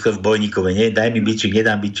Pacholicko v Bojníkove, nie? Daj mi bičík,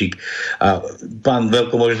 nedám bičík. A pán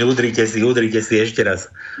veľkomožný, udrite si ešte raz.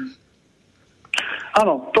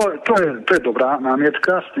 Áno, to je dobrá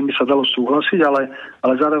námietka, s tým by sa dalo súhlasiť, ale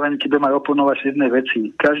zároveň ti budem aj oponovať jednej veci.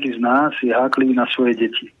 Každý z nás je háklivý na svoje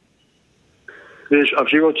deti. Vieš, a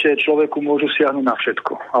v živote človeku môžu siahnuť na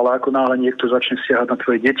všetko, ale ako náhle niekto začne siahať na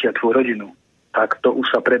tvoje deti a tvoju rodinu, tak to už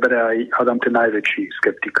sa prebere aj, hádam, ten najväčší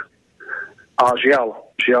skeptik. A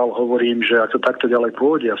žiaľ hovorím, že ak to takto ďalej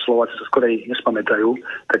pôjde a Slováci sa skorej nespamätajú,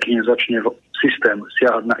 tak im začne systém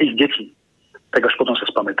siahať na ich deti, tak až potom sa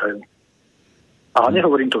spamätajú. A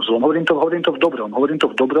nehovorím to v zlom, hovorím to v dobrom. Hovorím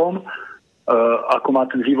to v dobrom, ako má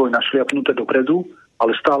ten vývoj našliapnuté dopredu,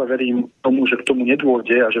 ale stále verím tomu, že k tomu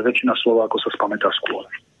nedôjde a že väčšina Slovákov sa spamätá skôr.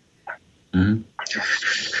 Mm.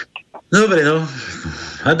 Dobre, no.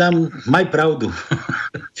 Adam, maj pravdu.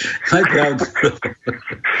 Maj pravdu.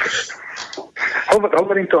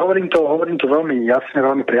 Hovorím to veľmi jasne,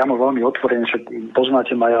 veľmi priamo, veľmi otvorene, že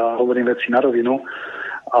poznáte ma, ja hovorím veci na rovinu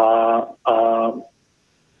a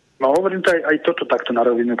hovorím to aj toto takto na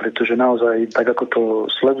rovinu, pretože naozaj, tak ako to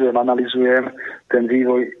sledujem, analyzujem, ten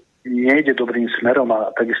vývoj nejde dobrým smerom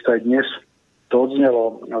a takisto aj dnes to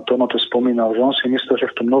odznelo, a Tomo to spomínal, že on si myslel,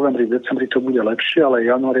 že v tom novembri, decembri to bude lepšie, ale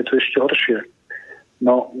v januári je to ešte horšie.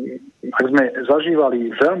 No, ak sme zažívali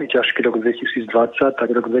veľmi ťažký rok 2020, tak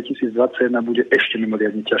rok 2021 bude ešte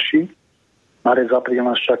mimoriadne ťažší. Marec, apríl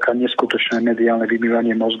nás čaká neskutočné mediálne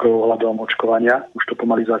vymývanie mozgov ohľadom očkovania. Už to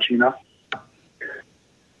pomaly začína.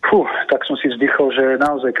 Tak som si vzdychol, že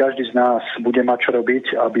naozaj každý z nás bude mať čo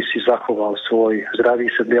robiť, aby si zachoval svoj zdravý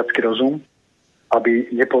sedliacky rozum, aby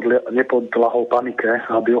nepodľahol panike,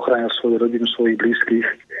 aby ochránil svoju rodinu, svojich blízkych,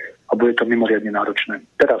 a bude to mimoriadne náročné.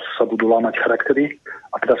 Teraz sa budú lámať charaktery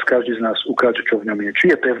a teraz každý z nás ukáže, čo v ňom je.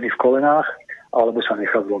 Či je pevný v kolenách, alebo sa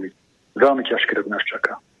nechá zlomiť. Veľmi ťažký rok nás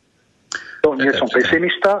čaká. To nie som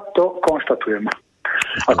pesimista, to konštatujem,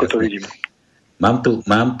 ako to vidím. Mám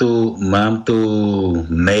tu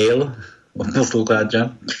mail od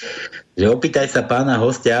poslucháča, že opýtaj sa pána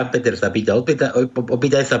hostia, Peter sa pýta,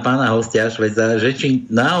 opýtaj sa pána hostia ŠVECa, že či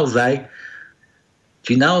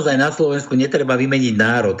naozaj na Slovensku netreba vymeniť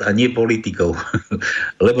národ a nie politikov.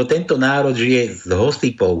 Lebo tento národ žije s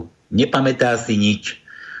hosypou. Nepamätá si nič.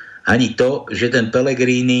 Ani to, že ten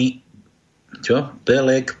Pellegrini,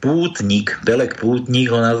 Pelek Pútnik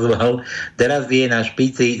ho nazval, teraz je na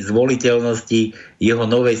špici zvoliteľnosti jeho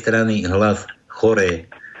novej strany Hlas. Choré.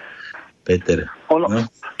 Peter.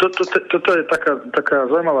 Toto je taká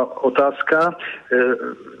zaujímavá otázka.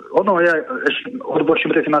 Ja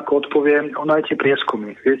odbočím predtým, ako odpoviem, aj tie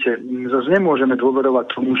prieskumy. Viete, zase nemôžeme dôverovať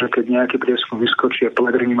tomu, že keď nejaký prieskum vyskočí a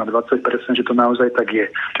Pellegrini má 20%, že to naozaj tak je.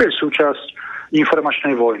 To je súčasť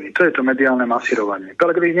informačnej vojny. To je to mediálne masírovanie.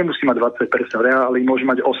 Pellegrini nemusí mať 20%, v reáli môže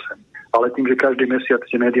mať 8%. Ale tým, že každý mesiac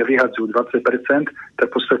tie médiá vyhadzujú 20%, tak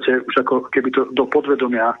v podstate už ako keby to do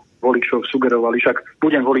podvedomia voličov sugerovali, však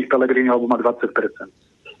budem voliť Pellegrini, alebo má 20%.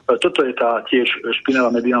 Toto je tá tiež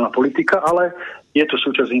špinavá mediálna politika, ale je to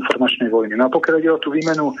súčasť informačnej vojny. No a pokiaľ ide o tú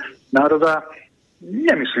výmenu národa,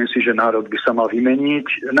 nemyslím si, že národ by sa mal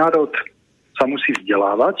vymeniť. Národ sa musí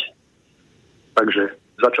vzdelávať, takže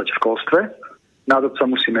začať v školstve. Národ sa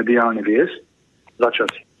musí mediálne viesť,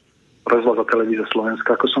 začať rozhlas a televízia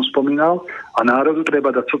Slovenska, ako som spomínal, a národu treba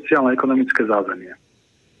dať sociálno-ekonomické zázemie.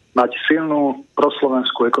 Mať silnú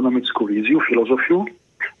proslovenskú ekonomickú víziu, filozofiu,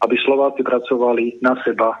 aby Slováci pracovali na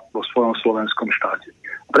seba vo svojom slovenskom štáte.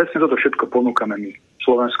 A presne toto všetko ponúkame my v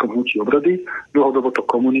Slovenskom hnutí obrody, dlhodobo to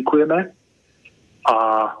komunikujeme a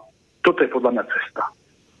toto je podľa mňa cesta.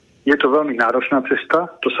 Je to veľmi náročná cesta,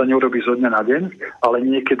 to sa neurobí zo dňa na deň, ale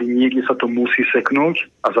niekde sa to musí seknúť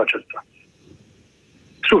a začať sa.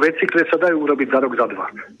 Sú veci, ktoré sa dajú urobiť za rok, za dva.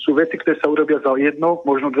 Sú veci, ktoré sa urobia za jedno,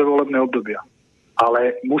 možno 2 volebné obdobia.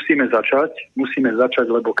 Ale musíme začať,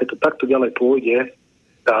 lebo keď to takto ďalej pôjde,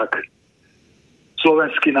 tak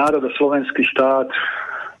slovenský národ a slovenský štát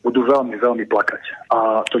budú veľmi, veľmi plakať.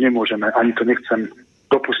 A to nemôžeme, ani to nechcem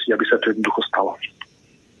dopustiť, aby sa to jednoducho stalo.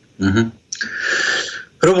 Mm-hmm.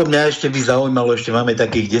 Robo, mňa ešte by zaujímalo, ešte máme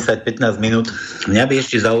takých 10-15 minút, mňa by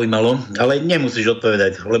ešte zaujímalo, ale nemusíš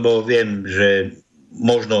odpovedať, lebo viem, že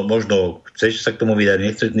možno chceš sa k tomu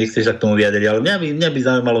vyjadriť, nechceš sa k tomu vyjadriť, ale mňa by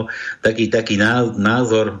zaujímalo taký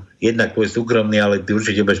názor jednak tvoj súkromný, ale ty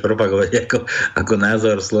určite budeš propagovať ako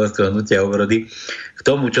názor slovenského hnutia obrody k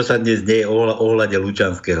tomu, čo sa dnes deje ohľade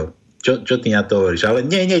Lučanského. Čo ty na to hovoríš? Ale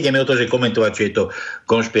nejdeme o to, že komentovať, či je to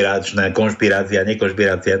konšpirácia,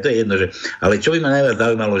 nekonšpirácia, to je jedno, že... Ale čo by ma najviac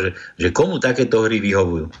zaujímalo, že komu takéto hry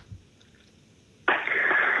vyhovujú?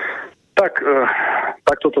 Tak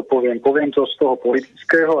toto poviem. Poviem to z toho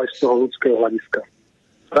politického aj z toho ľudského hľadiska.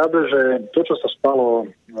 Práve, že to, čo sa stalo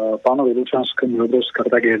pánovi Lučanskému, je obrovská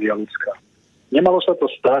tragédia ľudská. Nemalo sa to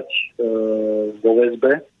stať vo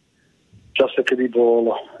väzbe v čase, kedy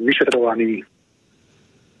bol vyšetrovaný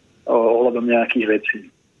ohľadom nejakých vecí.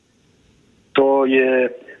 To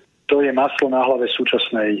je maslo na hlave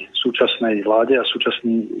súčasnej vláde a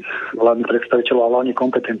súčasných vládnych predstaviteľov a hlavne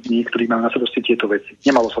kompetentní, ktorí majú na starosti tieto veci.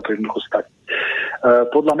 Nemalo sa to jednoducho stať.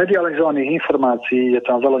 Podľa medializovaných informácií je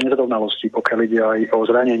tam veľa nezrovnalostí, pokiaľ ide aj o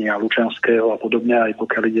zranenia Lučanského a podobne, aj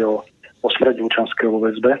pokiaľ ide o smrť Lučanského vo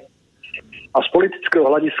väzbe. A z politického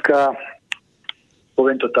hľadiska,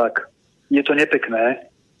 poviem to tak, je to nepekné,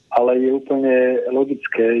 ale je úplne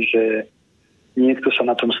logické, že niekto sa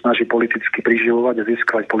na tom snaží politicky priživovať a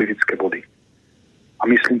získavať politické body. A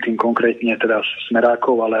myslím tým konkrétne teraz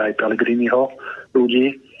Smerákov, ale aj Pellegriniho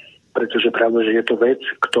ľudí, pretože pravda, že je to vec,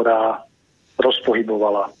 ktorá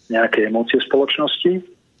rozpohybovala nejaké emócie v spoločnosti.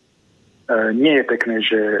 Nie je pekné,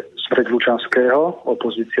 že smrť Lučanského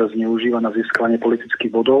opozícia zneužíva na získavanie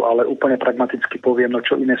politických bodov, ale úplne pragmaticky poviem, no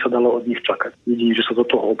čo iné sa dalo od nich čakať. Vidím, že sa do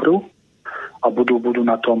toho oprú a budú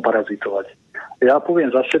na tom parazitovať. Ja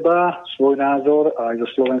poviem za seba svoj názor aj za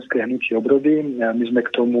slovenské hnutie obrody. My sme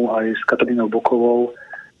k tomu aj s Katarínou Bokovou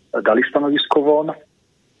dali stanovisko von.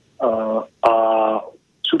 A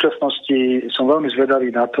v súčasnosti som veľmi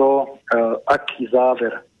zvedavý na to, aký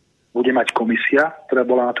záver bude mať komisia, ktorá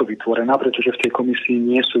bola na to vytvorená, pretože v tej komisii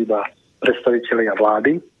nie sú iba predstavitelia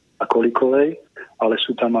vlády a Kolíkovej, ale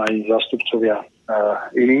sú tam aj zástupcovia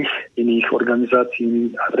iných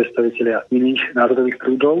organizácií a predstavitelia iných národových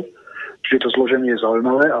prúdov. Čiže to zloženie je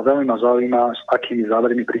zaujímavé a veľmi ma zaujíma, s akými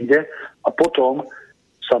závermi príde. A potom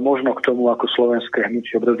sa možno k tomu, ako slovenské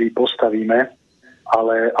hnutie obrody postavíme,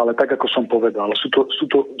 ale tak, ako som povedal, sú tu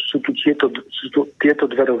tieto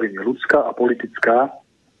dve roviny, ľudská a politická.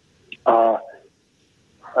 A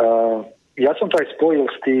ja som to aj spojil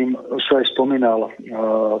s tým, som aj spomínal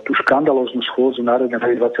tú škandalóznu schôdzu Národnej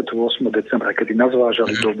rady 28. decembra, kedy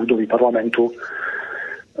nazvážali do budovy parlamentu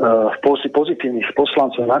pozitívnych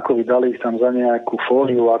poslancov na COVID, dali ich tam za nejakú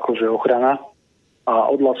fóliu akože ochrana a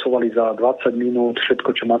odhlasovali za 20 minút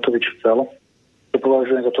všetko, čo Matovič chcel. To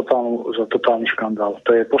považujem za totálny škandál.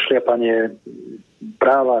 To je pošliapanie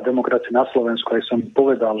práva a demokracie na Slovensku. Aj som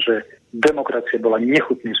povedal, že demokracia bola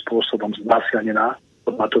nechutným spôsobom znásilnená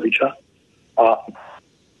od Matoviča. A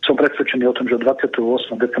som presvedčený o tom, že 28.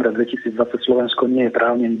 decembra 2020 Slovensko nie je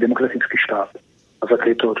právne demokratický štát na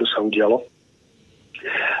základe toho, čo sa udialo.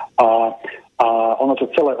 A ono to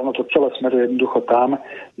celé smeruje jednoducho tam,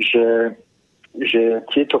 že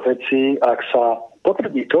tieto veci, ak sa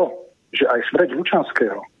potvrdí to, že aj smrť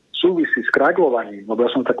Lučanského súvisí s kráglovaním, lebo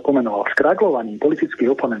ja som tak pomenoval, s kráglovaním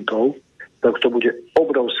politických oponentov, tak to bude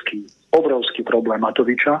obrovský problém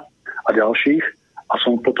Matoviča a ďalších. A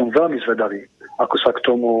som potom veľmi zvedavý, ako sa k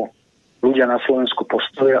tomu ľudia na Slovensku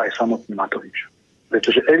postavia aj samotný Matovič.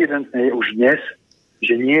 Pretože evidentne je už dnes,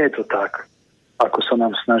 že nie je to tak, ako sa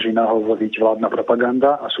nám snaží nahovoriť vládna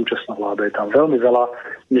propaganda a súčasná vláda. Je tam veľmi veľa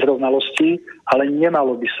nezrovnalostí, ale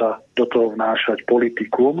nemalo by sa do toho vnášať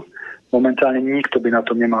politikum. Momentálne nikto by na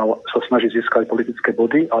to nemal sa snažiť získať politické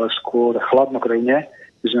body, ale skôr chladnokrvne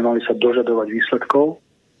by sme mali sa dožadovať výsledkov,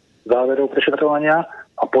 záverov prešetrovania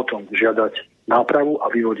a potom žiadať nápravu a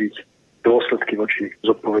vyvodiť dôsledky voči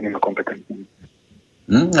zodpovedným a kompetentným.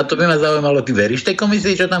 A to by ma zaujímalo, ty veríš tej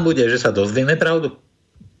komisii, čo tam bude? Že sa dozvieme pravdu?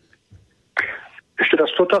 Ešte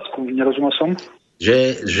raz tú otázku, nerozumel som.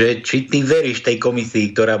 Že či ty veríš tej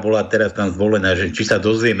komisii, ktorá bola teraz tam zvolená, že či sa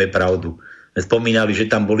dozvieme pravdu? Spomínali,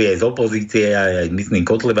 že tam boli aj z opozície, aj myslím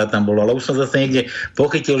Kotleba tam bol, ale už som zase niekde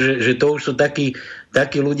pochytil, že to už sú takí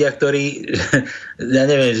ľudia, ktorí, ja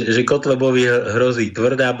neviem, že Kotlebovi hrozí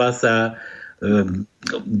tvrdá basa,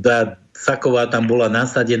 Saková tam bola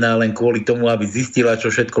nasadená len kvôli tomu, aby zistila,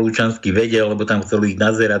 čo všetko Lučanský vedel, lebo tam chceli ich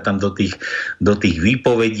nazerať tam do tých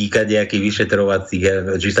výpovedí kadejakých vyšetrovacích,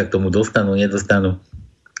 či sa k tomu dostanú, nedostanú.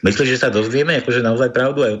 Myslíš, že sa dozvieme akože naozaj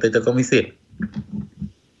pravdu aj o tejto komisie?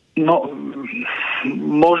 No,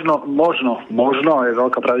 možno je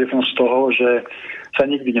veľká pravdepodobnosť toho, že sa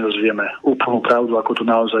nikdy nedozvieme úplnú pravdu, ako to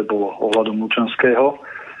naozaj bolo ohľadom Lučanského.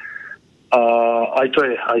 A aj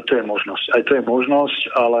to je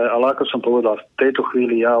možnosť. Ale ako som povedal, v tejto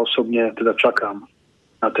chvíli ja osobne teda čakám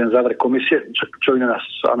na ten záver komisie, čo iné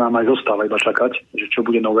nám aj zostáva iba čakať, že čo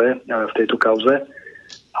bude nové v tejto kauze.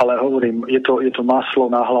 Ale hovorím, je to maslo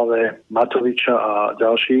na hlave Matoviča a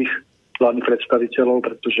ďalších vládnych predstaviteľov,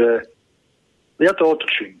 pretože ja to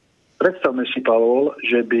otočím. Predstavme si, Pavol,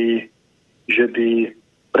 že by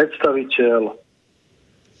predstaviteľ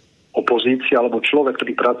opozície alebo človek,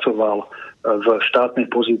 ktorý pracoval v štátnej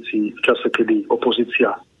pozícii v čase, kedy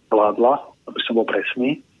opozícia vládla, aby som bol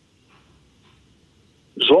presný,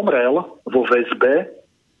 zomrel vo väzbe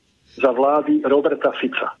za vlády Róberta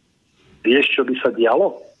Fica. Vieš, čo by sa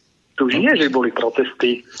dialo? Tu už nie, že boli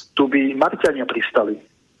protesty, tu by Marťania pristali.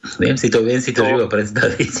 Viem si to živo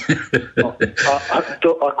predstaviť. No,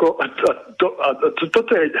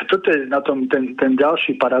 toto je na tom ten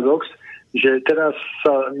ďalší paradox, že teraz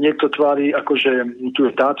sa niekto tvári, akože tu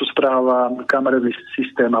je táto správa, kamerový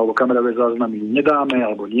systém alebo kamerové záznamy nedáme,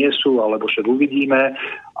 alebo nie sú, alebo však uvidíme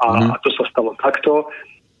a to sa stalo takto,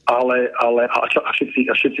 ale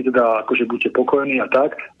všetci teda akože buďte pokojní a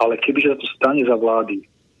tak, ale kebyže to stane za vlády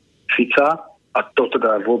Fica, a to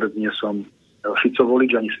teda vôbec nie som Fico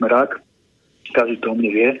volič ani Smerák, každý to o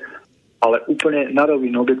mne vie, ale úplne na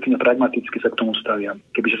rovinu, objektívne, pragmaticky sa k tomu staviam.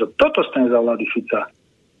 Kebyže sa toto stane za vlády Fica,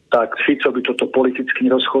 tak Fico by toto politicky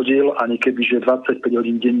nerozchodil, ani kebyže 25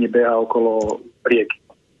 hodín denne behá okolo rieky.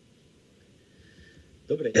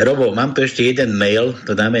 Dobre, Robo, mám tu ešte jeden mail,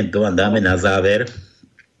 to vám dáme na záver.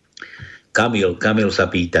 Kamil sa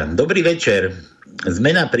pýta. Dobrý večer.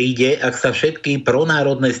 Zmena príde, ak sa všetky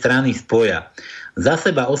pronárodné strany spoja. Za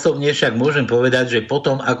seba osobne však môžem povedať, že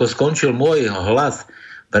potom, ako skončil môj hlas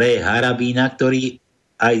pre Harabína, ktorý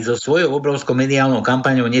aj so svojou obrovskou mediálnou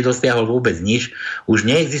kampaňou nedosiahol vôbec nič, už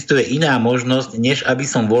neexistuje iná možnosť, než aby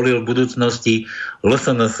som volil v budúcnosti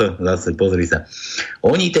LSNS. Zase, pozri sa.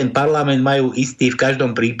 Oni ten parlament majú istý v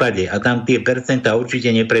každom prípade a tam tie percentá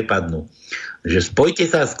určite neprepadnú. Že spojte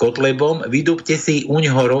sa s Kotlebom, vydúbte si u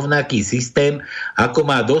ňoho rovnaký systém, ako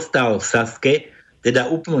má Dostal v Saske,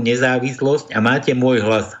 teda úplnú nezávislosť a máte môj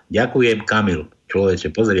hlas. Ďakujem, Kamil.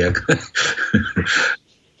 Človeče, pozri, ako...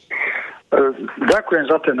 Ďakujem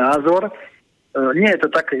za ten názor. Nie je to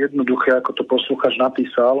také jednoduché, ako to poslucháč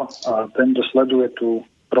napísal, a ten, kto sleduje tú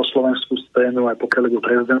proslovenskú scénu, aj pokiaľ ide o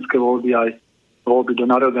prezidentské voľby, aj voľby do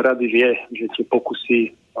Národnej rady, vie, že tie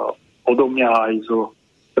pokusy odo mňa aj zo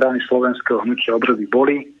strany slovenského hnutia obrody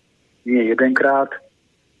boli. Nie jedenkrát.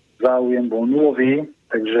 Záujem bol nulový,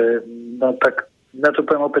 takže tak ja to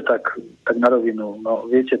poviem opäť tak na rovinu. No,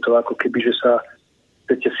 viete to, ako keby, že sa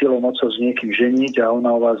chcete silou mocou s niekým ženiť a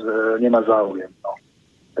ona o vás nemá záujem. No.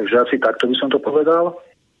 Takže asi takto by som to povedal.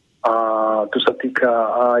 A to sa týka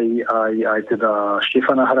aj teda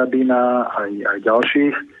Štefana Harabína, aj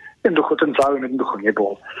ďalších. Jednoducho ten záujem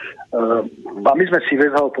nebol. A my sme si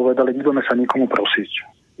VHO povedali, nebudeme sa nikomu prosiť.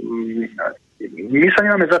 My sa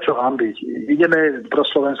nemáme za čo hanbiť. Ideme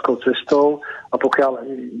proslovenskou cestou a pokiaľ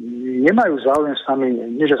nemajú záujem s nami,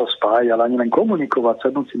 nie že sa spájať, ale ani len komunikovať,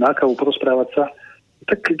 sadnúť si na kávu, porozprávať sa,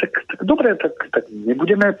 tak dobre, tak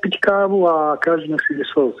nebudeme piť kávu a každý nech si ide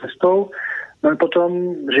svojou cestou. No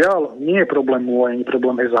potom, žiaľ, nie je problém môj, ani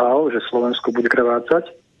problém SHO, že Slovensko bude krvácať,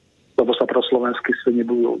 lebo sa pro slovenský svet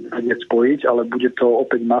nebudú vedieť spojiť, ale bude to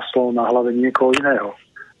opäť maslo na hlave niekoho iného.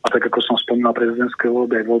 A tak, ako som spomínal, prezidentské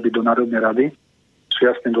voľby aj voľby do Národnej rady sú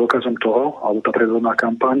jasným dôkazom toho, alebo tá predvolebná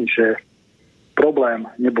kampaň, že problém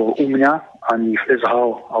nebol u mňa ani v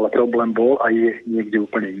SHO, ale problém bol a je niekde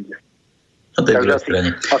úplne inde. Na tej druhej strane.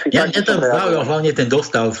 Mňa tam zaujal hlavne ten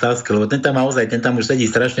Dostal v Saske, lebo ten tam už sedí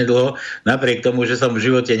strašne dlho, napriek tomu, že som v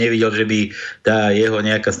živote nevidel, že by tá jeho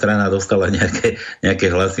nejaká strana dostala nejaké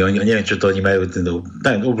hlasy. Oni neviem, čo to oni majú,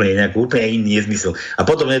 úplne iný nezmysel. A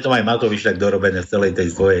potom je to aj Matovič tak dorobené v celej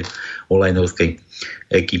tej svojej olajnovskej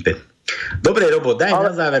ekipe. Dobre, Robo, daj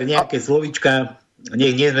na záver nejaké slovíčka.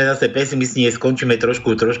 Nech nie sme zase pesimisti, skončíme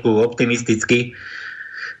trošku optimisticky.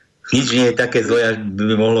 Nič nie je také zlé, až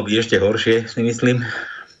by mohlo byť ešte horšie, si myslím.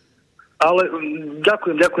 Ale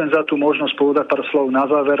ďakujem za tú možnosť povedať pár slov na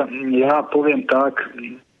záver. Ja poviem tak,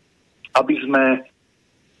 aby sme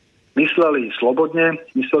mysleli slobodne,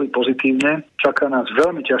 mysleli pozitívne. Čaká nás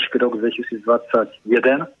veľmi ťažký rok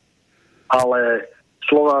 2021, ale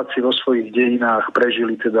Slováci vo svojich dejinách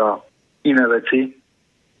prežili teda iné veci.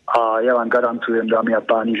 A ja vám garantujem, dámy a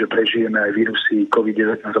páni, že prežijeme aj vírusy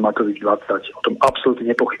COVID-19 a Matovič 20. O tom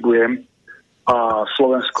absolútne nepochybujem. A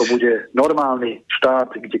Slovensko bude normálny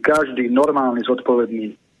štát, kde každý normálny,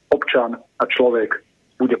 zodpovedný občan a človek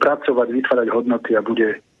bude pracovať, vytvárať hodnoty a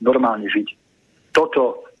bude normálne žiť.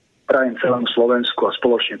 Toto prajem celému Slovensku a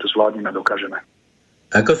spoločne to zvládneme a dokážeme.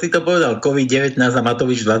 Ako si to povedal? COVID-19 a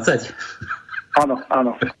Matovič 20? Áno,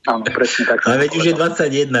 presne tak. Ale veď už je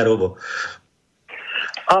 21, Robo.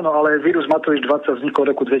 Áno, ale vírus Matovič 20 vznikol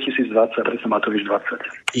v roku 2020, preto Matovič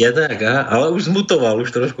 20. Ja tak, ale už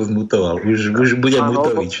trošku zmutoval. Už bude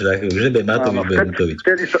Mutovič, tak už nebude Matovič, bude Mutovič.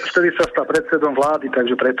 Vtedy sa stal predsedom vlády,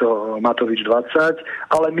 takže preto Matovič 20,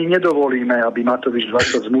 ale my nedovolíme, aby Matovič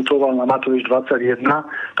 20 zmutoval na Matovič 21,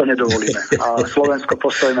 to nedovolíme. A Slovensko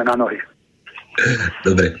postavíme na nohy.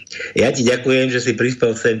 Dobre. Ja ti ďakujem, že si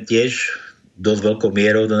prispel sem tiež dosť veľkou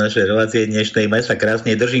mierou do našej relácie dnešnej. Maj sa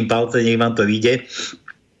krásne, držím palce, nech vám to vyjde.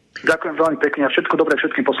 Ďakujem veľmi pekne a všetko dobré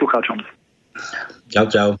všetkým poslucháčom.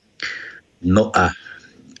 Čau. No a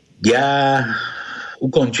ja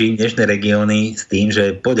ukončím dnešné regióny s tým,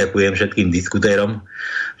 že poďakujem všetkým diskutérom,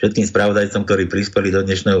 všetkým spravodajcom, ktorí prispeli do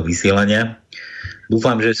dnešného vysielania.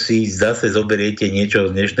 Dúfam, že si zase zoberiete niečo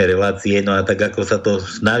z dnešnej relácie, no a tak ako sa to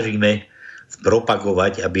snažíme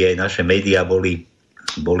spropagovať, aby aj naše médiá boli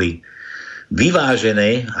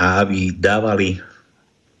vyvážené a aby dávali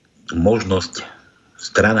možnosť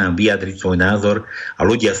stranám vyjadriť svoj názor a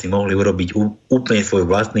ľudia si mohli urobiť úplne svoj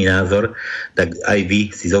vlastný názor, tak aj vy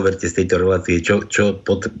si zoberte z tejto relácie, čo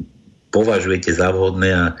považujete za vhodné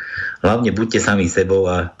a hlavne buďte sami sebou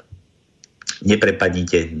a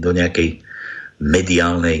neprepadnite do nejakej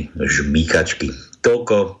mediálnej žmýkačky.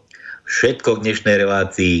 Toľko všetko k dnešnej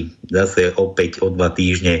relácii, zase opäť o 2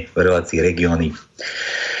 týždne v relácii Regióny.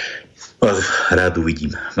 Rád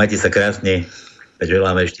uvidím. Majte sa krásne,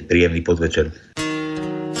 želáme ešte príjemný podvečer.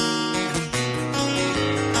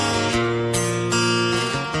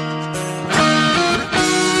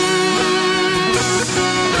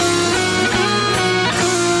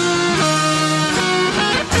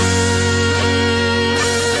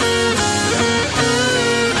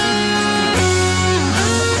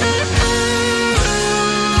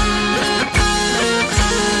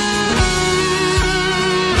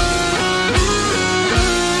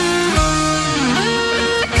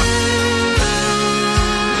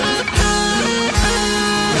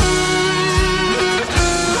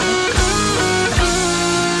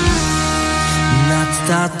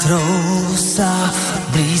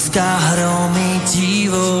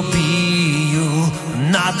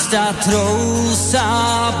 Tatrou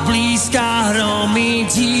sa blízka hromy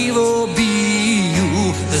divo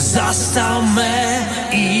bijú. Zastavme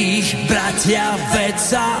ich, bratia, veď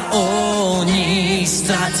sa oni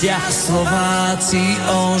stratia, Slováci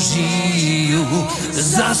ožijú.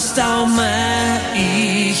 Zastavme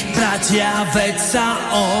ich, bratia, veď sa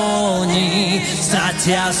oni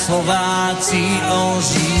stratia, Slováci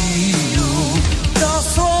ožijú. To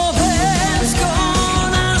Slovensko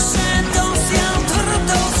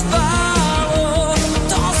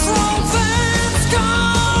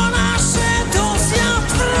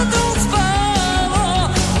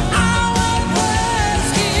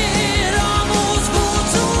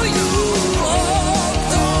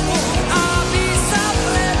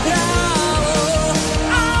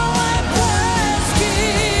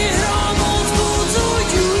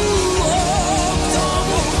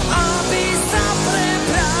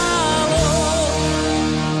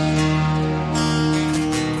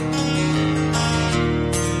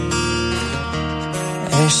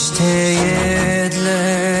ešte jedle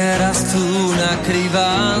rastú na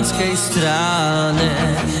krivánskej strane.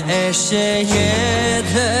 Ešte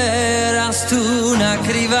jedle rastú na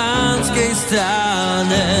krivánskej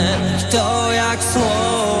strane. Kto jak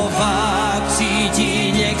Slovák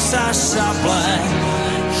cíti, nech sa šaple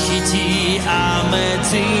chytí a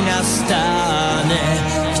medzi nás stáne.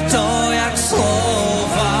 Kto jak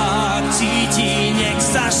Slovák cíti, nech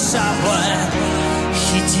sa šaple